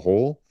poor on the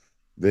whole,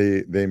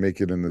 they make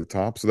it in the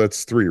top. So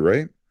that's three,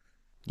 right?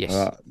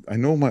 Yes. I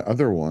know my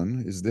other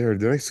one is there.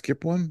 Did I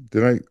skip one?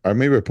 Did I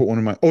maybe I put one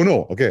in my, oh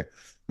no, okay.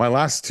 My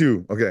last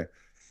two. Okay.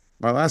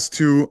 My last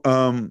two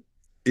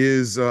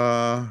is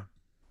and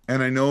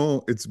I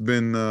know it's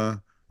been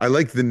I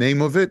like the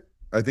name of it.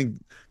 I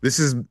think this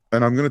is,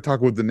 and I'm gonna talk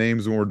about the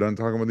names when we're done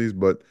talking about these,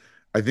 but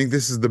I think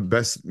this is the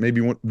best,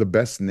 maybe one the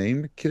best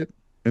named kit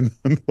in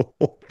the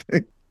whole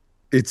thing.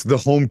 It's the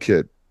home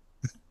kit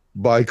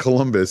by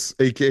Columbus,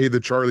 aka the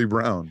Charlie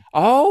Brown.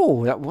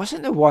 Oh, that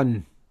wasn't the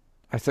one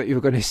I thought you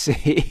were going to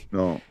say.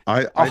 No,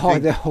 I Oh,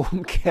 think the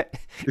home kit.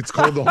 it's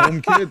called the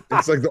home kit.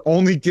 It's like the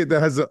only kit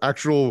that has an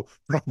actual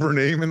proper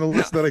name in the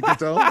list that I can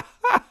tell.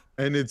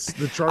 And it's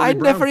the Charlie I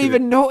Brown never kit.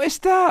 even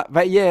noticed that.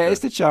 But yeah, Yeah.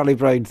 it's the Charlie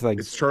Brown thing.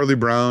 It's Charlie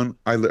Brown.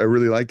 I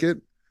really like it.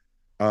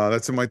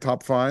 That's in my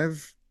top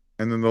five.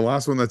 And then the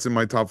last one that's in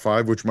my top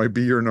five, which might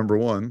be your number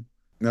one.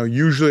 Now,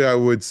 usually I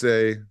would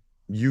say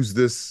use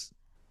this,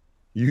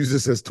 use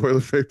this as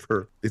toilet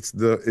paper. It's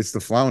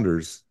the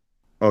Flounders.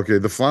 Okay,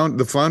 the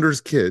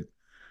Flounders kit.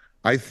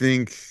 I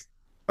think,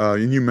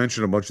 and you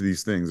mentioned a bunch of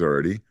these things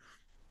already.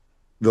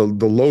 The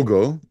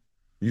logo,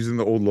 using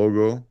the old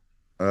logo,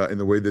 in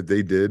the way that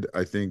they did,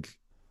 I think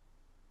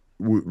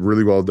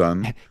really well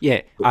done.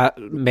 Yeah, a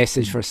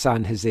message for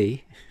San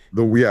Jose.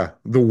 The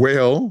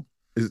whale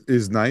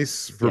is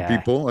nice for Yeah.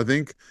 people. I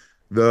think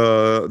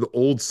the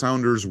old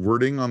Sounders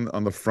wording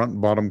on the front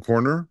bottom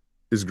corner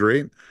is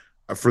great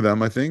for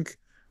them, I think.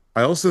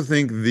 I also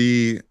think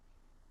the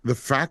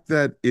fact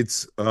that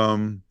it's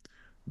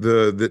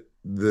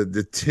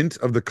the tint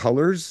of the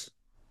colors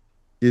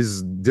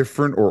is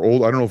different or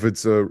old. I don't know if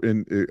it's I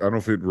don't know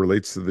if it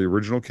relates to the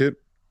original kit,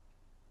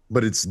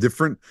 but it's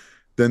different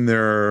than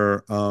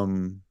their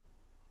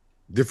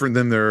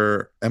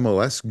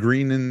MLS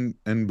green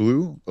and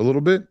blue a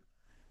little bit.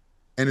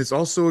 And it's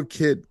also a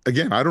kit.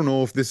 Again, I don't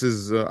know if this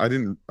is. I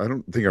don't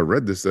think I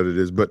read this that it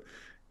is, but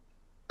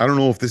I don't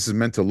know if this is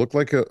meant to look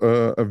like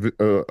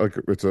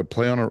it's a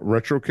play on a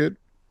retro kit.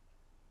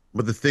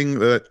 But the thing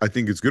that I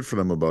think is good for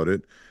them about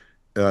it,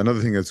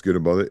 another thing that's good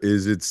about it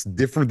is it's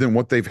different than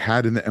what they've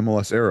had in the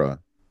MLS era.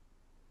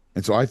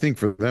 And so I think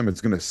for them, it's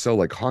going to sell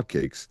like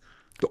hotcakes.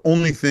 The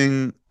only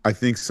thing I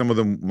think some of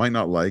them might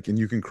not like, and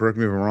you can correct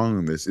me if I'm wrong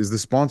on this, is the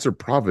sponsor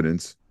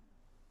Providence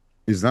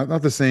is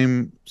not the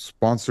same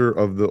sponsor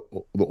of the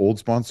old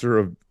sponsor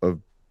of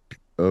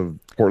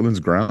Portland's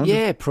ground.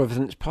 Yeah,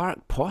 Providence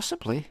Park,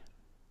 possibly.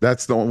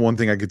 That's the one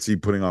thing I could see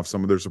putting off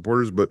some of their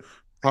supporters, but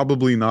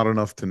probably not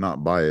enough to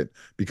not buy it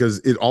because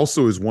it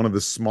also is one of the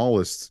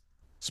smallest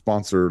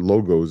sponsor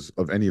logos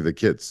of any of the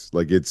kits.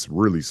 Like it's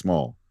really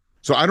small.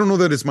 So I don't know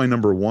that it's my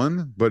number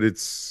one, but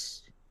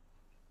it's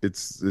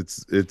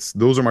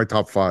those are my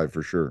top five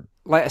for sure.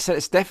 Like I said,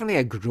 it's definitely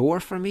a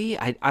grower for me.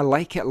 I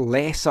like it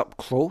less up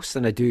close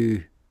than I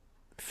do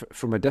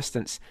from a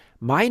distance.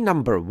 My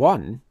number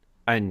one,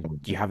 and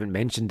you haven't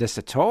mentioned this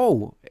at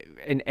all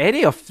in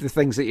any of the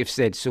things that you've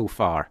said so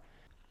far.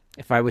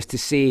 If I was to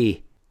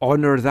say,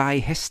 honor thy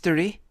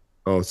history.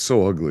 Oh, it's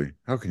so ugly.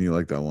 How can you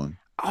like that one?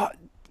 Oh,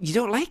 you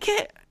don't like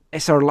it?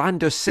 It's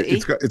Orlando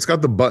City. It's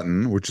got the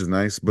button, which is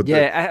nice, but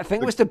yeah, I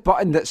think it was the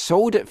button that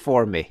sold it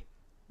for me.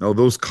 no,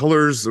 those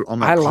colors on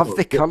that. I love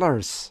the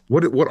colors.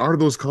 What are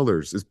those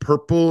colors? It's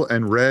purple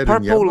and red and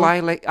Purple, yellow.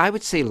 lilac. I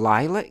would say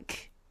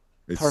lilac.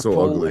 It's Purple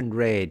so ugly. and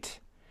red.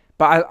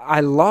 But I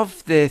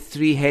love the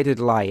three-headed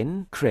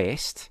lion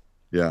crest.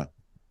 Yeah.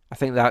 I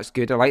think that's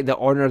good. I like the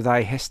honor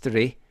thy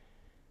history.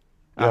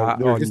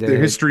 The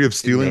history of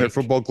stealing their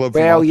football club.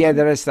 Well, yeah,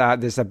 there is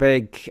that. There's a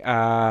big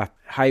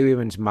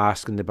highwayman's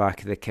mask on the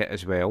back of the kit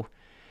as well,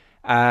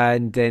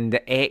 and then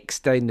the X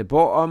down the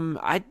bottom.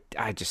 I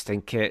just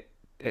think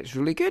it's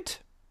really good.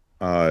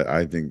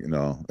 I think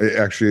no.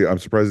 Actually, I'm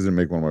surprised it didn't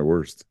make one of my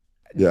worst.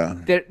 Yeah.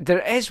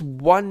 There is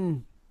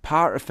one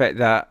part of it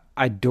that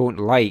I don't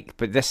like,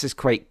 but this is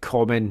quite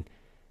common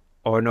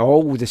on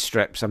all the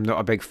strips. I'm not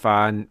a big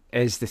fan.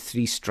 Is the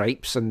three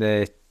stripes on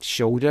the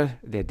shoulder?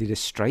 The Adidas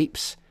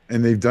stripes.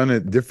 And they've done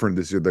it different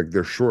this year. Like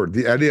they're short.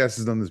 The Adidas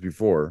has done this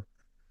before,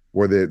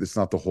 where it's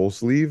not the whole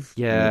sleeve.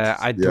 Yeah,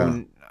 I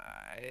don't.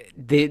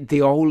 They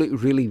all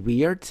look really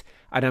weird,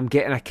 and I'm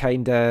getting a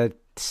kind of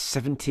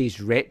 70s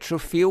retro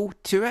feel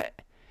to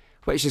it,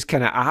 which is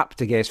kind of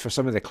apt, I guess, for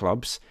some of the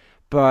clubs.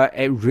 But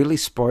it really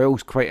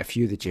spoils quite a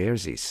few of the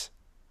jerseys.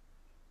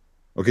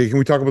 Okay, can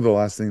we talk about the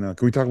last thing now?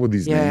 Can we talk about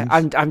these names?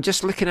 Yeah, I'm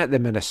just looking at the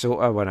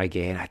Minnesota one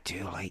again. I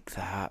do like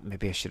that.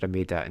 Maybe I should have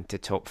made that into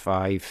top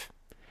five.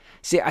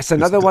 See, it's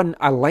another one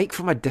I like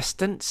from a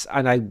distance,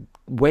 and I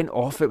went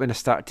off it when I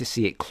started to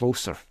see it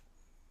closer,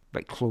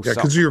 like close Yeah, up.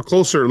 because you're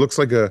closer. It looks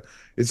like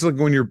it's like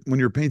when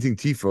you're painting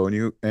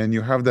tifo and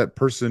you have that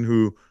person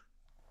who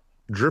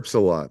drips a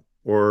lot,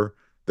 or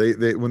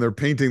They when they're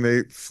painting,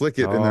 they flick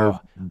it and they're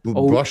Oh,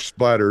 oh, blush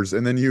splatters,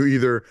 and then you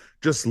either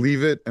just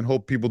leave it and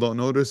hope people don't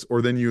notice,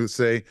 or then you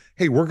say,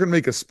 "Hey, we're gonna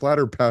make a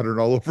splatter pattern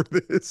all over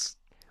this."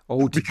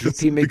 old Because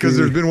Droopy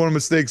there's Magoo. been one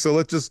mistake, so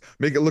let's just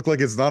make it look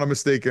like it's not a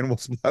mistake, and we'll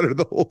splatter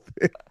the whole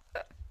thing.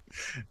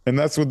 And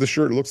that's what the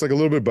shirt looks like a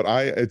little bit, but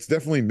it's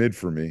definitely mid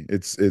for me.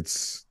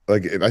 It's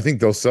like I think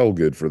they'll sell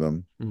good for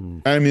them.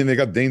 Mm, I mean, they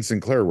got Dane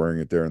Sinclair wearing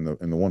it there in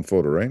the one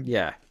photo, right?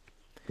 yeah.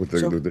 With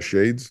So, the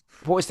shades.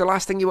 what was the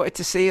last thing you wanted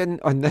to say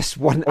on this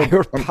 1 Oh,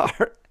 hour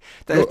part?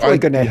 That is no, probably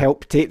going to yeah,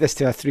 help take this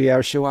to a 3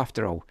 hour show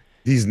after all.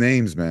 these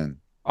names, man.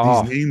 These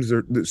Oh, names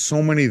are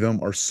so many of them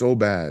are so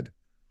bad.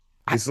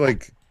 I, It's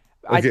like,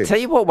 I okay, tell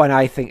you what, one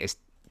I think is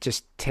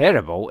just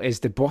terrible is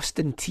the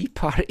Boston Tea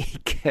Party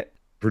kit.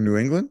 for New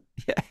England,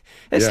 Yeah,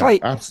 it's yeah,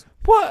 like abs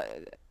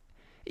what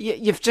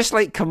you've just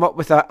like come up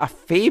with a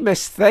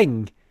famous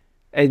thing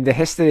in the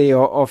history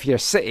of your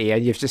city,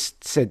 and you've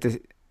just said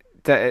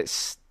that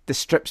it's the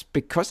strips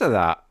because of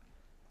that.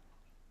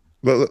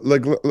 let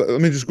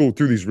me just go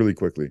through these really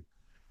quickly.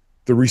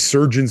 The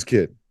Resurgence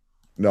kit.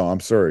 No, I'm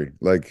sorry.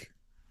 Like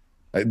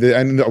I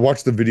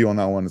watched the video on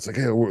that one. It's like,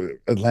 hey,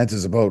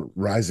 Atlanta's about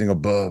rising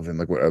above, and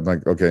like, what, I'm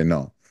like, okay,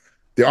 no.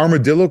 The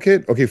Armadillo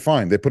kit, okay,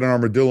 fine. They put an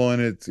armadillo in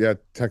it. Yeah,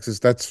 Texas.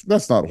 That's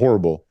not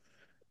horrible.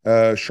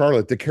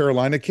 Charlotte, the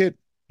Carolina kit,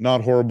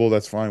 not horrible.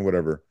 That's fine.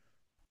 Whatever.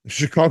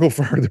 Chicago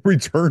Fire, the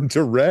return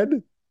to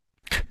red.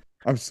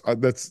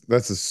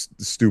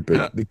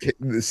 Stupid.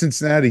 The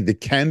Cincinnati, the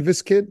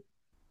canvas kit.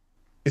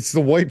 It's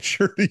the white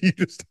shirt that you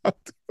just have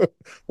to,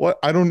 what?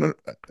 I don't know.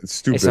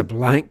 It's It's a stupid.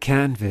 blank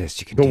canvas.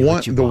 You can do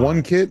what you The one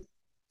want. kit,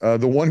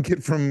 the one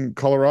kit from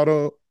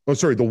Colorado. Oh,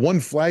 sorry, the one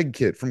flag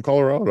kit from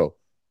Colorado.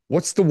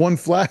 What's the one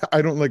flag?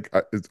 I don't like.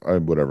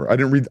 Whatever. I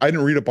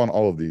didn't read up on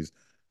all of these.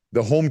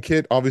 The home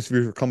kit,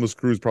 obviously, for Columbus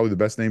Crew is probably the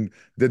best named.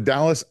 The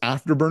Dallas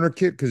Afterburner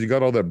kit, because you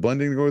got all that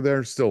blending to go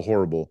there, still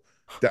horrible.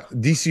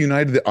 DC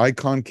United, the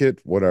Icon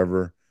kit,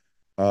 whatever.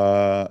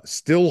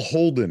 Still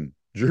Holden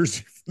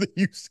jersey for the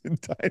Houston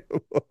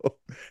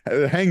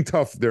Dynamo. Hang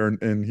tough there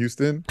in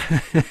Houston.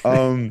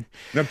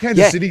 Now Kansas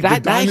Yeah, City, the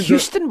that Diamonds are.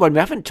 Houston one, we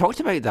haven't talked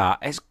about that.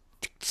 It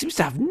seems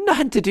to have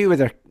nothing to do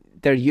with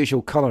their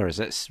usual colours.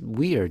 It's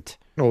weird.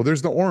 No,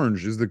 there's the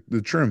orange is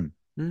the trim.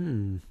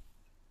 Hmm.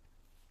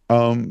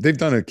 They've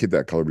done a kit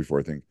that color before,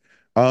 I think.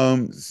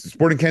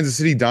 Sporting Kansas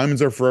City,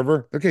 Diamonds are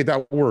forever. Okay,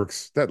 that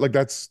works.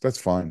 That's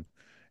fine.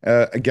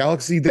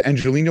 Galaxy, the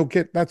Angelino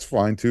kit, that's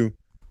fine too.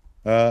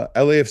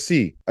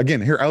 LAFC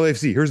again. Here,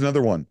 LAFC. Here's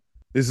another one.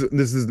 This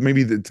is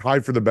maybe the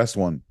tied for the best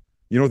one.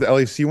 You know what the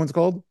LAFC one's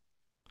called?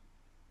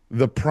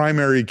 The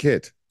primary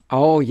kit.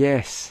 Oh,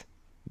 yes.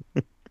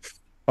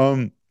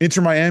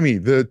 Inter Miami,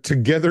 the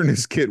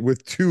togetherness kit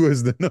with two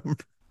as the number.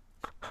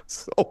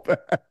 So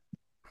bad.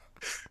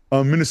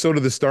 Minnesota,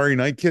 the Starry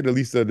Night kit. At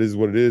least that is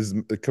what it is.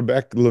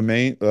 Quebec,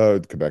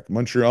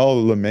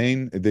 Montreal,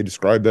 Lemaine. They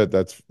describe that.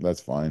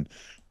 That's fine.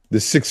 The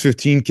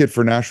 615 kit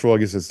for Nashville. I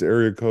guess that's the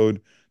area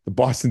code. The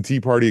Boston Tea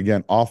Party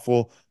again,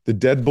 awful. The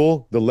Dead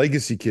Bull, the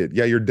Legacy kit.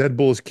 Yeah, your Dead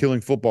Bull is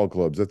killing football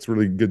clubs. That's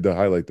really good to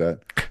highlight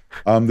that.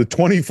 The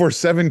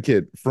 24/7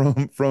 kit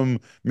from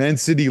Man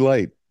City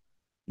Light.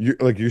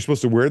 You're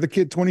supposed to wear the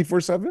kit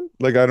 24/7?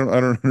 Like I don't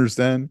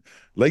understand.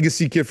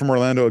 Legacy kit from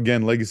Orlando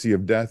again, Legacy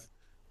of Death.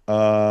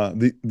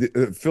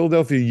 The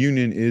Philadelphia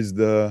Union is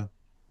the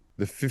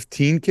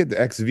 15 kit,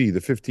 the XV,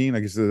 the 15. I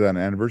guess is an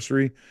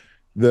anniversary.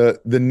 The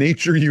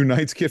Nature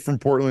Unites kit from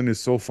Portland is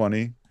so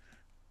funny.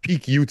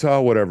 Peak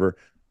Utah, whatever.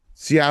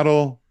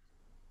 Seattle,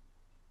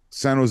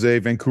 San Jose,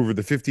 Vancouver,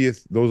 the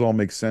 50th. Those all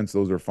make sense.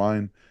 Those are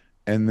fine.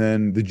 And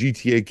then the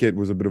GTA kit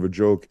was a bit of a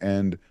joke,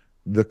 and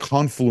the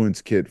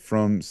Confluence kit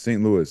from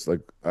St. Louis.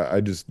 Like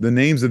I just the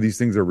names of these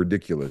things are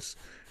ridiculous,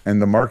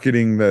 and the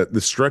marketing,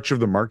 the stretch of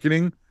the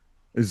marketing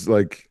is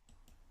like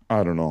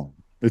I don't know.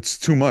 It's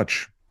too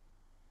much.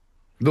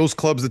 Those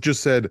clubs that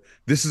just said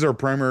this is our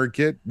primary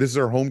kit, this is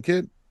our home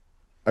kit.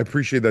 I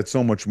appreciate that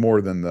so much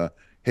more than the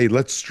hey,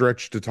 let's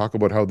stretch to talk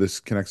about how this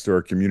connects to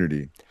our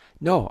community.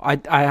 No,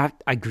 I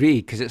agree,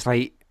 because it's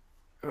like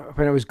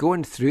when I was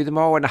going through them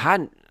all and I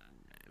hadn't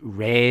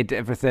read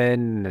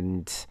everything,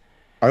 and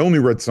I only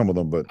read some of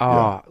them, but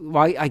yeah.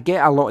 well, I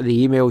get a lot of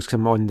the emails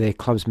come on the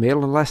club's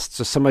mailing list,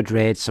 so some I'd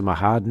read, some I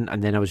hadn't,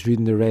 and then I was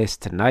reading the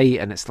rest tonight,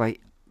 and it's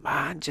like,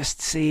 man,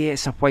 just say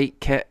it's a white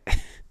kit.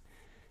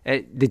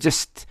 They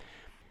just,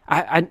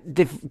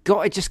 they've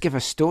got to just give a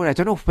story. I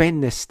don't know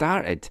when this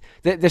started.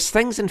 There's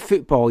things in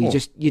football you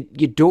just you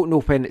don't know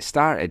when it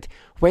started.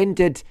 When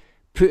did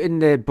putting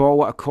the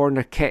ball at a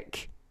corner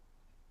kick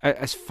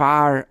as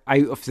far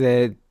out of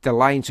the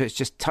line so it's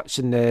just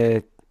touching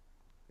the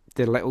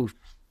little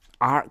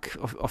arc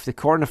of the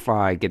corner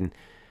flag and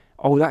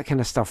all that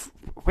kind of stuff?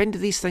 When do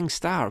these things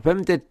start?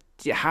 When did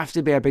it have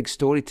to be a big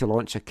story to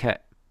launch a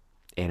kit?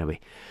 Anyway,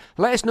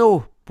 let us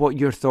know what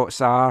your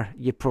thoughts are.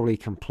 You probably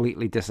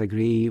completely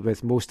disagree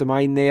with most of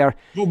mine there.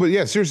 No, but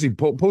yeah, seriously,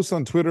 post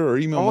on Twitter or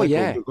email Michael.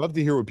 Yeah. I'd love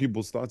to hear what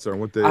people's thoughts are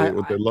and what they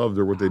loved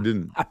or what they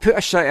didn't. I put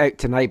a shout out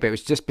tonight, but it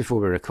was just before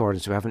we were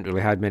recording, so we haven't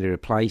really had many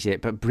replies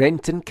yet. But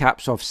Brenton,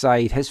 Caps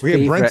Offside, his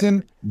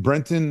favourite.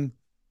 Brenton,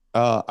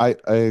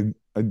 I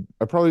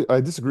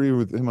disagree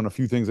with him on a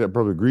few things. I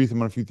probably agree with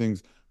him on a few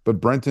things,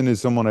 but Brenton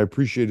is someone I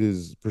appreciate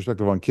his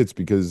perspective on kits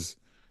because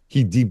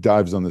he deep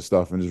dives on this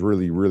stuff and is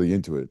really, really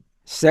into it.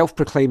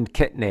 Self-proclaimed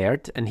kit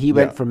nerd, and he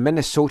went Yeah. from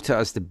Minnesota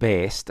as the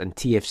best and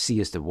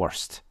TFC as the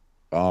worst.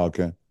 Oh,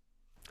 okay.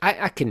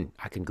 I can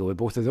go with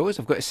both of those,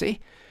 I've got to say.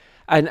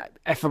 And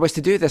if I was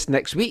to do this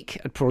next week,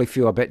 I'd probably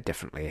feel a bit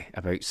differently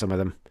about some of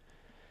them.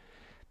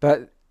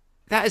 But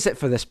that is it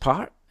for this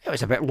part. It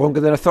was a bit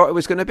longer than I thought it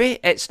was going to be.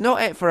 It's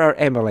not it for our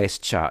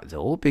MLS chat,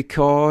 though,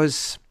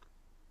 because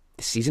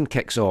the season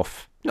kicks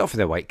off, not for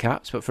the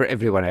Whitecaps, but for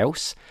everyone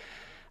else.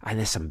 And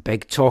there's some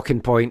big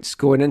talking points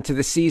going into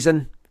the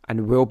season,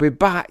 and we'll be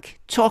back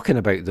talking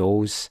about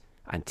those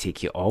and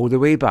take you all the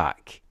way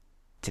back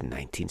to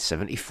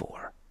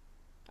 1974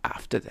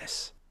 after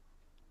this.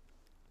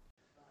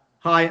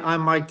 Hi,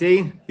 I'm Mike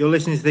Dean. You're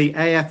listening to the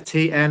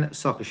AFTN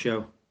Soccer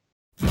Show.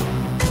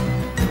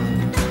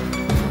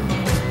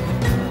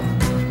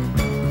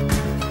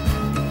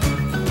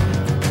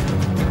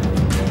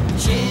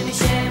 Shimmy,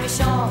 shimmy,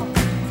 song.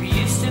 We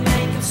used to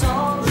make a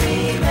song.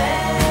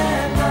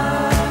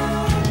 Remember.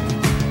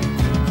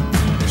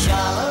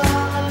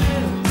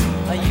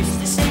 Sha-la-la-la-loo. I used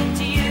to sing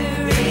to you.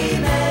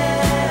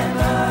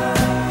 Remember.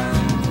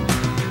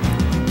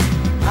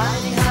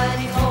 Heidi,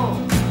 Heidi,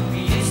 ho. We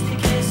used to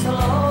kiss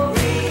hello.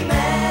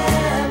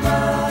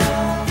 Remember.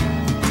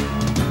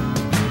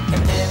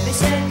 And then we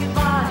said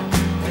goodbye.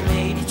 We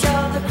made each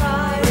other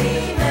cry.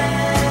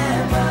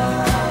 Remember.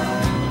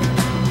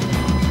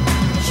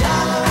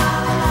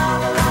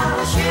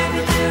 Sha-la-la-la-la-la,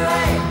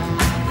 shoo-be-doo-ay.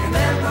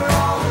 Remember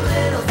all the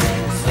little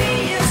things we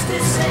used to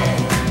say.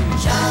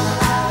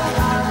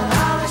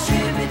 Sha-la-la-la-la-la,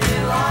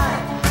 shoo-be-doo-ay.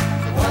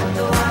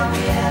 Wonder why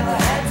we ever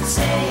had to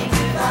say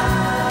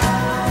goodbye.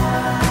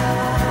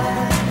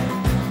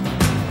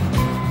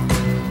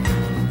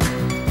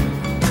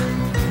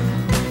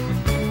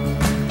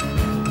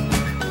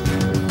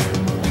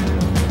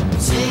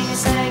 Sing and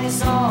sang a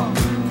song.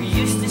 We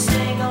used to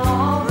sing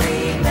along.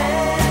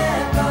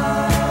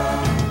 Remember.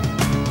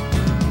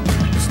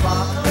 The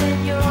sparkle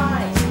in your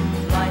eyes,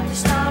 like the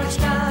starry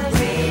skies.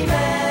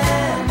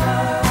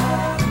 Remember,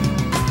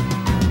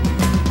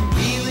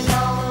 we would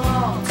hum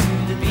along to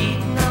the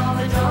beating of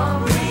a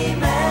drum.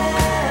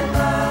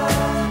 Remember,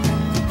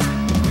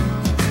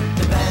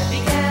 the band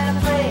began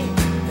to play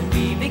and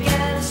we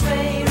began to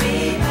sway.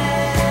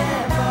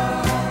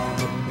 Remember.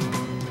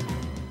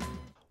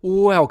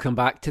 Welcome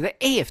back to the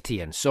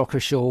AFTN Soccer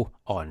Show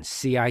on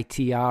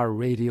CITR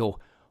Radio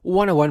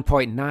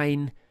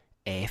 101.9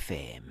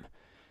 FM.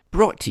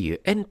 Brought to you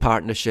in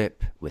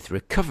partnership with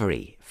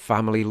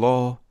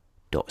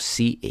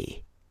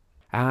recoveryfamilylaw.ca.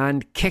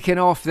 And kicking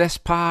off this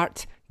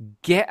part,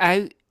 get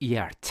out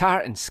your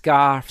tartan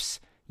scarves,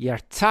 your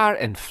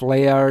tartan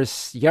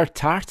flares, your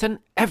tartan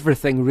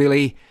everything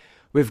really.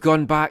 We've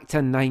gone back to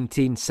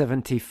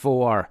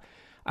 1974,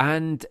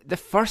 and the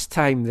first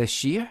time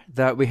this year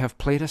that we have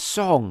played a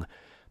song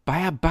by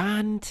a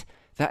band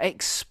that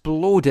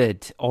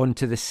exploded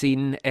onto the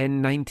scene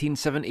in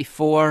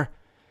 1974,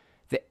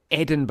 the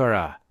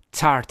Edinburgh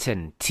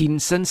Tartan teen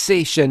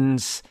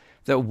sensations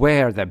that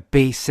were the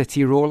Bay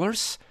City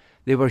Rollers.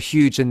 They were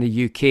huge in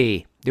the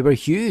UK. They were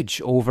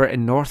huge over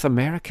in North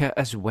America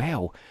as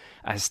well,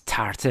 as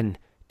tartan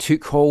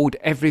took hold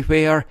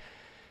everywhere.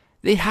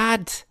 They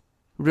had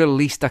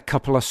released a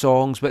couple of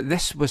songs, but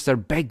this was their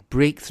big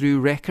breakthrough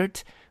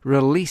record,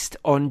 released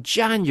on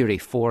January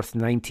 4th,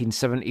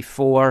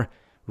 1974.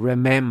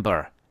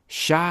 Remember,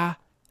 Sha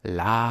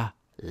La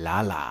La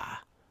La.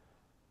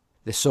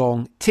 The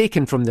song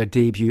taken from their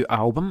debut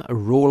album,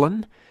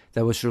 Rollin',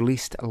 that was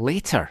released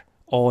later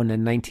on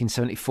in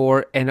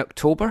 1974 in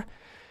October.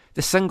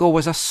 The single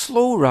was a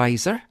slow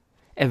riser.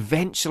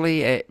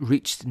 Eventually it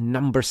reached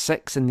number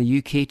 6 in the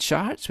UK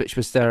charts, which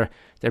was their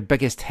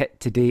biggest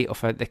hit to date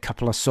of the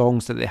couple of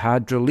songs that they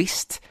had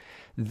released.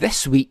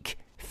 This week,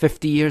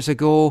 50 years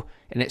ago,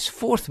 in its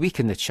 4th week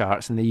in the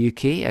charts in the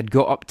UK, it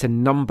got up to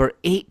number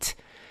 8.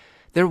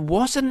 There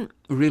wasn't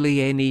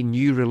really any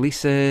new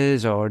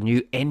releases or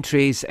new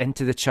entries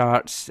into the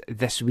charts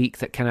this week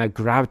that kind of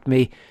grabbed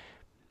me.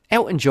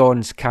 Elton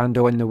John's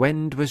Candle in the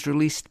Wind was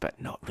released, but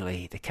not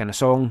really the kind of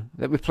song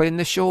that we play in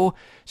the show,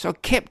 so I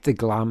kept the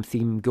glam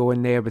theme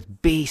going there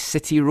with Bay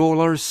City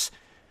Rollers,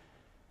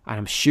 and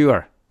I'm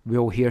sure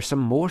we'll hear some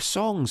more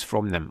songs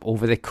from them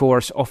over the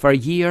course of our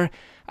year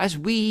as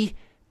we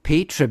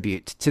pay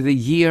tribute to the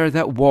year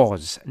that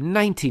was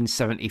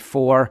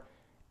 1974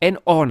 in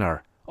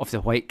honour of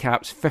the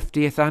Whitecaps'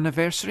 50th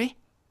anniversary.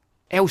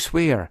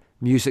 Elsewhere,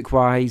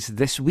 music-wise,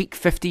 this week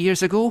 50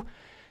 years ago,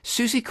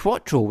 Suzi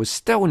Quattro was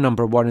still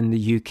number 1 in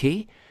the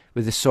UK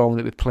with the song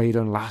that we played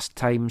on last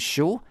time's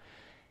show,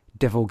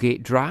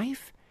 Devilgate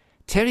Drive.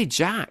 Terry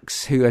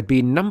Jacks, who had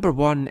been number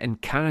 1 in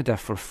Canada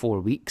for 4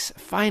 weeks,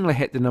 finally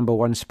hit the number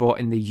 1 spot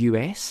in the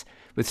US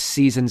with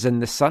Seasons in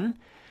the Sun,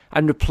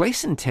 and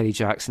replacing Terry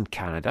Jacks in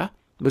Canada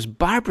was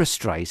Barbra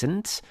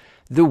Streisand's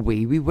The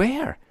Way We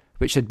Were,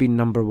 which had been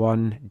number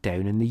 1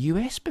 down in the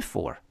US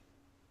before.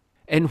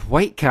 In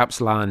Whitecaps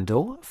land,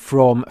 though,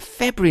 from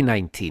February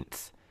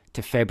 19th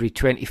to February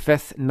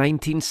 25th,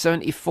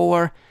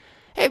 1974,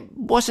 it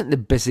wasn't the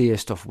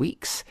busiest of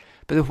weeks,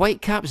 but the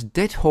Whitecaps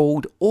did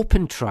hold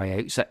open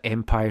tryouts at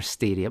Empire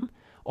Stadium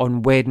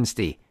on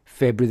Wednesday,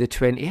 February the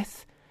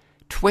 20th.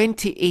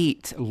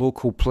 28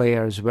 local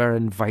players were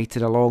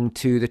invited along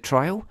to the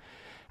trial,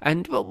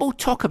 and we'll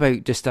talk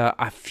about just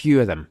a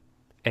few of them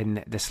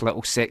in this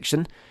little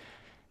section.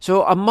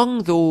 So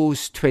among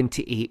those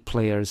 28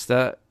 players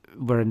that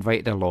were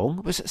invited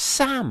along was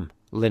Sam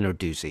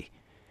Lenarduzzi.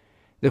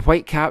 The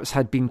Whitecaps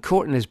had been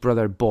courting his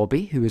brother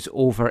Bobby, who was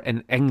over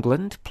in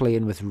England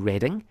playing with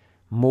Reading.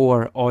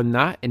 More on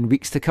that in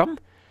weeks to come.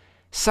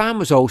 Sam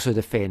was also a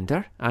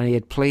defender, and he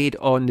had played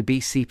on the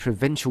BC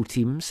provincial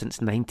team since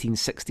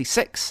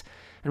 1966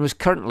 and was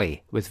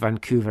currently with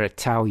Vancouver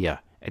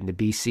Italia in the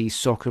BC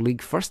Soccer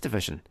League First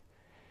Division.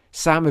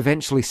 Sam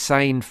eventually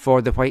signed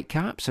for the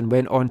Whitecaps and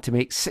went on to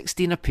make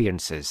 16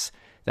 appearances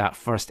that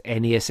first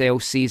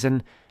NASL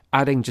season,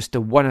 adding just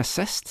a 1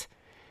 assist.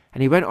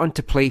 And he went on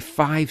to play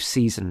 5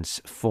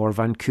 seasons for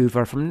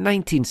Vancouver from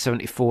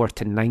 1974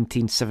 to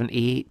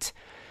 1978,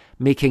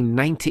 making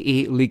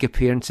 98 league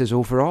appearances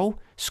overall,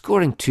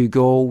 scoring 2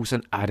 goals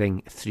and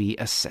adding 3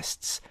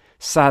 assists.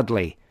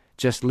 Sadly,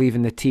 just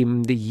leaving the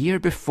team the year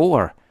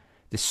before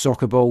the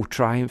Soccer Ball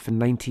triumph in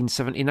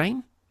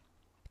 1979.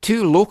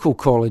 2 local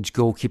college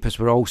goalkeepers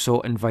were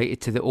also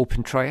invited to the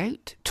open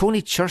tryout,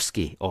 Tony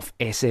Chursky of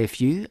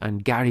SFU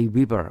and Gary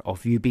Weber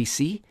of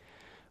UBC.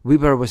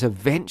 Weber was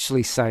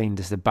eventually signed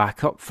as the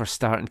backup for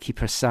starting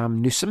keeper Sam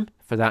Newsome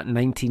for that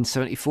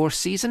 1974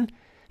 season.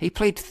 He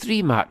played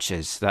 3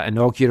 matches that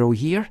inaugural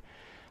year,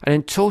 and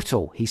in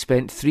total he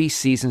spent 3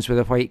 seasons with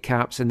the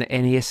Whitecaps in the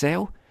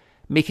NASL,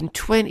 making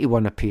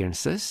 21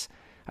 appearances,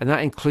 and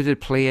that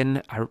included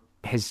playing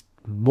his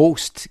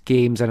most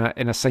games in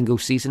a single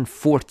season,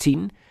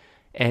 14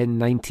 in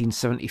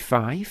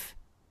 1975.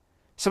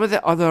 Some of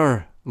the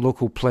other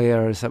local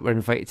players that were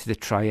invited to the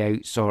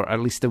tryouts, or at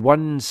least the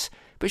ones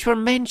which were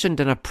mentioned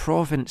in a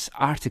Province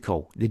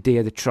article the day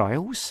of the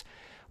trials,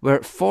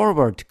 were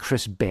forward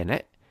Chris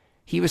Bennett.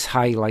 He was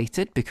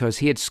highlighted because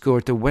he had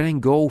scored the winning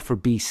goal for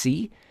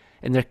BC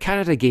in their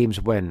Canada Games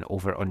win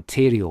over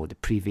Ontario the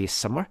previous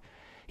summer.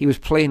 He was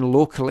playing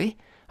locally,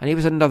 and he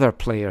was another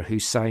player who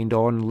signed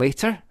on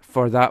later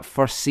for that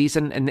first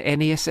season in the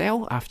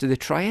NASL after the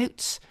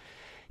tryouts.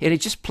 He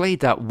had just played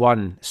that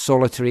one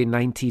solitary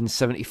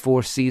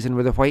 1974 season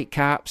with the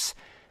Whitecaps,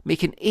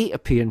 making 8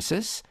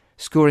 appearances,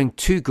 scoring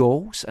 2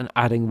 goals and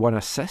adding 1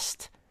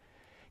 assist.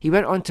 He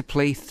went on to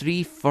play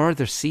 3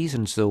 further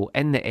seasons though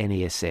in the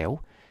NASL,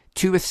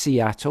 2 with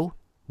Seattle,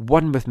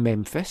 1 with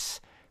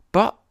Memphis,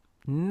 but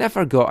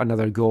never got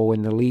another goal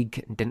in the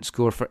league and didn't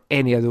score for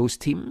any of those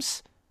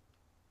teams.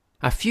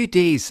 A few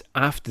days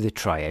after the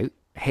tryout,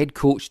 head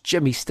coach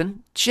Jim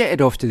Easton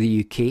jetted off to the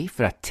UK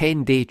for a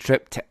 10-day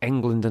trip to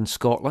England and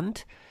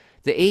Scotland.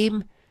 The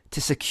aim, to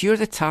secure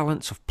the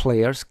talents of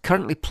players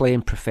currently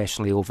playing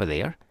professionally over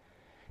there.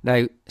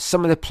 Now,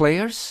 some of the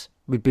players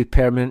would be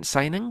permanent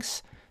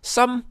signings,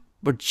 some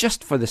were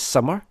just for the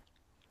summer.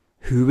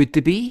 Who would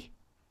they be?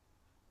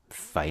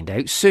 Find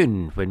out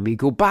soon when we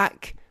go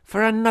back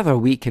for another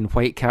week in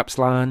Whitecaps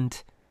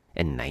land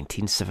in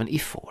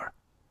 1974.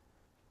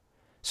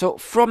 So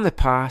from the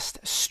past,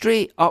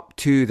 straight up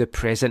to the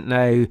present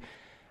now,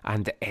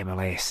 and the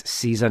MLS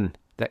season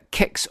that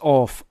kicks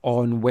off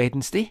on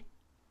Wednesday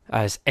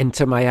as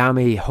Inter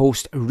Miami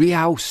host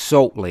Real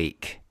Salt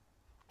Lake.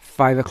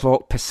 5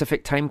 o'clock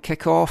Pacific time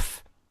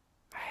kickoff.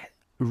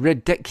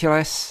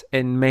 Ridiculous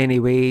in many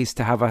ways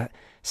to have a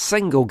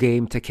single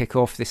game to kick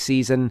off the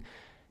season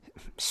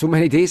so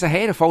many days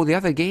ahead of all the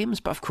other games,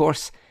 but of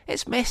course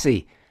it's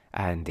Messi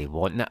and they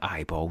want the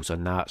eyeballs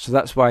on that, so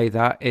that's why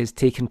that is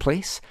taking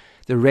place.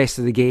 The rest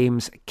of the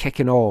games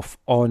kicking off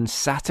on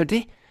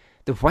Saturday.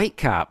 The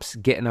Whitecaps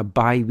getting a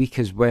bye week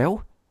as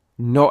well,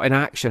 not in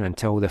action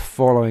until the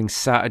following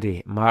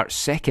Saturday, March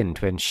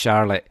 2nd, when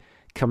Charlotte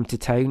come to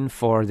town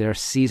for their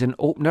season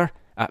opener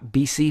at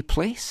BC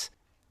Place.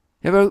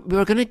 Now, we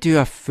were going to do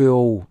a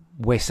full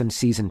Western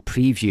season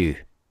preview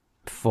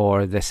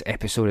for this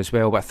episode as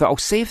well, but I thought I'll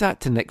save that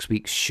to next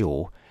week's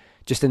show,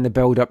 just in the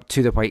build-up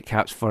to the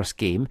Whitecaps' first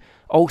game.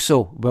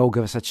 Also, will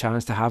give us a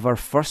chance to have our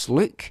first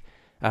look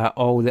at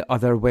all the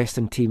other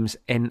Western teams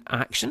in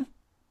action.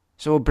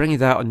 So we'll bring you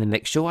that on the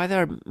next show.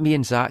 Either me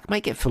and Zach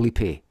might get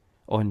Felipe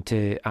on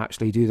to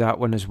actually do that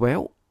one as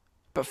well.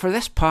 But for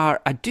this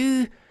part, I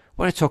do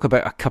want to talk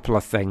about a couple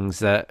of things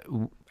that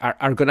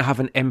are going to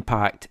have an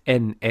impact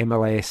in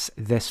MLS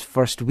this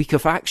first week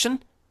of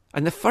action.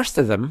 And the first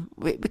of them,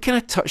 we kind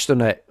of touched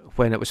on it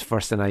when it was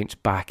first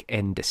announced back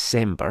in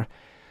December,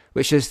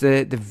 which is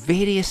the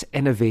various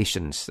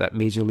innovations that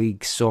Major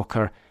League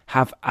Soccer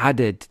have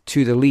added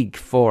to the league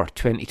for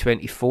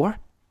 2024.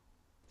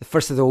 The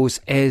first of those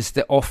is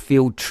the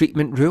off-field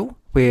treatment rule,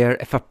 where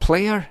if a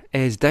player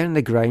is down on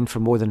the ground for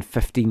more than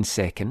 15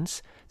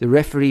 seconds, the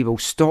referee will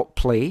stop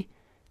play,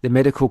 the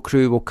medical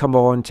crew will come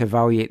on to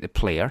evaluate the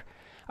player,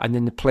 and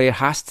then the player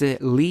has to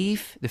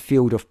leave the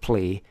field of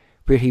play,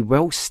 where he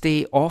will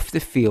stay off the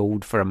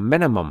field for a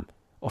minimum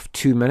of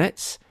 2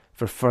 minutes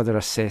for further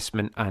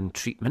assessment and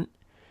treatment.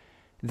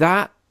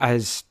 That,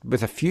 as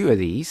with a few of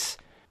these,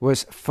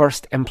 was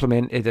first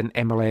implemented in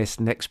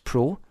MLS Next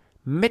Pro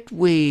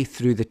midway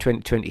through the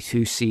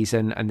 2022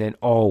 season and then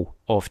all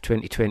of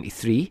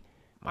 2023.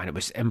 And it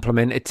was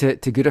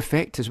implemented to good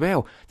effect as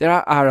well. There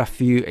are a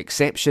few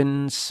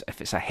exceptions. If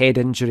it's a head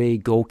injury,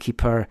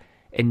 goalkeeper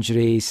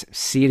injuries,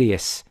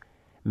 serious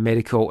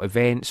medical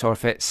events, or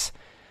if it's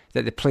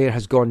that the player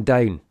has gone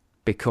down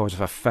because of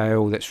a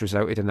foul that's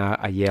resulted in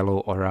a yellow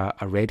or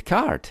a red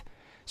card.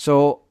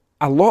 So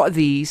a lot of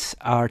these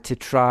are to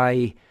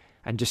try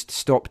and just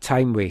stop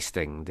time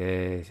wasting,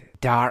 the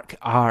dark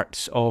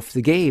arts of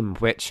the game,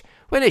 which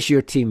when it's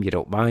your team you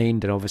don't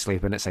mind, and obviously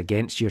when it's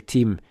against your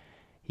team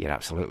you're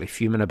absolutely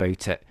fuming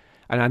about it.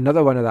 And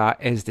another one of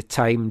that is the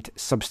timed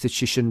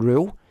substitution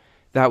rule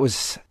that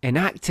was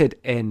enacted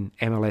in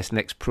MLS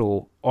Next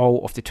Pro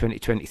all of the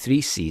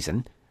 2023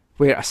 season,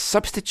 where a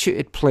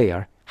substituted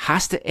player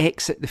has to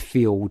exit the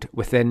field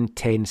within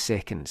 10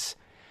 seconds.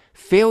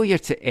 Failure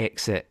to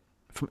exit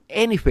from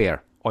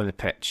anywhere on the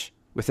pitch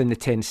within the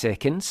 10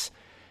 seconds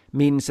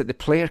means that the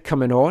player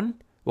coming on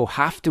will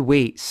have to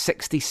wait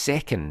 60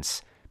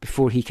 seconds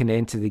before he can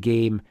enter the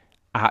game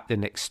at the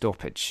next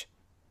stoppage.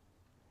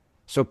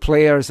 So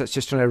players that's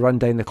just trying to run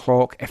down the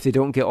clock, if they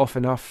don't get off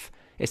enough,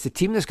 it's the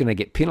team that's going to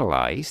get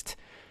penalised.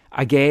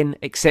 Again,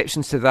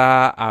 exceptions to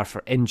that are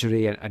for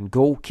injury and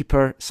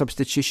goalkeeper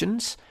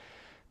substitutions.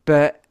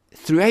 But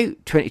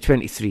throughout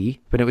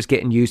 2023, when it was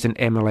getting used in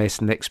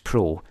MLS Next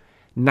Pro,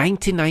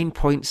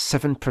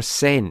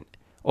 99.7%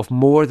 of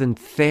more than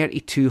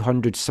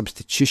 3,200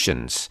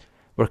 substitutions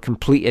were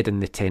completed in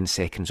the 10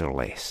 seconds or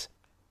less.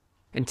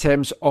 In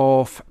terms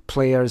of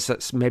players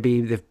that's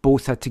maybe they've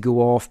both had to go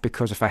off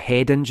because of a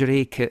head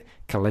injury,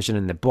 collision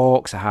in the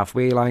box, a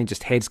halfway line,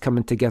 just heads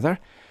coming together,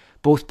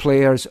 both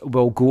players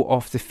will go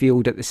off the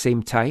field at the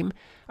same time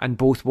and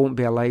both won't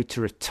be allowed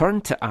to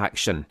return to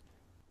action.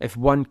 If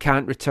one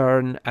can't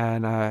return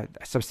and a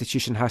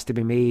substitution has to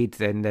be made,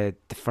 then the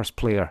first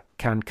player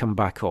can come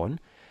back on.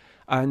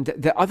 And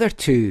the other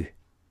two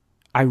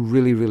I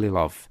really, really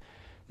love.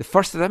 The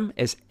first of them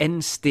is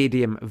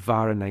in-stadium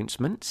VAR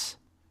announcements.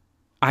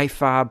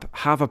 IFAB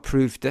have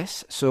approved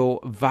this,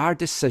 so VAR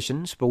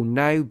decisions will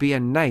now be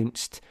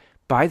announced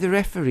by the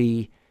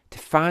referee to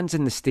fans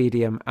in the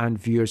stadium and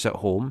viewers at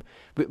home.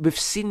 We've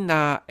seen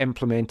that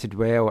implemented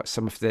well at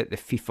some of the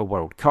FIFA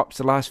World Cups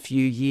the last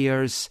few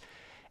years.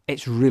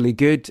 It's really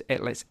good.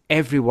 It lets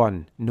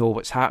everyone know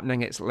what's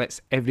happening. It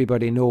lets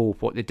everybody know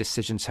what the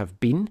decisions have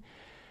been.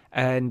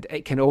 And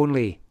it can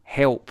only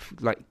help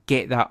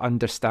get that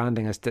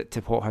understanding as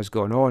to what has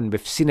gone on.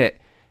 We've seen it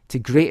to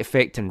great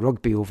effect in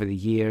rugby over the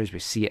years. We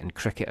see it in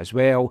cricket as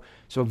well.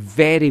 So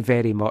very,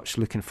 very much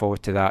looking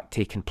forward to that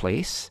taking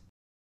place.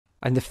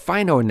 And the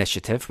final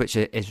initiative, which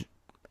is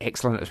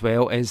excellent as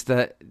well, is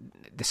that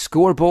the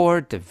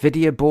scoreboard, the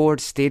video board,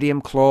 stadium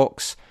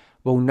clocks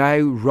will now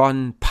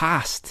run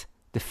past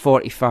the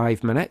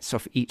 45 minutes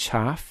of each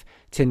half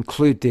to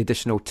include the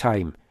additional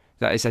time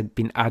that has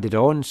been added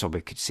on. So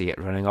we could see it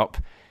running up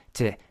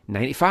to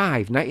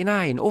 95,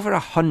 99, over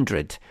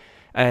 100.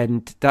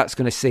 And that's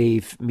going to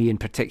save me in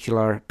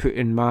particular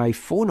putting my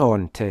phone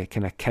on to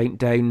kind of count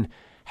down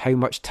how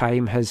much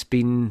time has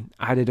been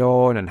added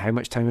on and how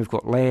much time we've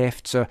got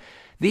left. So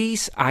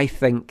these, I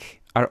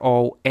think, are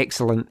all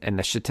excellent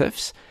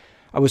initiatives.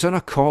 I was on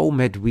a call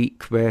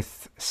midweek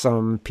with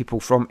some people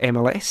from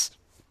MLS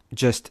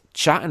just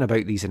chatting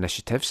about these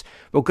initiatives.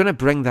 We're going to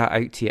bring that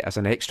out to you as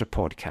an extra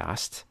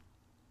podcast.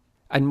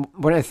 And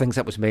one of the things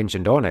that was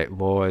mentioned on it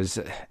was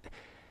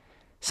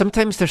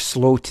sometimes they're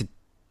slow to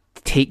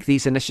take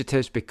these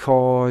initiatives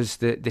because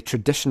the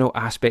traditional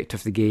aspect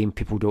of the game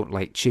people don't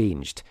like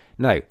changed.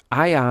 Now,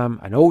 I am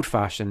an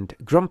old-fashioned,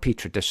 grumpy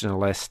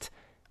traditionalist,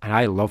 and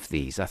I love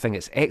these. I think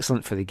it's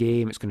excellent for the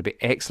game. It's going to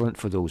be excellent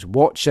for those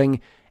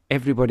watching.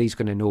 Everybody's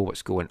going to know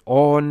what's going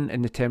on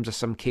in the terms of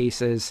some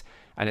cases,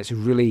 and it's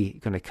really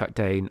going to cut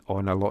down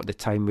on a lot of the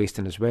time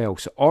wasting as well.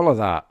 So all of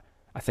that,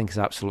 I think, is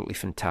absolutely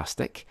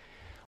fantastic.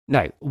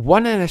 Now,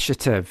 one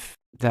initiative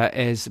that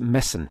is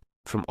missing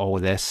from all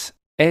this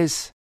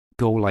is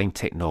goal line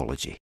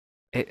technology.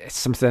 It's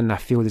something I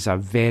feel there's a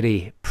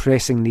very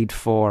pressing need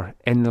for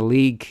in the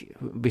league.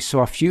 We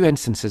saw a few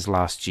instances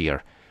last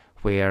year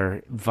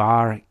where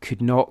VAR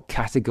could not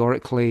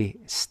categorically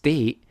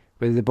state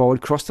whether the ball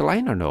had crossed the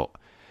line or not.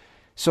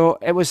 So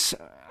it was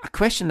a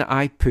question that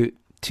I put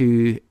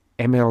to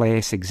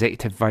MLS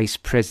Executive Vice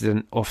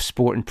President of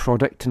Sport and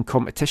Product and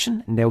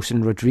Competition,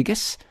 Nelson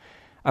Rodriguez,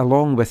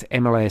 along with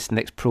MLS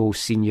Next Pro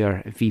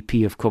Senior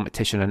VP of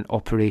Competition and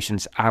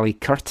Operations, Ali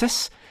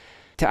Curtis,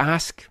 to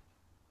ask,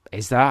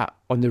 is that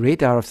on the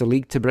radar of the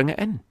league to bring it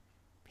in?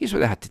 Here's what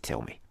they had to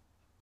tell me.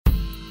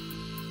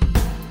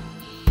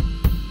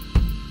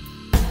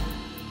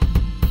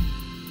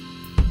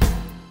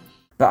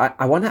 But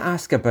I want to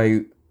ask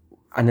about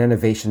an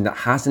innovation that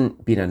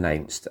hasn't been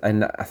announced,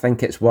 and I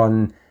think it's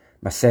one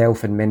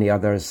myself and many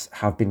others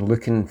have been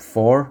looking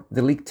for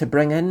the league to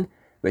bring in,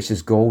 which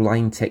is goal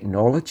line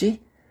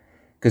technology.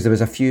 Because there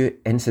was a few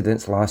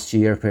incidents last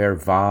year where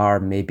VAR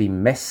maybe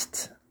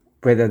missed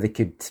whether they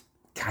could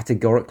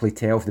categorically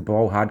tell if the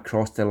ball had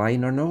crossed the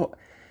line or not.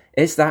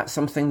 Is that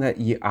something that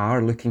you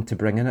are looking to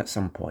bring in at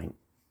some point?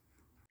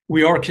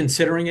 We are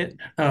considering it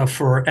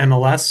for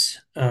MLS.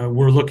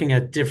 We're looking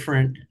at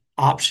different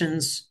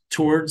options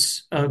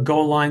towards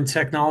goal line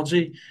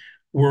technology.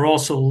 We're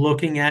also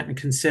looking at and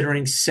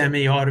considering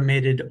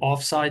semi-automated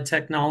offside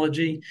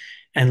technology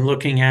and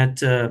looking at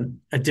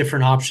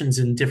different options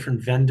and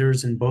different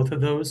vendors in both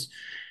of those.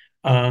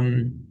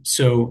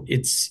 So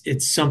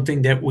it's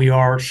something that we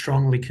are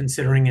strongly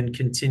considering and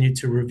continue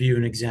to review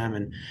and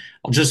examine.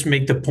 I'll just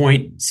make the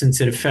point, since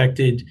it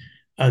affected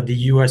the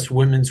U.S.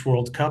 Women's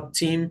World Cup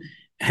team,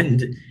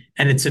 and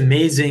it's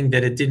amazing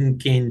that it didn't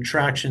gain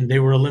traction. They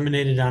were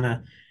eliminated on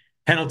a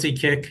penalty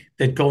kick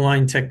that goal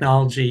line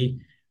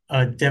technology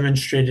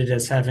demonstrated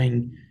as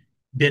having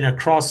been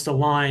across the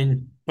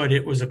line, but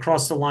it was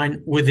across the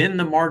line within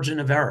the margin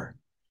of error.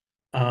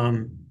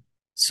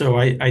 So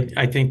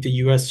I think the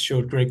U.S.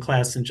 showed great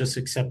class in just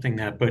accepting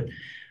that, but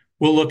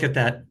we'll look at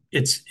that.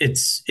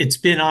 It's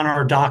been on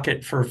our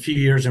docket for a few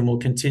years and will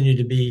continue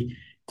to be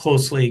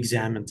closely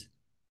examined.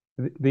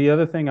 The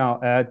other thing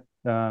I'll add,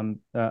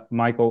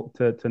 Michael,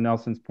 to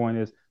Nelson's point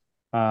is,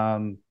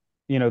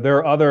 there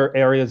are other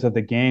areas of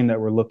the game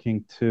that we're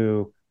looking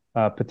to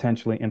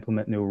potentially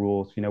implement new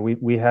rules.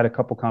 We had a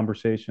couple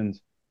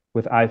conversations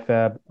with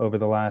IFAB over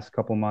the last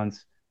couple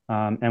months.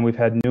 And we've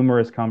had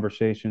numerous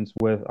conversations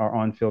with our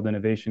on-field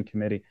innovation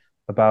committee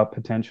about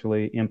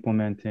potentially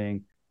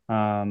implementing,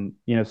 some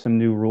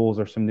new rules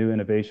or some new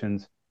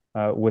innovations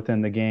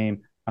within the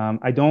game.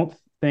 I don't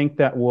think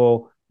that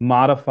will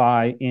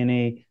modify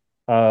any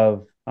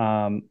of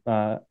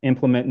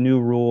implement new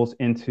rules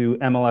into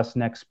MLS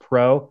Next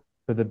Pro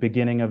for the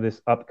beginning of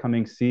this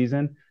upcoming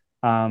season.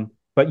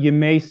 But you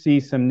may see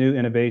some new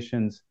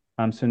innovations,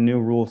 some new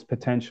rules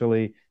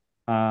potentially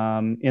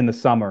in the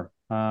summer.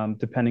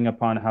 Depending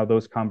upon how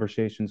those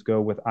conversations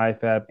go with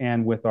IFAB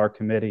and with our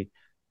committee.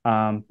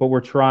 But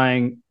we're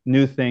trying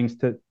new things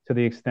to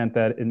the extent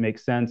that it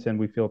makes sense and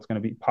we feel it's going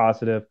to be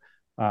positive.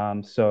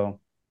 So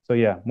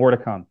yeah, more to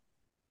come.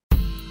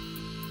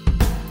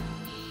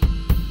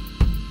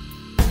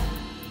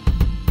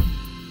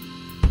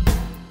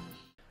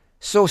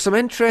 So some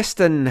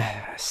interesting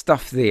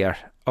stuff there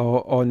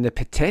on the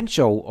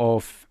potential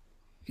of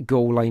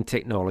goal line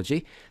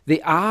technology.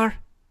 They are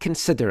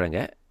considering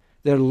it.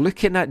 They're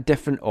looking at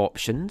different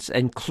options,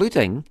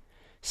 including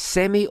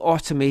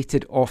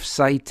semi-automated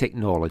offside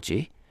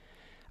technology,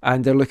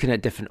 and they're looking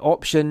at different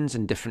options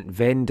and different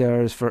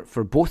vendors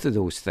for both of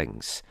those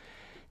things.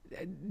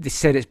 They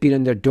said it's been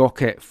on their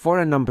docket for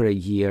a number of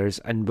years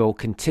and will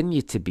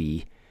continue to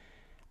be.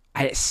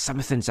 And it's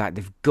something that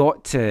they've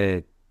got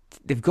to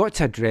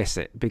address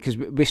it, because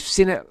we've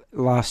seen it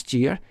last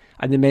year,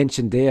 and they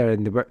mentioned there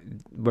in the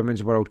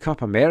Women's World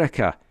Cup,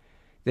 America.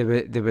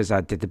 There was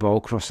a, did the ball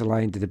cross the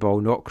line, did the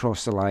ball not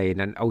cross the line,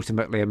 and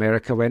ultimately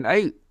America went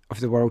out of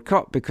the World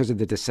Cup because of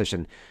the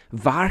decision.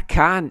 VAR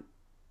can't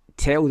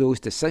tell those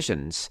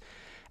decisions,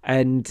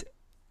 and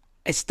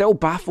it still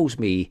baffles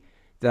me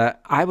that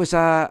I was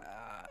a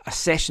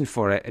session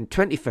for it in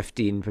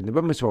 2015 when the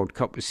Women's World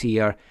Cup was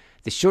here.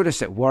 They showed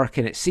us it work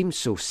and it seemed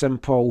so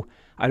simple,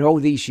 and all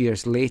these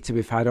years later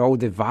we've had all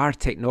the VAR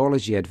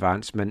technology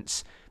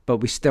advancements, but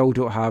we still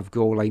don't have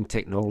goal line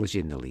technology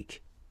in the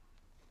league.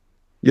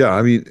 Yeah,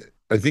 I mean,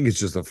 I think it's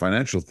just a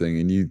financial thing,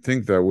 and you'd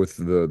think that with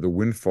the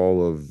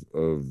windfall of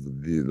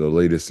the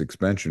latest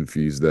expansion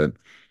fees, that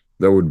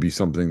would be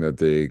something that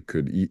they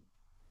could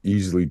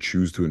easily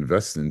choose to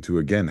invest in to,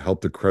 again,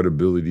 help the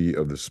credibility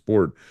of the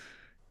sport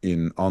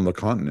on the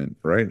continent,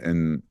 right?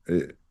 And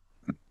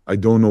I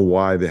don't know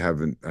why they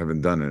haven't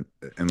done it.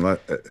 And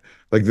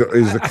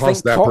is the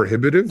cost that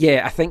prohibitive?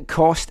 Yeah, I think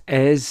cost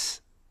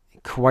is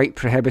quite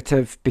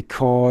prohibitive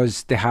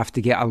because they have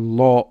to get a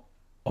lot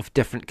of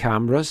different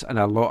cameras and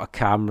a lot of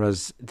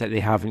cameras that they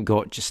haven't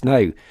got just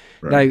now.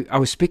 Right. Now, I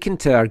was speaking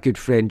to our good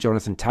friend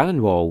Jonathan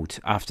Tannenwald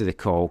after the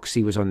call, because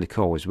he was on the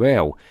call as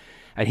well,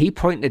 and he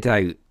pointed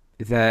out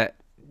that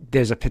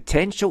there's a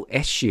potential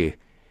issue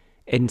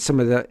in some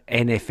of the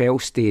NFL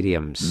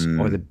stadiums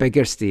or the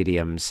bigger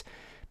stadiums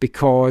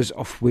because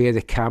of where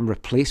the camera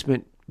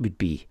placement would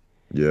be.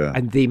 Yeah.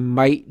 And they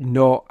might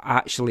not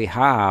actually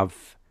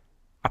have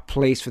a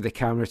place for the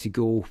camera to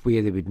go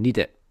where they would need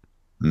it.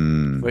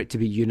 For it to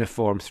be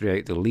uniform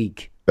throughout the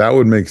league. That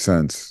would make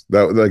sense.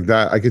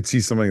 That I could see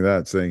something like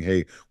that saying,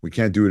 hey, we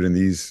can't do it in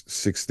these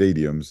 6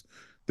 stadiums,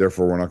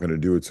 therefore we're not going to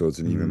do it, so it's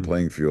an even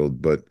playing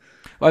field. But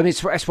well, I mean,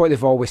 it's what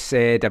they've always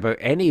said about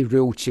any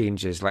rule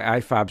changes. Like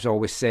IFAB's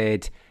always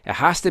said, it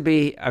has to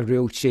be a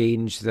rule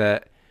change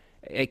that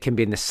it can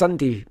be in the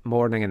Sunday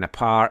morning in the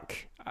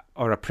park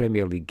or a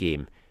Premier League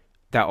game.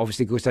 That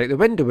obviously goes out the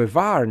window with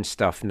VAR and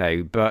stuff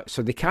now, but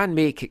so they can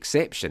make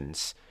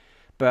exceptions.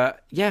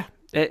 But yeah,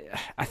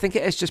 I think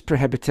it is just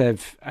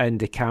prohibitive, and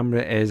the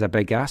camera is a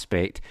big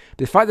aspect.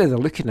 But the fact that they're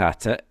looking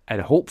at it,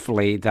 and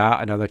hopefully that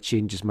and other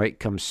changes might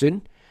come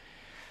soon,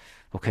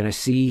 we'll kind of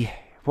see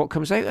what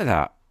comes out of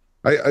that.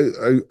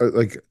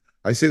 I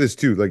I say this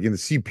too, like in the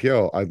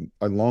CPL,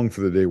 I long for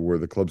the day where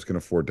the clubs can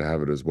afford to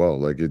have it as well.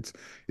 Like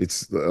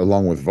it's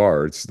along with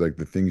VAR, it's like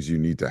the things you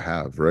need to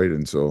have, right?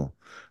 And so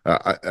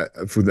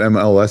for the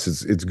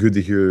MLS, it's good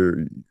to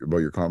hear about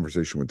your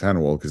conversation with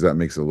Tannewell because that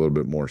makes a little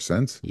bit more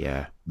sense.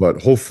 Yeah.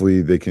 But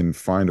hopefully they can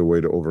find a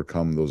way to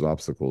overcome those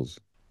obstacles.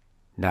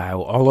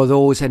 Now, all of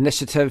those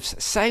initiatives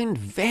sound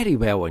very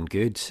well and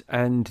good,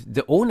 and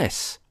the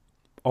onus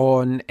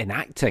on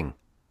enacting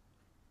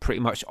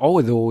pretty much all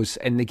of those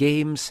in the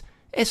games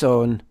is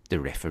on the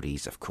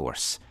referees, of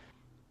course.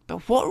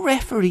 But what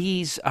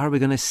referees are we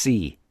going to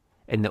see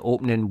in the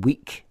opening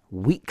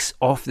weeks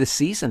of the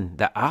season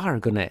that are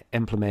going to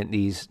implement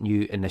these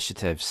new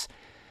initiatives?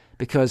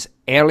 Because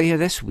earlier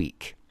this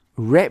week,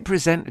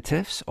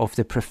 representatives of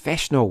the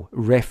Professional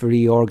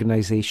Referee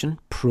Organisation,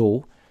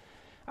 PRO,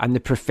 and the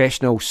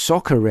Professional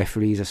Soccer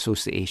Referees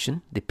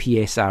Association, the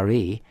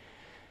PSRA,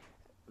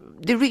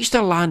 they reached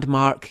a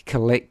landmark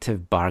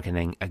collective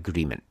bargaining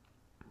agreement.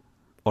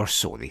 Or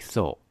so they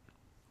thought.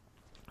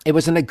 It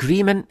was an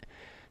agreement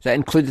that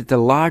included the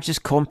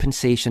largest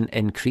compensation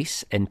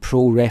increase in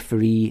pro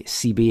referee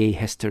CBA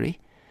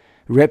history,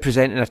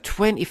 representing a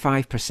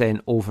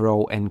 25%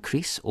 overall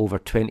increase over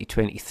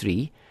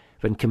 2023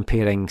 when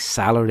comparing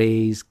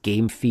salaries,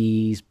 game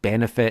fees,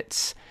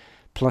 benefits,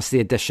 plus the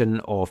addition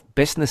of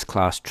business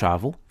class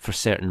travel for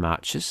certain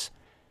matches.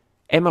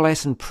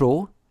 MLS and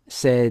Pro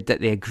said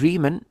that the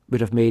agreement would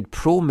have made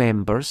Pro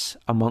members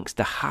amongst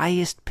the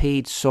highest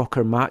paid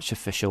soccer match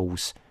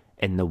officials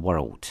in the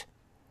world.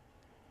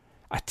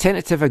 A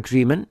tentative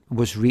agreement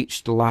was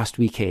reached last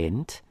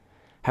weekend.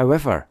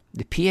 However,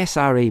 the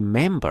PSRA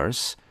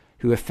members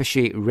who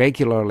officiate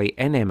regularly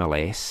in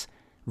MLS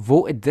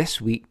voted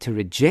this week to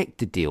reject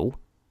the deal,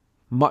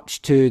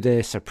 much to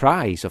the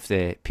surprise of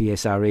the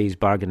PSRA's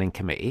bargaining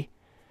committee.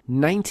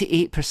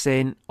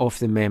 98% of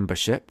the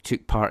membership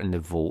took part in the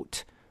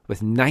vote,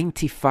 with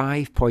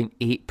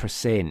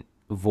 95.8%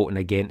 voting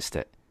against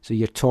it. So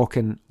you're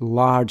talking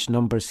large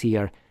numbers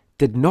here,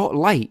 did not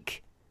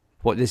like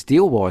what this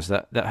deal was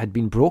that had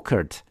been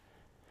brokered.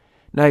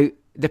 Now,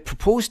 the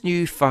proposed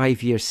new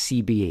 5-year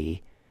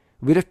CBA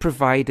would have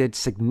provided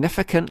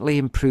significantly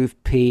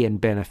improved pay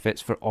and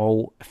benefits for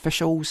all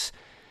officials,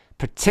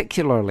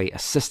 particularly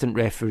assistant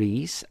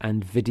referees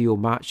and video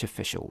match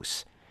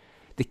officials.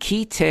 The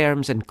key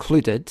terms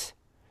included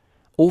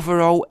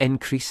overall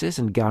increases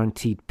in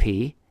guaranteed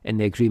pay in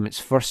the agreement's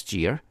first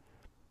year,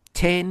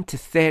 10 to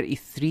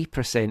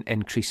 33%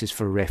 increases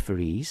for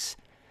referees,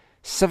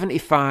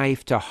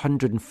 75 to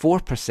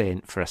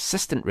 104% for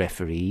assistant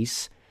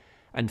referees,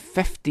 and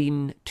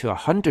 15 to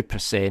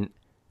 100%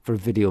 for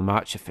video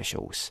match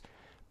officials,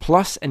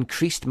 plus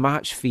increased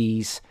match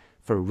fees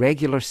for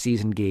regular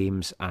season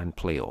games and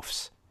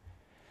playoffs.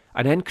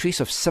 An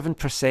increase of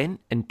 7%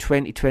 in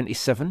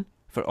 2027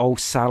 for all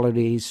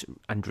salaries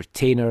and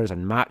retainers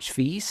and match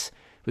fees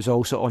was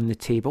also on the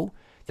table,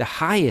 the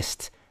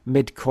highest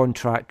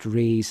mid-contract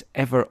raise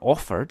ever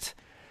offered,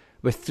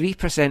 with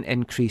 3%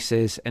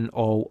 increases in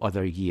all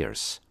other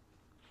years.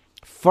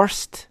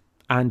 First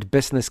and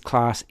business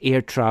class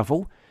air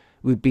travel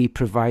would be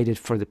provided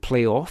for the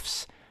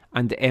playoffs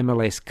and the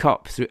MLS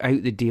Cup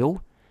throughout the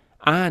deal,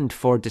 and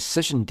for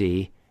decision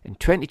day in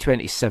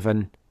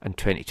 2027 and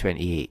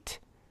 2028.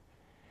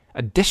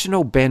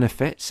 Additional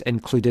benefits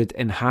included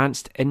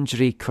enhanced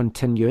injury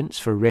continuance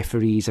for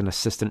referees and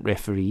assistant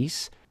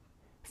referees,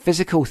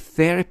 physical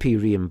therapy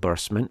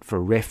reimbursement for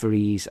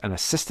referees and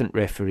assistant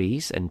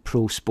referees in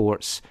pro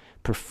sports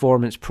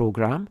performance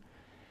programme,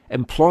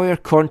 employer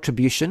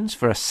contributions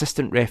for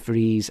assistant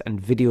referees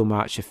and video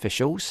match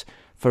officials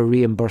for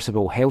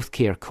reimbursable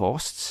healthcare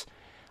costs,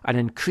 and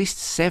increased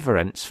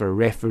severance for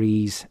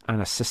referees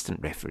and assistant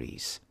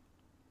referees.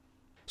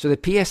 So the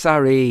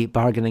PSRA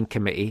bargaining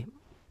committee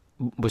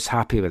was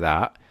happy with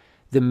that.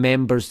 The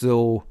members,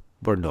 though,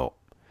 were not.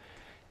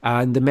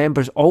 And the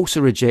members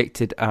also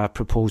rejected a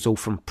proposal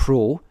from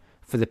Pro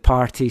for the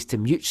parties to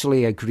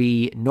mutually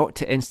agree not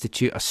to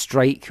institute a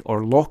strike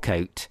or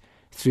lockout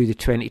through the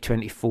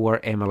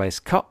 2024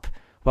 MLS Cup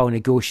while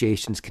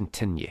negotiations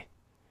continue.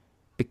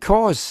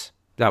 Because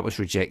that was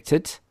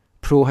rejected,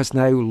 Pro has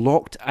now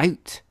locked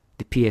out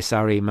the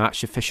PSRA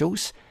match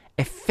officials,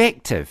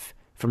 effective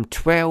from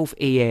 12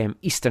 a.m.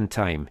 Eastern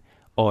Time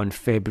on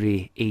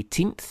February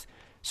 18th.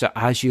 So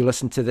as you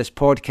listen to this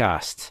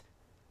podcast,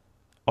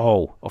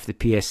 all of the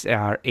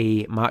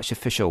PSRA match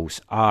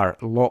officials are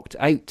locked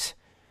out.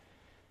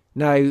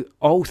 Now,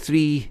 all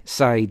three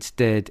sides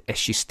did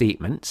issue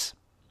statements.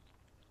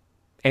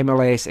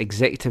 MLS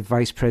Executive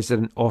Vice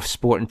President of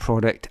Sport and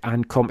Product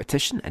and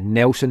Competition, and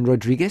Nelson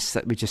Rodriguez,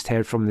 that we just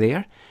heard from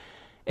there,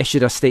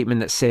 issued a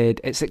statement that said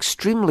it's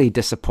extremely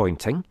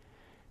disappointing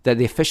that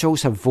the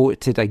officials have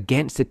voted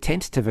against the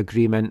tentative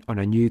agreement on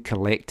a new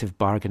collective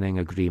bargaining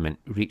agreement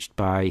reached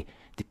by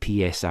the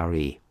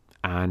PSRA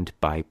and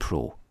by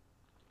Pro.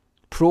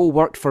 Pro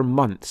worked for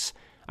months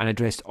and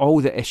addressed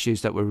all the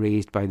issues that were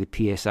raised by the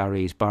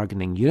PSRA's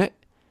bargaining unit.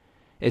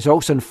 It's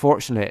also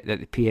unfortunate that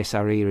the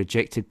PSRA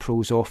rejected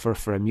Pro's offer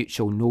for a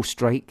mutual no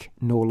strike,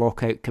 no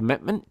lockout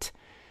commitment,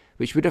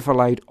 which would have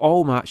allowed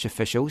all match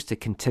officials to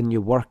continue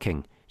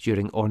working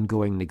during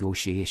ongoing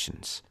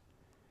negotiations.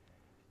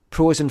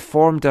 Pro has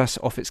informed us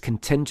of its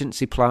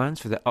contingency plans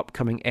for the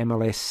upcoming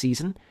MLS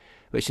season,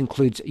 which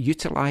includes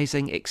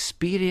utilising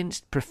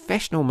experienced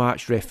professional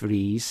match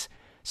referees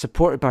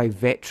supported by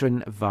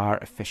veteran VAR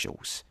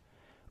officials.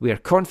 We are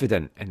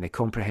confident in the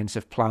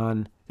comprehensive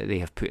plan that they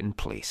have put in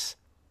place.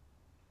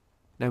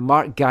 Now,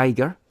 Mark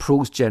Geiger,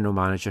 Pro's general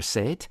manager,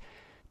 said,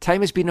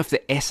 "Time has been of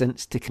the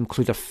essence to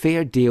conclude a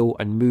fair deal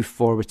and move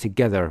forward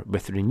together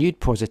with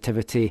renewed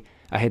positivity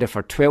ahead of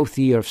our 12th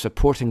year of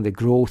supporting the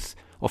growth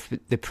of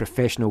the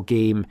professional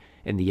game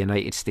in the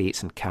United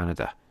States and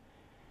Canada.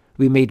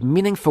 We made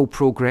meaningful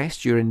progress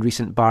during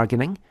recent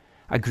bargaining,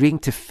 agreeing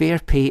to fair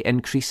pay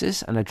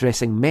increases and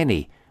addressing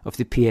many of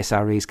the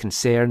PSRA's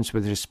concerns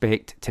with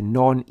respect to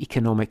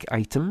non-economic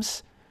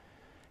items.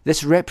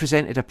 This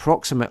represented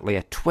approximately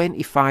a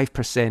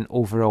 25%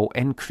 overall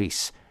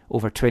increase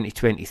over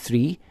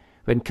 2023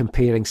 when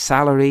comparing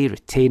salary,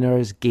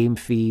 retainers, game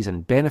fees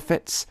and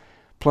benefits,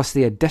 plus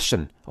the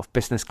addition of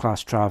business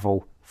class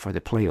travel for the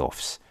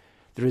playoffs.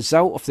 The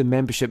result of the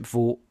membership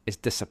vote is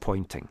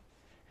disappointing.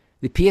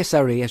 The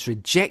PSRA has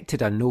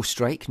rejected a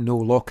no-strike,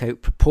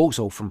 no-lockout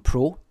proposal from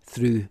Pro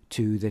through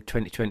to the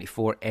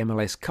 2024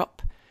 MLS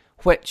Cup,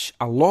 which,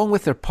 along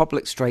with their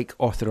public strike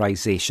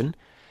authorisation,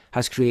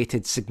 has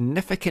created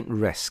significant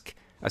risk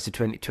as the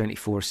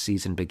 2024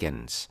 season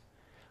begins.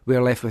 We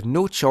are left with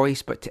no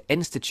choice but to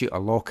institute a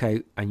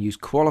lockout and use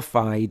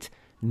qualified,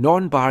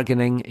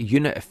 non-bargaining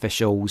unit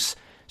officials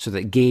so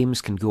that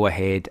games can go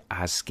ahead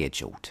as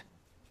scheduled."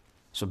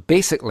 So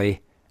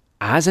basically,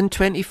 as in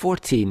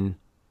 2014,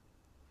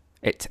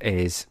 it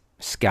is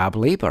scab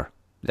labour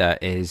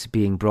that is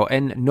being brought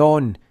in,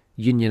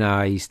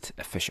 non-unionised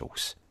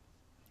officials.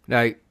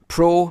 Now,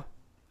 Pro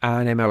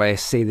and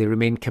MLS say they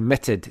remain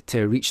committed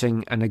to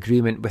reaching an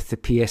agreement with the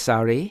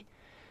PSRA,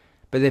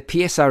 but the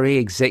PSRA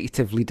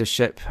executive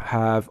leadership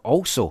have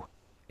also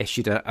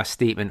issued a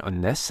statement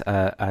on this,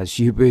 as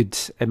you would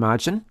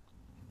imagine,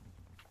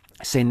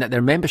 saying that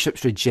their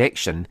membership's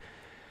rejection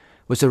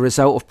was a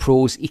result of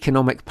Pro's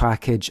economic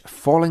package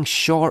falling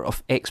short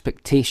of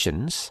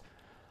expectations,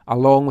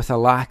 along with a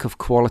lack of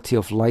quality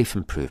of life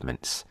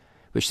improvements,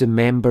 which the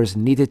members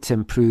needed to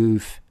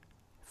improve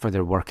for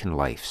their working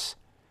lives.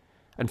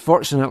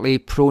 Unfortunately,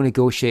 Pro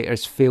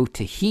negotiators failed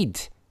to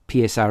heed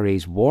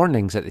PSRA's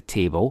warnings at the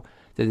table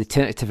that the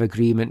tentative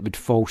agreement would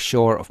fall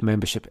short of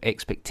membership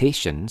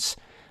expectations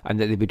and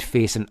that they would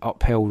face an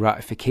uphill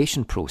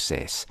ratification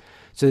process.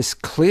 So there's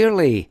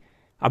clearly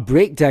a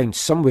breakdown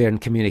somewhere in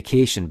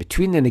communication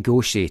between the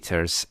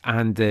negotiators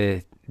and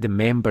the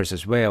members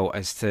as well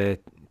as to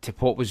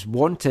what was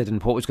wanted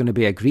and what was going to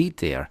be agreed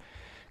there,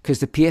 because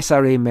the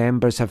PSRA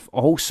members have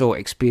also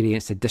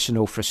experienced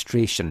additional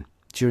frustration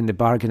during the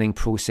bargaining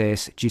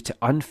process due to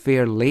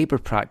unfair labour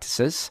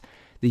practices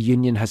the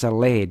union has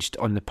alleged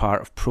on the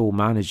part of Pro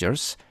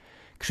managers,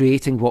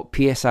 creating what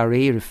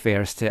PSRA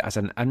refers to as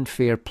an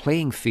unfair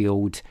playing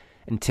field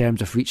in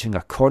terms of reaching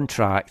a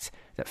contract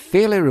that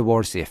fairly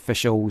rewards the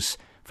officials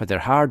for their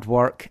hard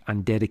work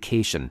and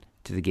dedication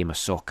to the game of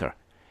soccer.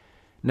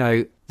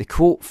 Now, the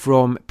quote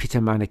from Peter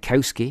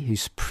Manikowski,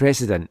 who's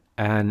president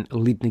and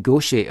lead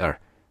negotiator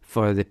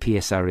for the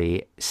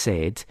PSRA,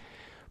 said,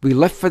 "We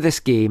live for this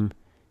game,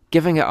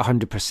 giving it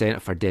 100%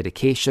 of our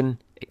dedication,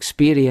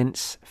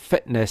 experience,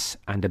 fitness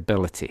and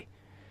ability.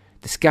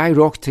 The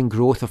skyrocketing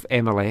growth of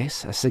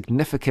MLS has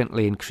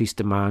significantly increased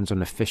demands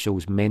on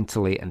officials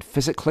mentally and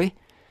physically,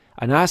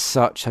 and as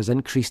such has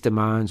increased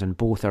demands on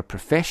both our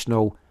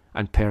professional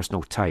and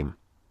personal time.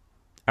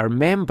 Our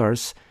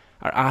members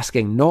are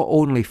asking not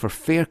only for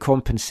fair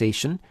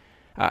compensation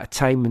at a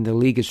time when the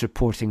league is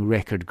reporting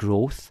record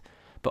growth,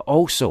 but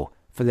also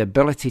for the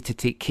ability to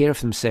take care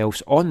of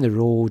themselves on the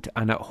road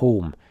and at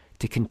home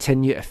to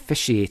continue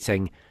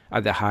officiating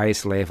at the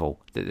highest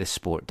level that the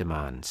sport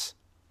demands."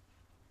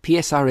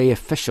 PSRA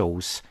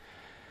officials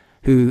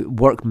who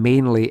work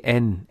mainly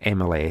in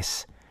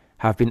MLS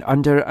have been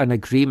under an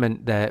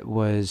agreement that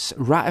was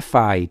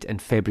ratified in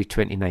February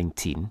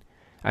 2019,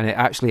 and it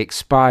actually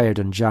expired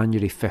on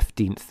January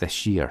 15th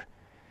this year.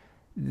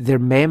 Their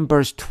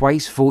members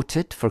twice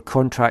voted for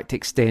contract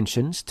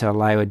extensions to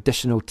allow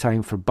additional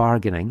time for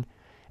bargaining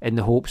in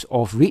the hopes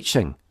of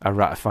reaching a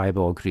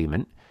ratifiable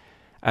agreement,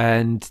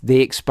 and they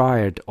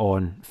expired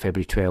on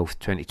February 12th,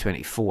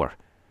 2024.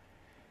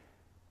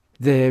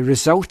 The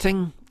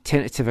resulting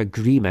tentative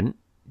agreement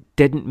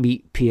didn't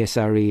meet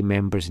PSRA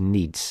members'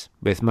 needs,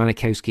 with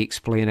Manikowski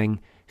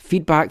explaining,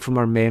 "Feedback from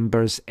our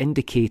members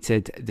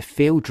indicated the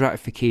failed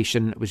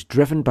ratification was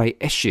driven by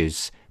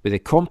issues with the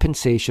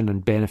compensation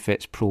and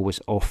benefits Pro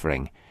was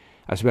offering,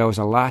 as well as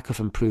a lack of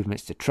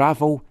improvements to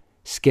travel,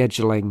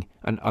 scheduling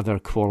and other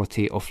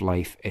quality of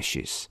life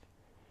issues.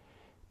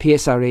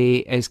 PSRA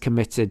is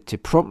committed to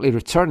promptly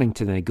returning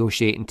to the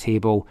negotiating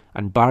table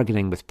and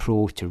bargaining with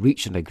Pro to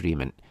reach an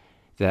agreement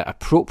that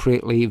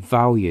appropriately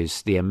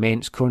values the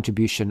immense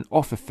contribution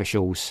of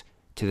officials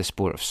to the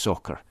sport of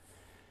soccer."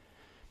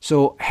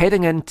 So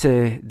heading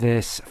into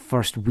this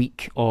first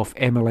week of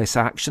MLS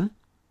action,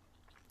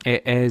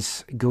 it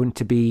is going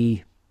to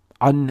be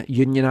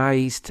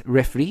ununionised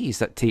referees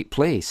that take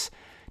place.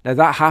 Now,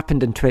 that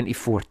happened in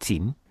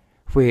 2014,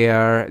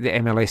 where the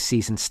MLS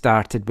season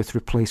started with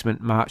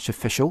replacement match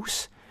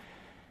officials.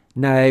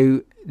 Now,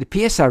 the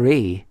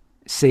PSRA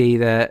say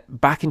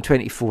that back in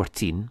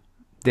 2014,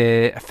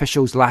 the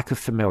officials' lack of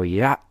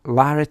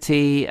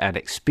familiarity and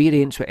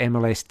experience with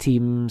MLS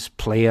teams,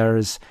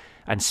 players,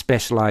 and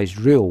specialised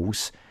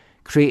rules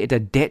created a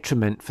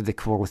detriment for the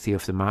quality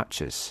of the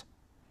matches.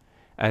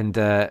 And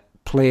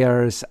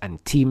players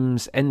and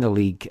teams in the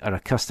league are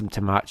accustomed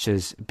to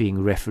matches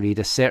being refereed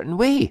a certain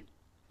way,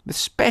 with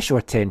special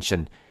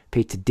attention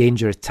paid to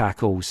dangerous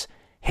tackles,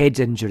 head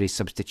injury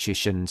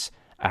substitutions,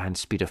 and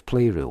speed of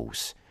play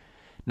rules.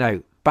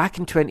 Now, back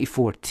in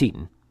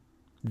 2014,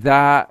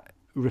 that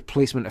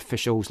replacement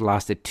officials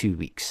lasted 2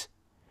 weeks.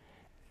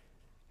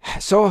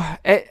 So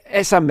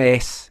it's a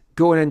mess.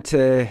 Going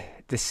into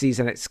the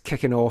season, it's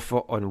kicking off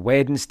on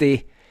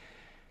Wednesday,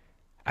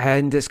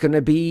 and it's going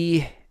to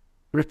be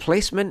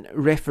replacement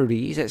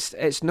referees.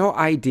 It's not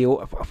ideal.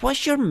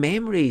 What's your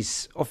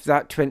memories of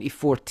that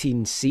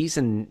 2014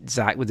 season,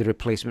 Zach, with the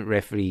replacement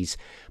referees?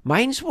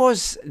 Mine's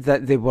was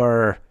that they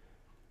were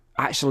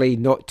actually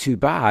not too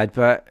bad,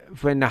 but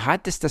when I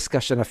had this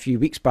discussion a few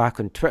weeks back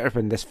on Twitter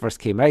when this first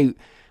came out,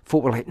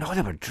 folk were like, no,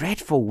 they were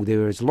dreadful. There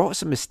was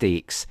lots of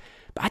mistakes.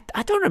 But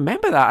I don't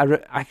remember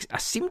that. I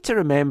seem to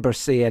remember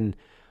saying,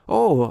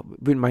 oh,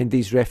 wouldn't mind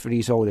these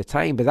referees all the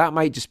time, but that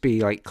might just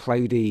be like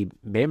cloudy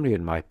memory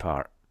on my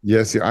part.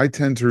 Yeah, see, I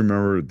tend to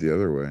remember it the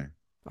other way.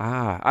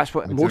 That's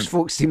what most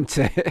folks seem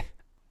to.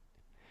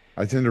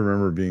 I tend to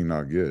remember being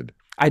not good.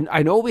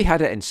 I know we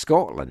had it in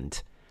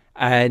Scotland,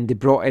 and they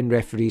brought in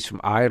referees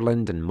from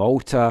Ireland and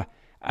Malta,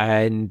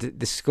 and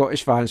the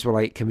Scottish fans were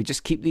like, can we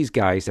just keep these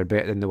guys? They're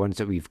better than the ones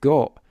that we've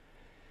got.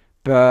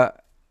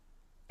 But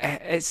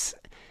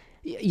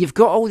you've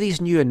got all these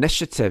new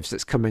initiatives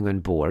that's coming on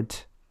board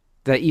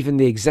that even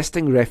the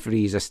existing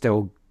referees are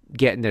still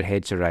getting their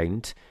heads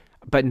around.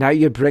 But now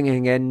you're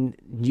bringing in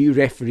new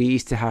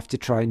referees to have to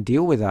try and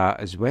deal with that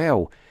as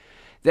well.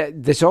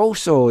 There's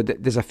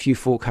a few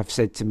folk have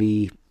said to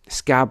me,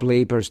 scab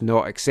labour's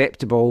not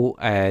acceptable,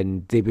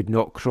 and they would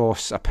not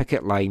cross a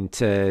picket line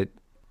to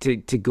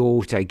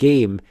go to a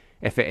game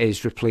if it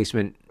is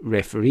replacement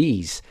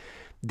referees.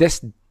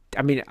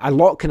 A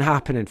lot can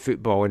happen in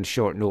football in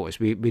short notice.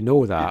 We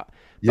know that.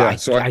 Yeah,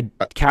 I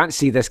can't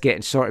see this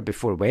getting sorted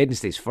before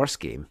Wednesday's first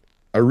game.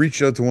 I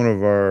reached out to one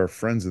of our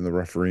friends in the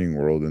refereeing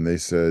world, and they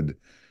said,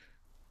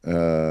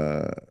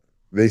 I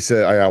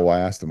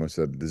asked them, I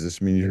said, does this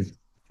mean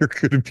you're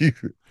going to be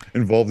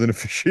involved in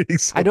officiating?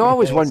 I know, I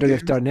was wondering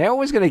if Darnell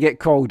was going to get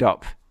called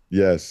up.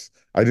 Yes.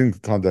 I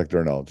didn't contact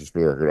Darnell, just for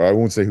the record. I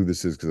won't say who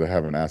this is because I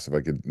haven't asked if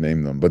I could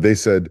name them, but they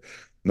said,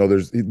 no,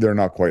 they're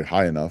not quite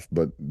high enough,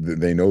 but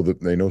they know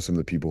some of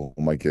the people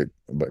who might get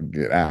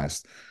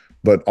asked.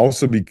 But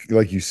also,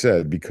 like you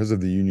said, because of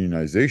the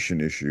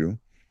unionization issue,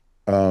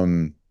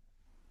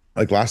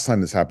 like last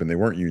time this happened, they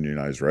weren't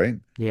unionized, right?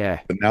 Yeah.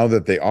 But now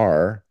that they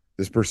are,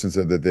 this person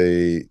said that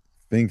they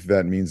think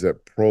that means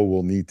that Pro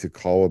will need to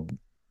call up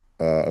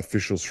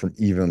officials from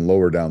even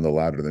lower down the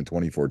ladder than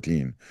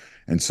 2014.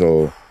 And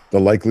so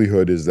the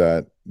likelihood is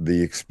that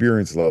the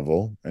experience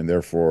level, and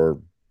therefore,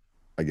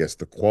 I guess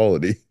the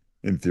quality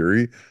in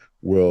theory,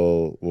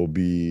 will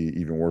be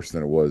even worse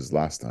than it was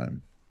last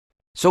time.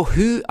 So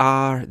who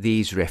are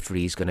these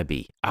referees going to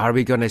be? Are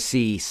we going to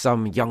see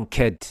some young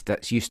kid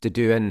that's used to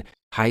doing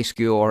high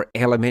school or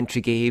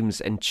elementary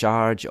games in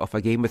charge of a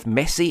game with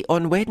Messi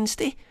on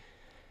Wednesday?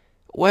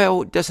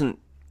 Well, it doesn't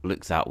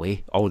look that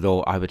way,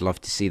 although I would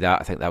love to see that.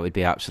 I think that would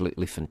be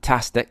absolutely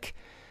fantastic.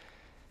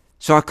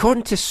 So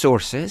according to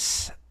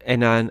sources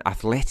in an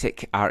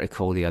Athletic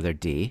article the other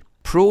day,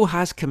 Pro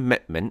has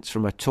commitments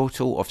from a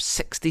total of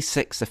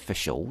 66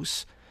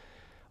 officials.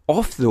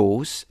 Of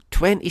those,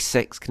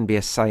 26 can be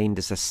assigned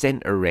as a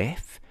centre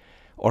ref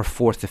or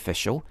fourth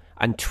official,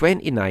 and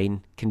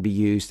 29 can be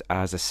used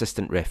as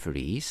assistant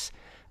referees.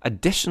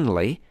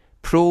 Additionally,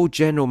 Pro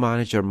General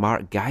Manager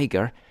Mark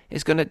Geiger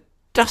is going to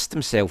dust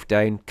himself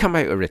down, come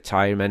out of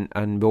retirement,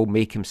 and will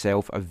make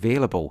himself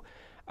available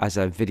as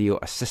a video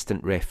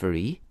assistant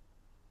referee.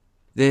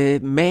 The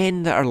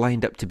men that are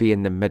lined up to be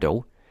in the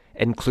middle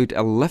include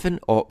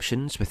 11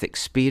 options with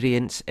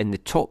experience in the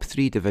top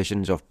 3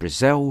 divisions of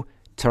Brazil,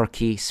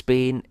 Turkey,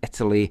 Spain,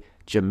 Italy,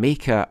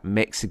 Jamaica,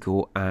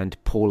 Mexico, and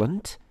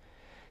Poland.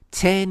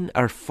 10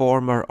 are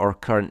former or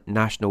current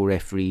national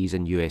referees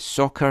in US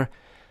soccer,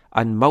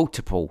 and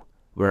multiple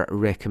were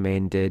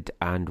recommended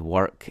and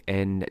work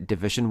in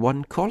Division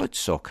 1 college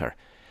soccer.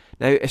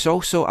 Now, it's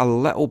also a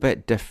little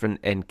bit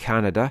different in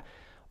Canada.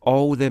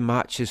 All the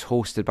matches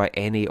hosted by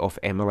any of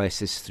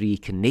MLS's 3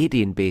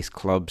 Canadian-based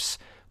clubs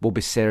will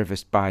be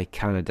serviced by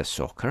Canada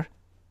Soccer.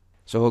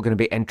 So it's going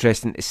to be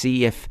interesting to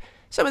see if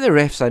some of the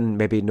refs I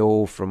maybe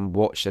know from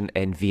watching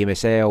in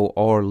VMSL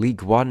or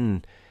League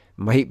One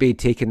might be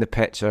taking the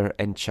picture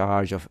in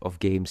charge of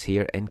games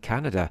here in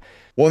Canada.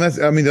 Well,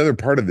 the other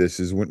part of this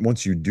is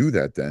once you do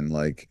that, then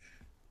like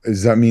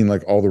does that mean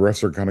like all the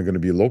refs are kind of going to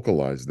be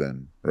localized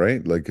then,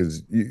 right? Like,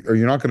 because you're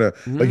not going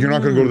to you're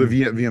not going to go to the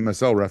Mm,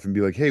 VMSL ref and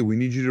be like, hey, we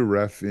need you to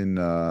ref in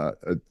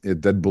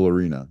at Dead Bull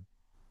Arena.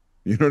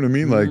 You know what I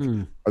mean? Like,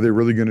 mm, are they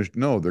really going to?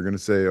 No, they're going to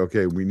say,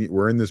 okay,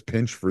 we're in this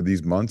pinch for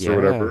these months or yeah.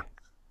 whatever.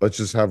 Let's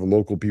just have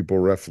local people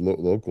ref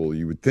local.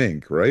 You would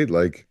think, right?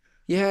 Like,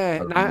 Yeah,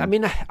 I don't I know.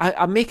 mean,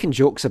 I'm making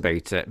jokes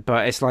about it,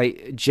 but it's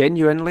like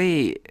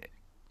genuinely,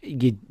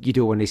 you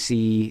don't want to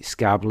see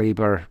scab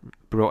labour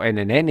brought in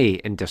any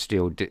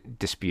industrial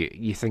dispute.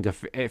 You think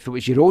if it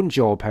was your own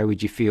job, how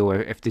would you feel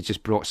if they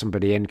just brought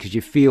somebody in? Because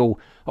you feel,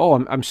 oh,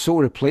 I'm so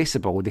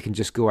replaceable, they can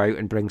just go out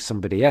and bring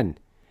somebody in.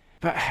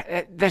 But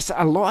there's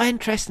a lot of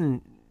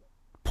interesting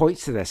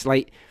points to this,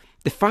 like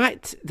the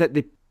fact that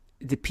the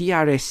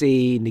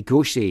PRSA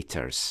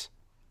negotiators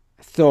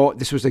thought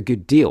this was a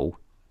good deal,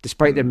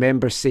 despite their Mm.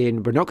 members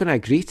saying, we're not going to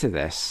agree to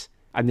this.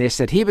 And they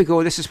said, here we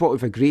go, this is what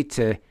we've agreed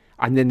to.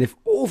 And then they've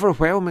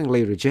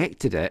overwhelmingly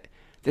rejected it.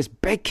 This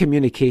big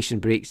communication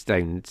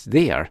breakdown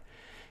there.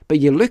 But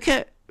you look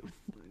at,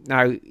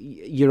 now,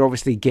 you're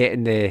obviously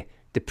getting the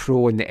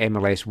pro and the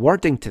MLS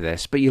wording to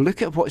this, but you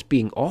look at what's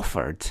being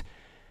offered,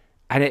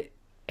 and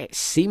it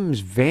seems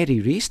very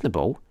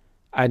reasonable.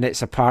 And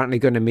it's apparently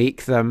going to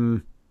make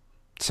them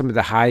some of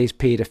the highest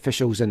paid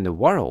officials in the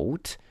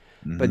world,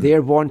 but Hmm.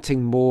 they're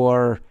wanting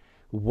more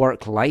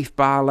work life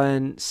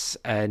balance.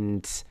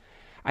 And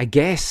I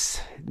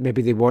guess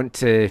maybe they want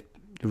to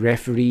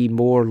referee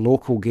more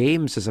local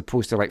games as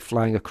opposed to like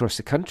flying across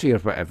the country or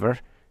whatever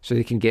so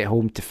they can get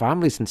home to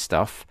families and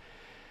stuff.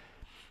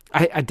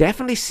 I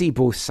definitely see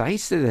both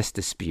sides to this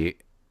dispute.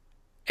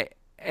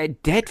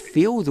 It did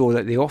feel though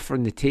that the offer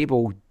on the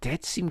table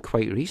did seem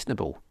quite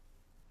reasonable.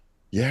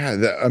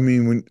 Yeah, I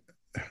mean,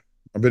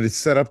 but it's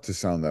set up to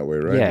sound that way,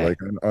 right? Yeah. Like,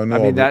 I I know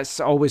all mean, the, that's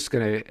always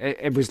going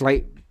to. It was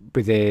like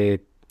with the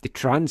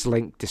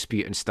TransLink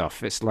dispute and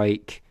stuff. It's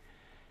like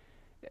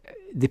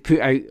they put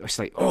out, it's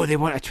like, oh, they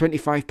want a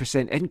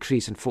 25%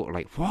 increase. And folk are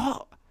like,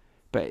 what?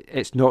 But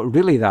it's not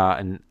really that.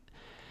 And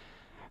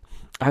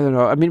I don't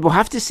know. I mean, we'll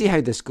have to see how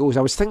this goes.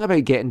 I was thinking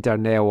about getting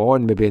Darnell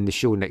on maybe in the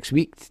show next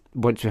week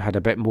once we had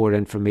a bit more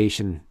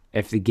information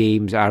if the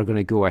games are going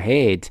to go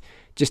ahead,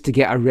 just to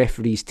get a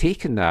referee's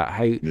take on that.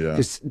 How, yeah.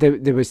 because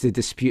there was the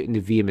dispute in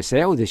the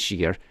VMSL this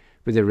year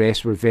where the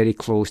refs were very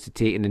close to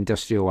taking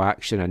industrial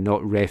action and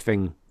not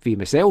refing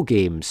VMSL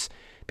games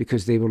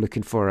because they were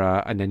looking for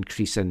an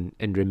increase in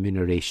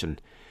remuneration.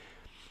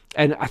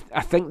 And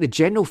I think the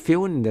general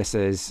feeling in this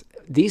is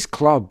these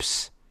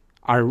clubs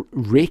are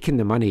raking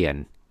the money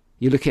in.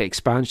 You look at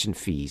expansion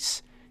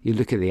fees, you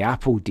look at the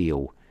Apple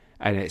deal,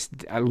 and it's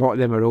a lot of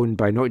them are owned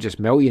by not just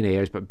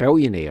millionaires but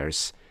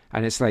billionaires.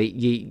 And it's like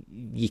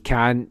you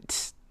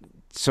can't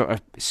sort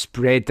of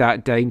spread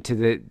that down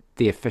to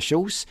the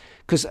officials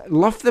because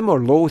love them or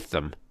loathe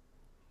them,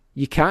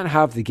 you can't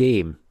have the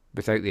game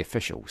without the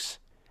officials.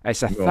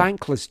 It's a No,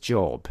 thankless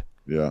job,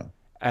 yeah.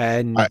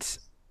 I and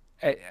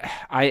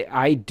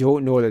I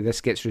don't know that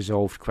this gets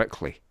resolved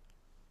quickly.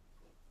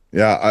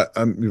 Yeah,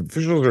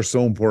 officials are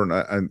so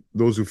important.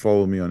 Those who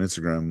follow me on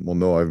Instagram will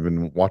know I've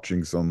been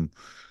watching some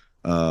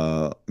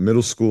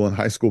middle school and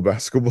high school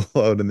basketball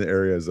out in the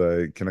area as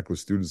I connect with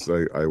students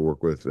I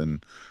work with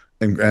and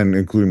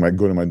including my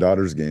go to my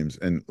daughter's games.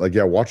 And like,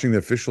 yeah, watching the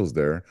officials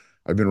there,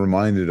 I've been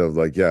reminded of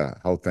like, yeah,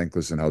 how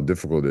thankless and how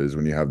difficult it is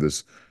when you have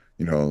this,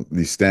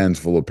 these stands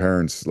full of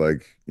parents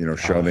like,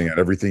 shouting Oh, at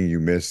everything you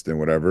missed and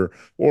whatever,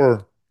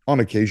 or on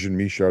occasion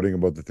me shouting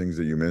about the things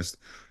that you missed.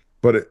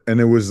 And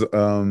it was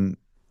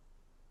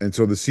and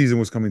so the season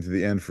was coming to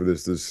the end for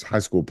this high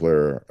school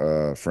player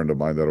friend of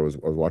mine that I was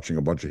watching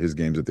a bunch of his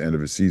games at the end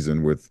of his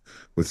season with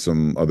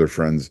some other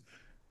friends.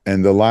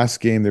 And the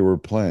last game they were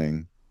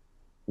playing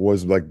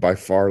was like by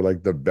far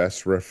like the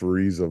best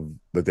referees of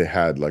that they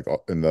had like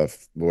in the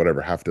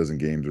whatever half dozen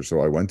games or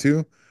so I went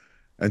to.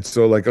 And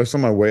so like I was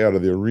on my way out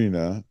of the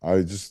arena.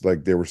 I just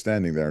like they were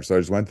standing there. So I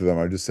just went to them.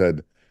 I just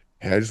said,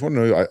 hey, I just want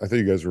to know, I thought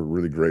you guys were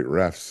really great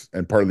refs.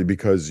 And partly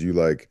because you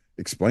like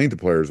explained to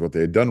players what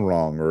they had done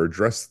wrong or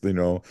addressed,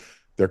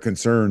 their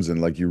concerns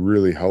and like you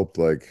really helped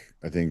like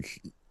I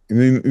think I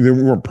mean, they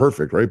weren't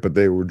perfect, right? But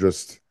they were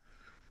just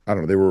I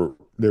don't know,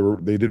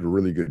 they did a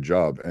really good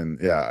job. And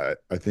yeah,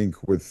 I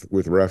think with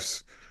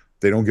refs,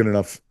 they don't get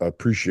enough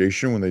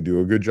appreciation when they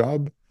do a good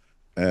job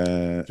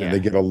and yeah,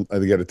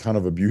 they get a ton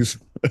of abuse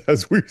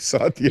as we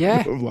saw at the end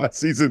yeah. of last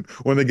season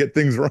when they get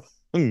things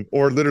wrong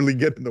or literally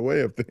get in the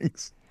way of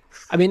things.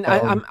 I mean,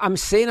 Um, I'm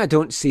saying I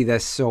don't see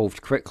this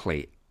solved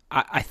quickly.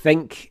 I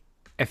think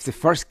if the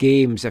first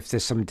games, if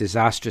there's some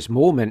disastrous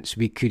moments,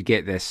 we could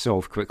get this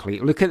solved quickly.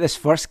 Look at this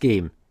first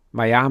game,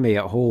 Miami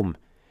at home.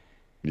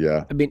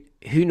 yeah, I mean,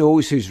 who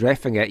knows who's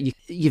refing it?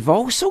 You've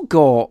also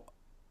got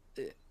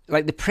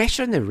like the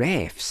pressure on the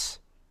refs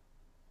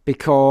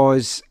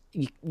because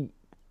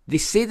they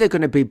say they're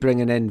going to be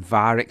bringing in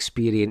VAR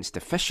experienced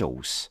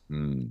officials.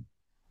 mm.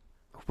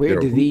 Where Yeah,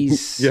 do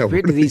these yeah.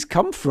 where What do do they, these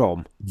come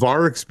from?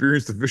 VAR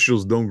experienced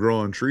officials don't grow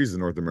on trees in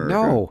North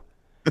America. No,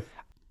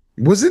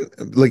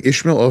 Wasn't like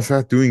Ishmael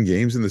Elfat doing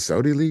games in the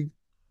Saudi league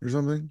or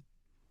something?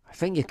 I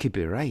think you could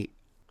be right.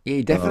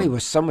 He definitely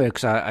was somewhere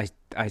because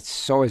I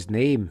saw his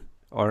name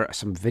or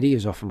some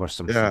videos of him or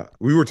something. Yeah,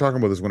 we were talking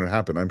about this when it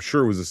happened. I'm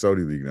sure it was the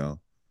Saudi league now.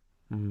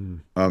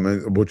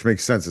 Which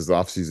makes sense. It's the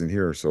off season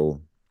here,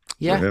 so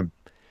Yeah. for him.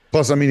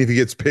 Plus, I mean, if he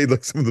gets paid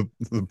like some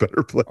of the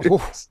better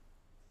players,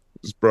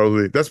 it's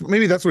probably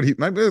maybe that's what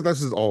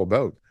this is all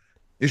about.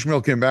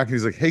 Ishmael came back and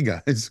he's like, "Hey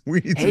guys, we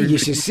need to Hey, be you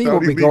should making see what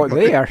Saudi we league got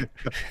money."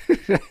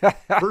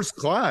 there. First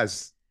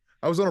class.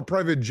 I was on a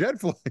private jet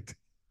flight.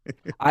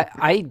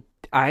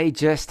 I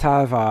just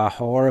have a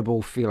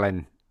horrible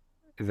feeling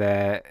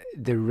that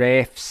the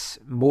refs,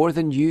 more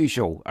than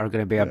usual, are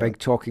going to be a big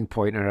talking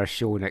point in our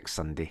show next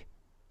Sunday.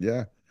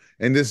 Yeah.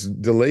 And this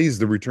delays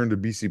the return to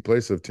BC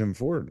Place of Tim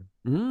Ford.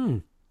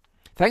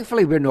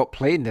 Thankfully, we're not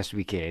playing this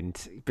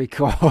weekend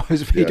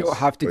because we don't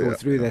have to go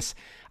through this,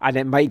 and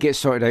it might get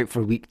sorted out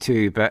for week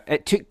 2. But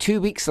it took 2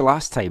 weeks the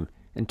last time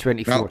in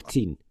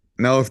 2014.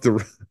 Now if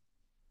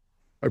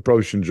I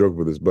probably shouldn't joke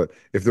with this, but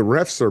if the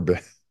refs are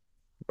bad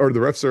or the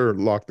refs are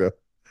locked up,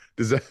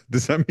 does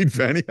that mean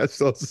Vanny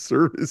still has to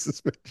serve his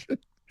suspension?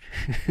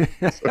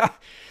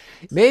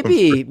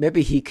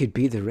 Maybe he could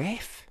be the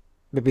ref.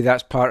 Maybe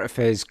that's part of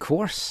his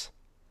course.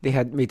 They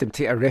had made him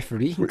take a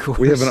refereeing course.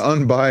 We have an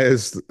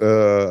unbiased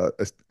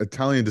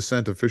Italian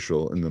descent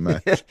official in the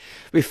match.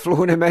 We've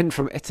flown him in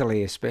from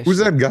Italy, especially. Who's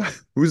that guy?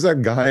 Who's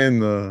that guy in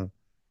the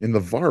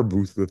VAR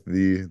booth with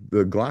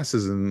the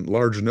glasses and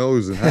large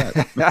nose and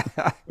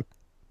hat?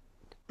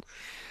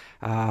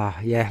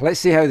 Yeah, let's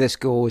see how this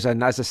goes.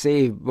 And as I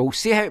say, we'll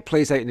see how it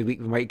plays out in the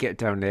week. We might get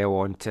Darnell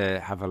on to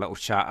have a little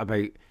chat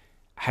about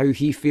how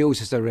he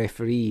feels as a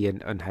referee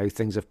and how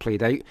things have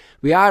played out.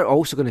 We are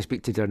also going to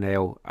speak to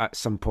Darnell at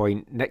some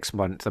point next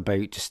month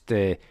about just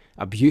the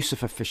abuse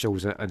of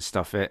officials and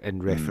stuff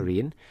in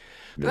refereeing.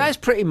 But that's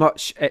pretty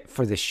much it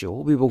for the show.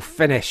 We will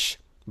finish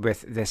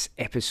with this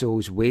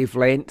episode's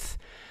wavelength.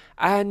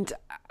 And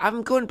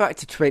I'm going back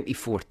to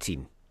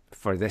 2014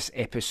 for this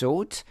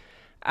episode.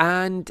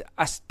 And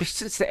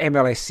since the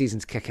MLS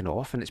season's kicking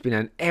off, and it's been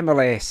an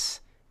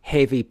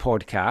MLS-heavy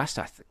podcast,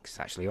 I think it's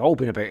actually all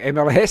been about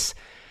MLS,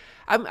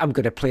 I'm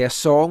going to play a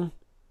song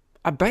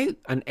about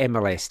an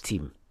MLS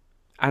team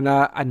and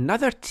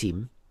another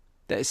team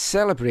that is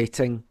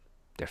celebrating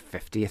their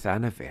 50th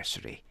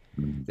anniversary,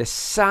 the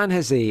San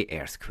Jose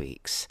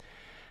Earthquakes.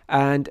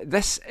 And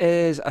this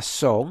is a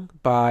song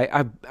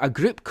by a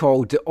group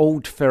called the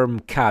Old Firm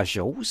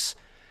Casuals,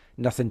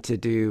 nothing to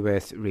do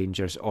with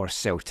Rangers or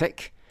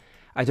Celtic.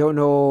 I don't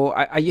know,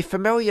 are you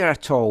familiar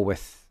at all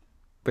with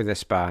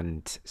this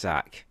band,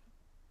 Zach?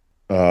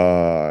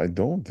 I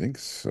don't think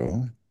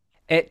so.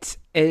 It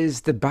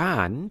is the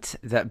band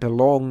that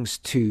belongs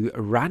to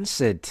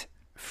Rancid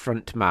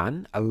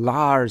frontman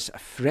Lars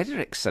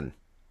Frederiksen.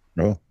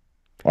 Oh,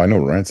 I know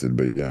Rancid,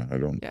 but yeah, I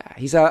don't. Yeah,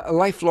 he's a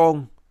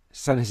lifelong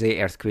San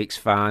Jose Earthquakes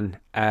fan,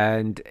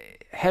 and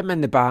him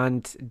and the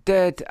band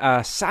did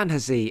a San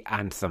Jose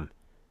anthem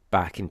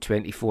back in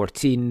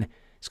 2014.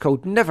 It's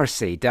called Never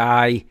Say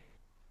Die.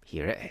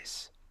 Here it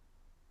is.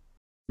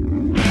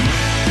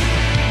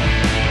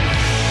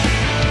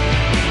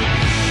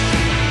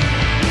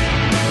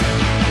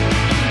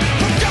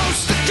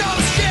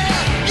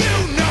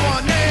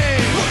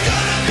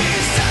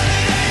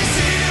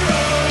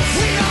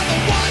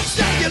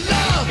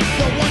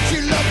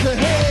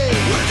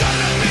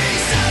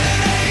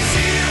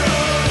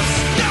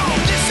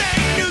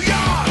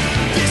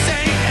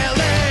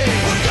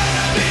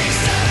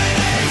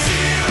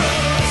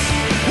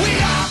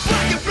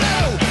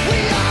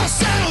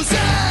 San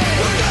Jose!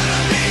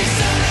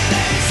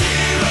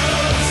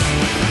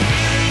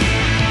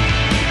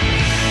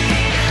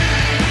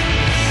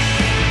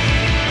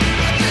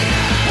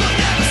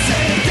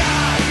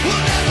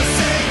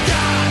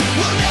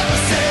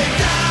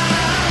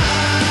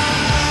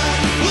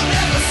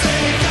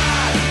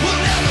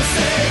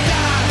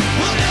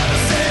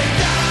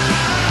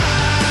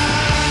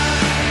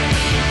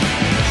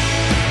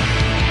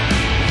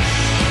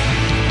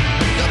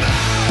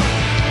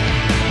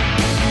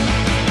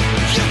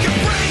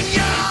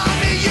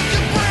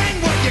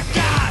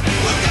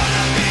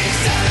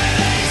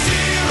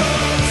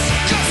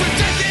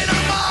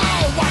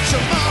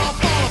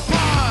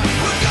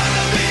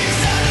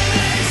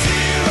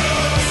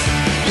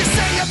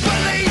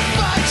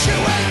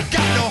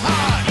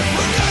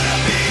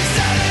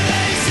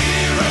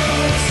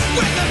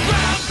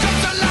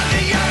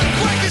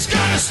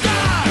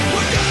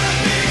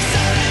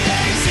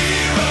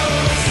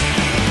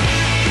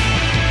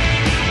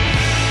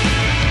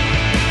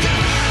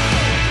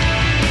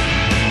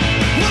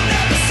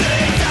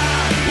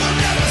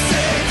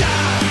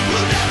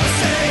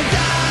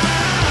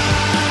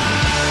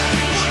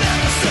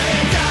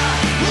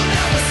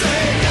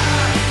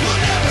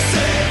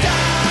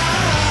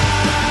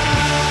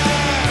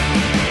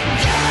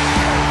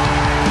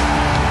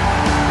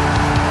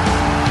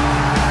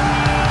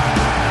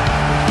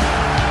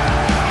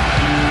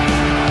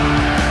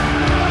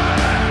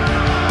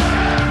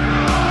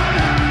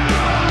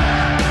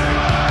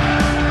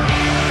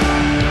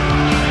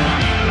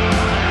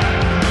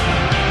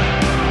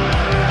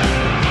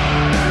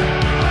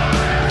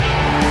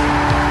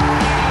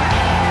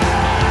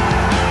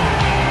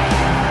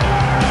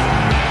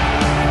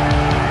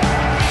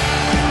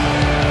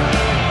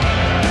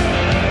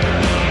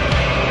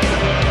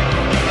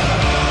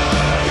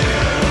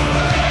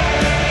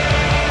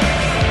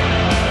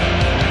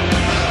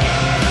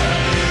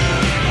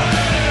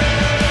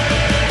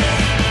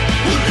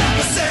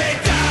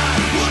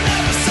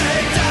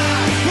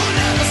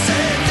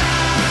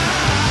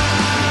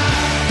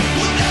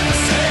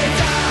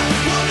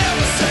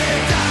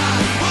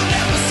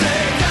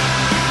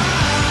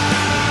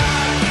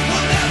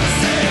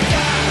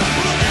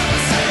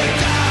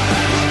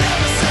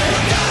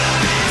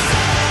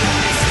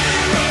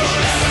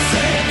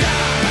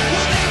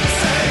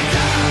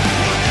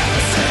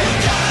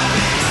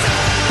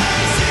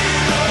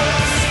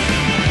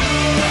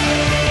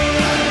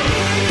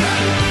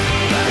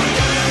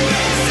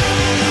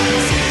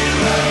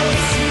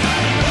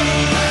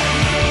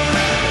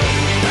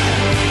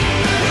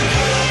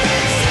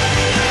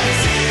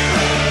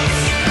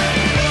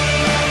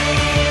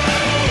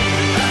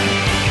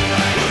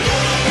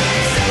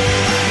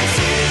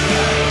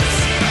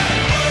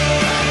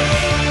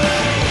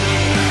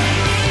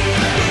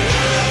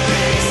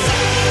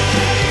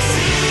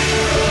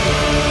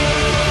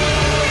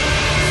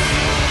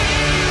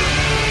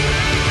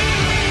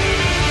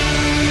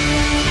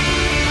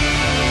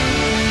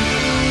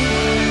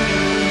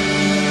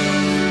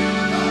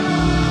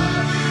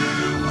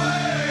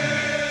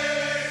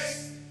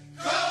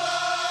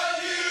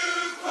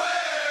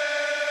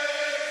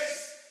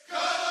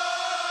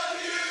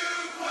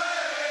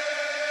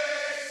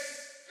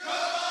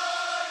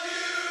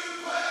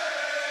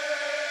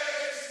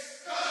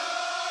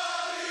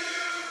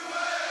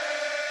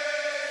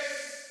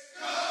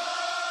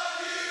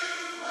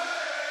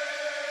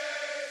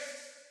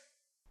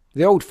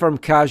 The old firm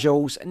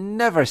casuals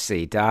never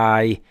say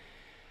die.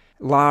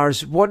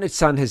 Lars wanted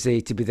San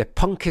Jose to be the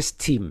punkest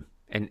team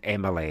in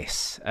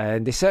MLS,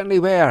 and they certainly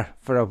were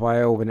for a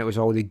while when it was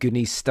all the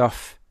Goonies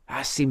stuff.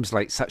 That seems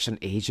like such an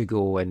age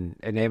ago in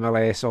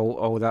MLS,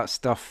 all that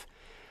stuff.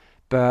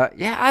 But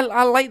yeah,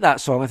 I like that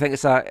song. I think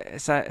it's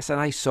a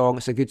nice song.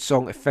 It's a good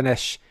song to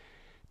finish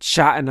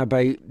chatting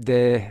about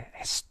the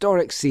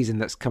historic season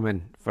that's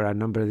coming for a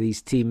number of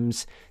these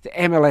teams. The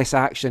MLS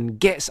action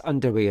gets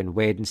underway on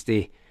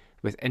Wednesday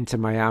with Inter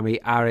Miami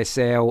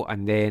RSL,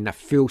 and then a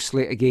full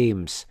slate of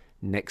games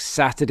next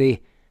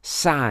Saturday.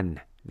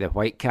 The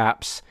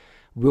Whitecaps,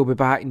 will be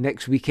back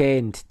next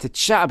weekend to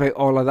chat about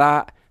all of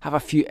that. Have a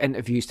few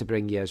interviews to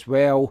bring you as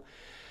well.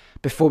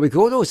 Before we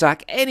go though,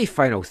 Zach, any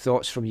final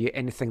thoughts from you?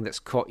 Anything that's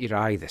caught your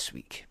eye this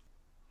week?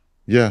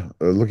 Yeah,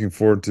 looking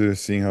forward to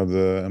seeing how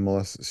the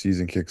MLS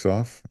season kicks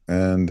off,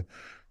 and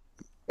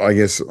I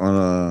guess on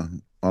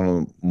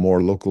a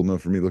more local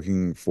note for me,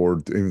 looking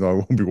forward to, even though I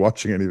won't be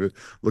watching any of it,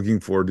 looking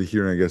forward to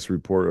hearing, I guess,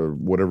 report or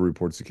whatever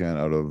reports you can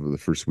out of the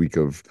first week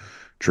of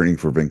training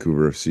for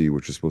Vancouver FC,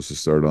 which is supposed to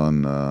start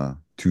on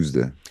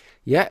Tuesday.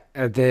 Yeah,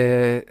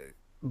 we're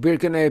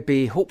going to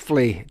be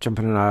hopefully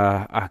jumping on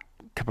a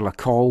couple of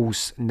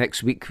calls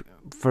next week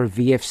for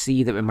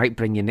VFC that we might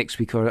bring you next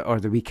week or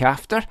the week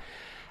after.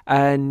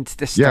 And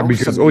there's still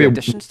some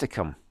additions to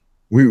come.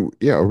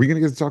 Are we going to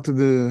get to talk to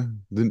the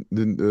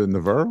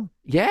Navarro?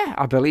 Yeah,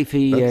 I believe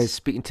he is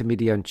speaking to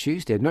media on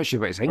Tuesday. I'm not sure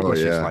what his English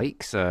is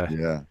like. So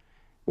yeah.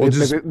 Well,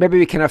 maybe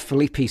we can have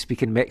Felipe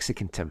speaking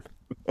Mexican, Tim.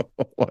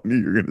 I knew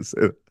you were going to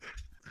say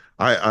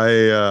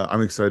that.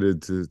 I'm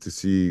excited to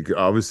see.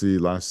 Obviously,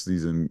 last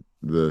season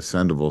the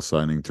Sandoval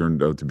signing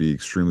turned out to be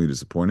extremely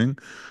disappointing,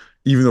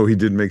 even though he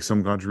did make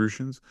some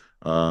contributions.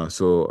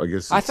 So I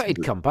guess I thought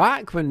he'd come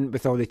back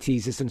with all the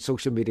teases on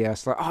social media. I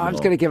was like, I was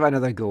going to give it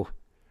another go.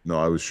 No,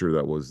 I was sure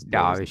that was.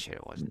 I was sure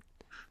it wasn't.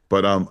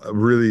 But I'm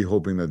really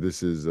hoping that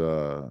this is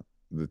the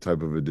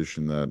type of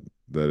addition that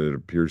it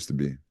appears to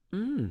be.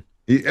 Mm.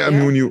 I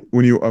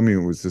mean,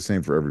 it was the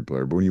same for every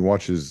player. But when you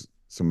watch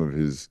some of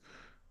his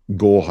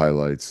goal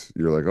highlights,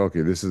 you're like,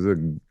 okay, this is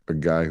a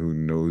guy who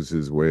knows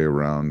his way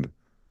around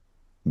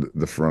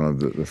the front of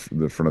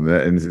the front of the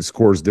net, and it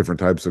scores different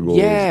types of goals.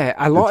 Yeah,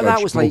 a lot of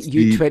that was like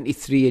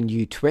U23 and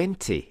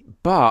U20.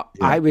 But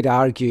I would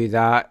argue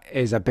that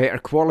is a better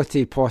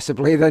quality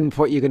possibly than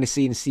what you're going to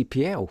see in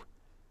CPL.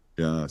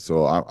 Yeah,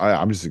 so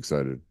I'm just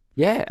excited.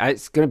 Yeah,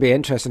 it's going to be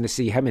interesting to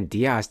see him and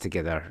Diaz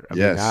together. I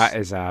mean, that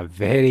is a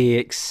very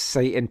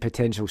exciting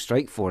potential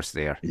strike force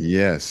there.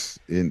 Yes,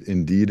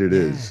 indeed it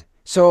is.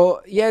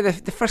 So, yeah,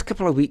 the first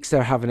couple of weeks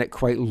they're having it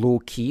quite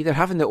low-key. They're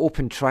having the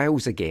open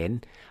trials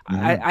again.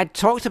 Mm-hmm. I'd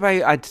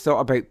thought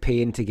about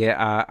paying to get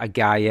a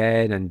guy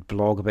in and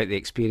blog about the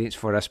experience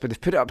for us, but they've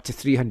put it up to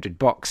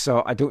 $300,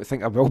 so I don't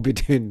think I will be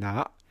doing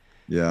that.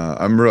 Yeah,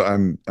 I'm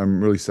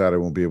really sad I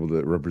won't be able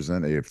to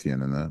represent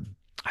AFTN in that.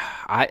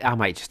 I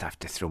might just have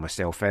to throw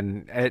myself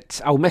in.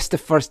 I'll miss the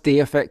first day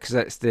of it because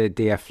it's the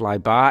day I fly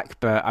back,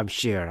 but I'm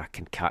sure I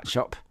can catch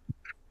up.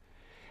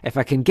 If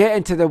I can get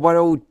into the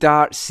World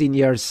Darts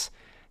Seniors,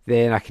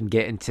 then I can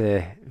get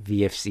into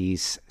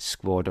VFC's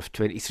squad of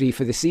 23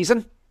 for the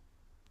season.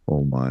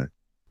 Oh my.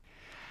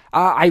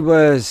 I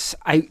was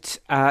out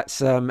at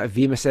some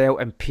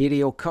VMSL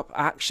Imperial Cup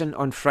action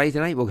on Friday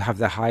night. We'll have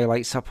the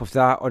highlights up of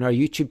that on our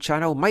YouTube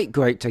channel. Might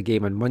go out to a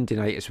game on Monday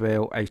night as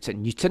well, out at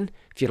Newton.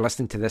 If you're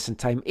listening to this in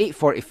time,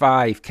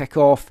 8:45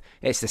 kick-off.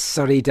 It's the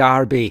Surrey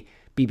Derby,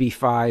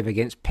 BB5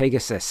 against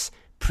Pegasus,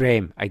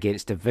 Prem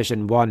against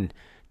Division 1.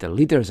 The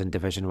leaders in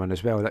Division 1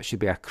 as well. That should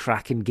be a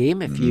cracking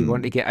game if you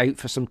want to get out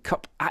for some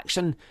cup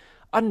action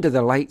under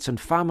the lights on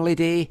Family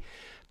Day.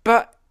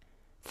 But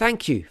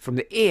thank you from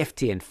the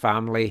AFTN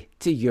family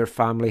to your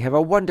family. Have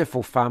a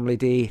wonderful Family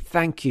Day.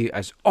 Thank you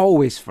as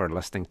always for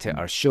listening to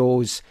our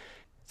shows.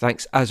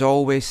 Thanks as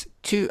always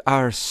to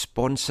our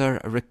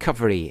sponsor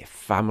Recovery,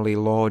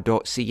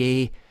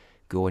 familylaw.ca.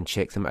 Go and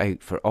check them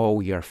out for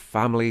all your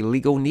family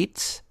legal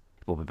needs.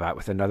 We'll be back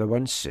with another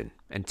one soon.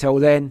 Until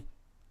then,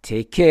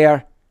 take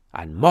care.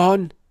 And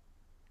Mon,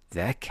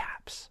 the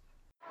Caps.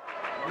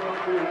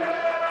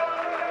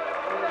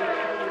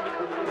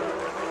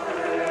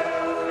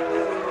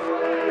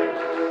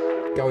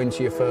 Going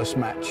to your first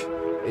match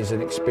is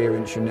an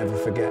experience you never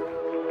forget.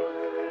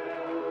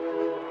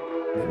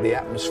 The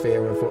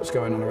atmosphere of what's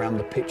going on around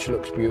the pitch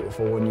looks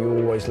beautiful, and you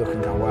always look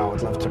and go, wow,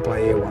 I'd love to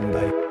play here one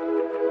day.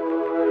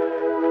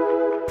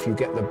 If you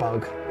get the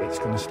bug, it's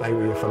going to stay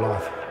with you for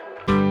life.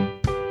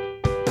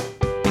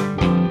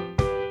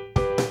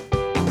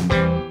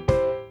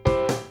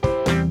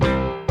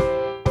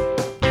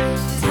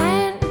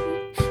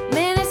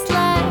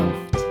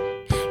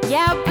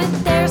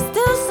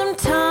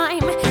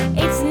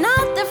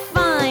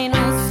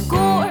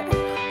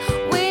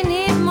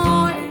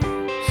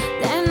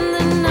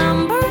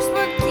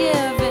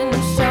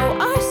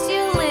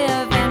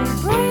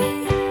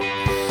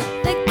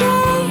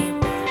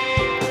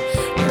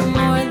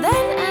 More than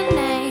a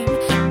name,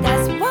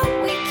 that's what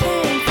we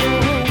came for.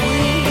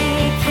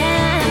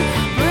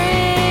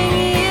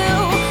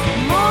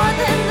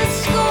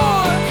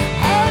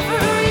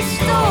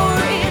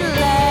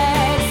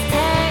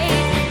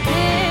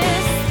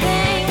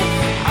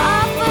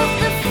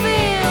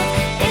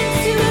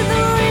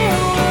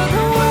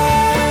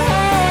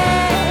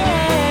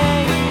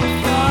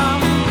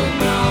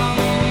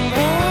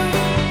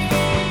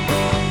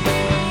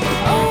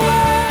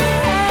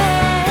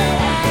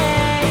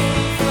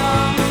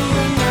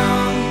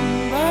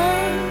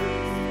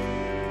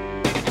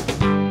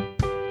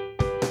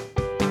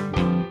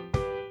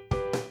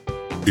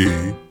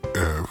 E